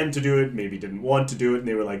never planned to do it, maybe didn't want to do it, and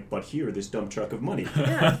they were like, but here, this dump truck of money.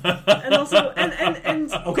 Yeah. And also,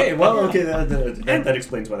 and okay, that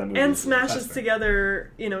explains why that movie and smashes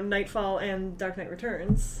together, Nightfall and Dark Knight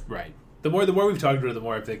Returns. Right. The more we've talked about it, the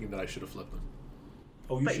more I'm thinking that I should have flipped them.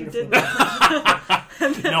 Oh, but you didn't.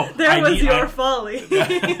 No, there was your folly.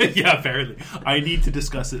 Yeah, apparently. I need to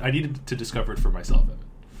discuss it. I needed to discover it for myself.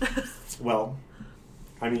 Well,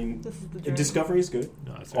 I mean, discovery is good.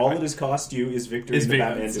 No, all it has cost you is victory in the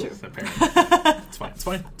Batman duel. Apparently. It's fine. It's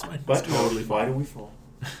fine. But it's totally why do we fall?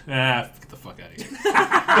 Get the fuck out of here.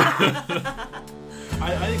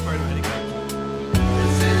 I think part of it.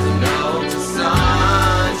 This is no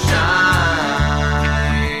sunshine.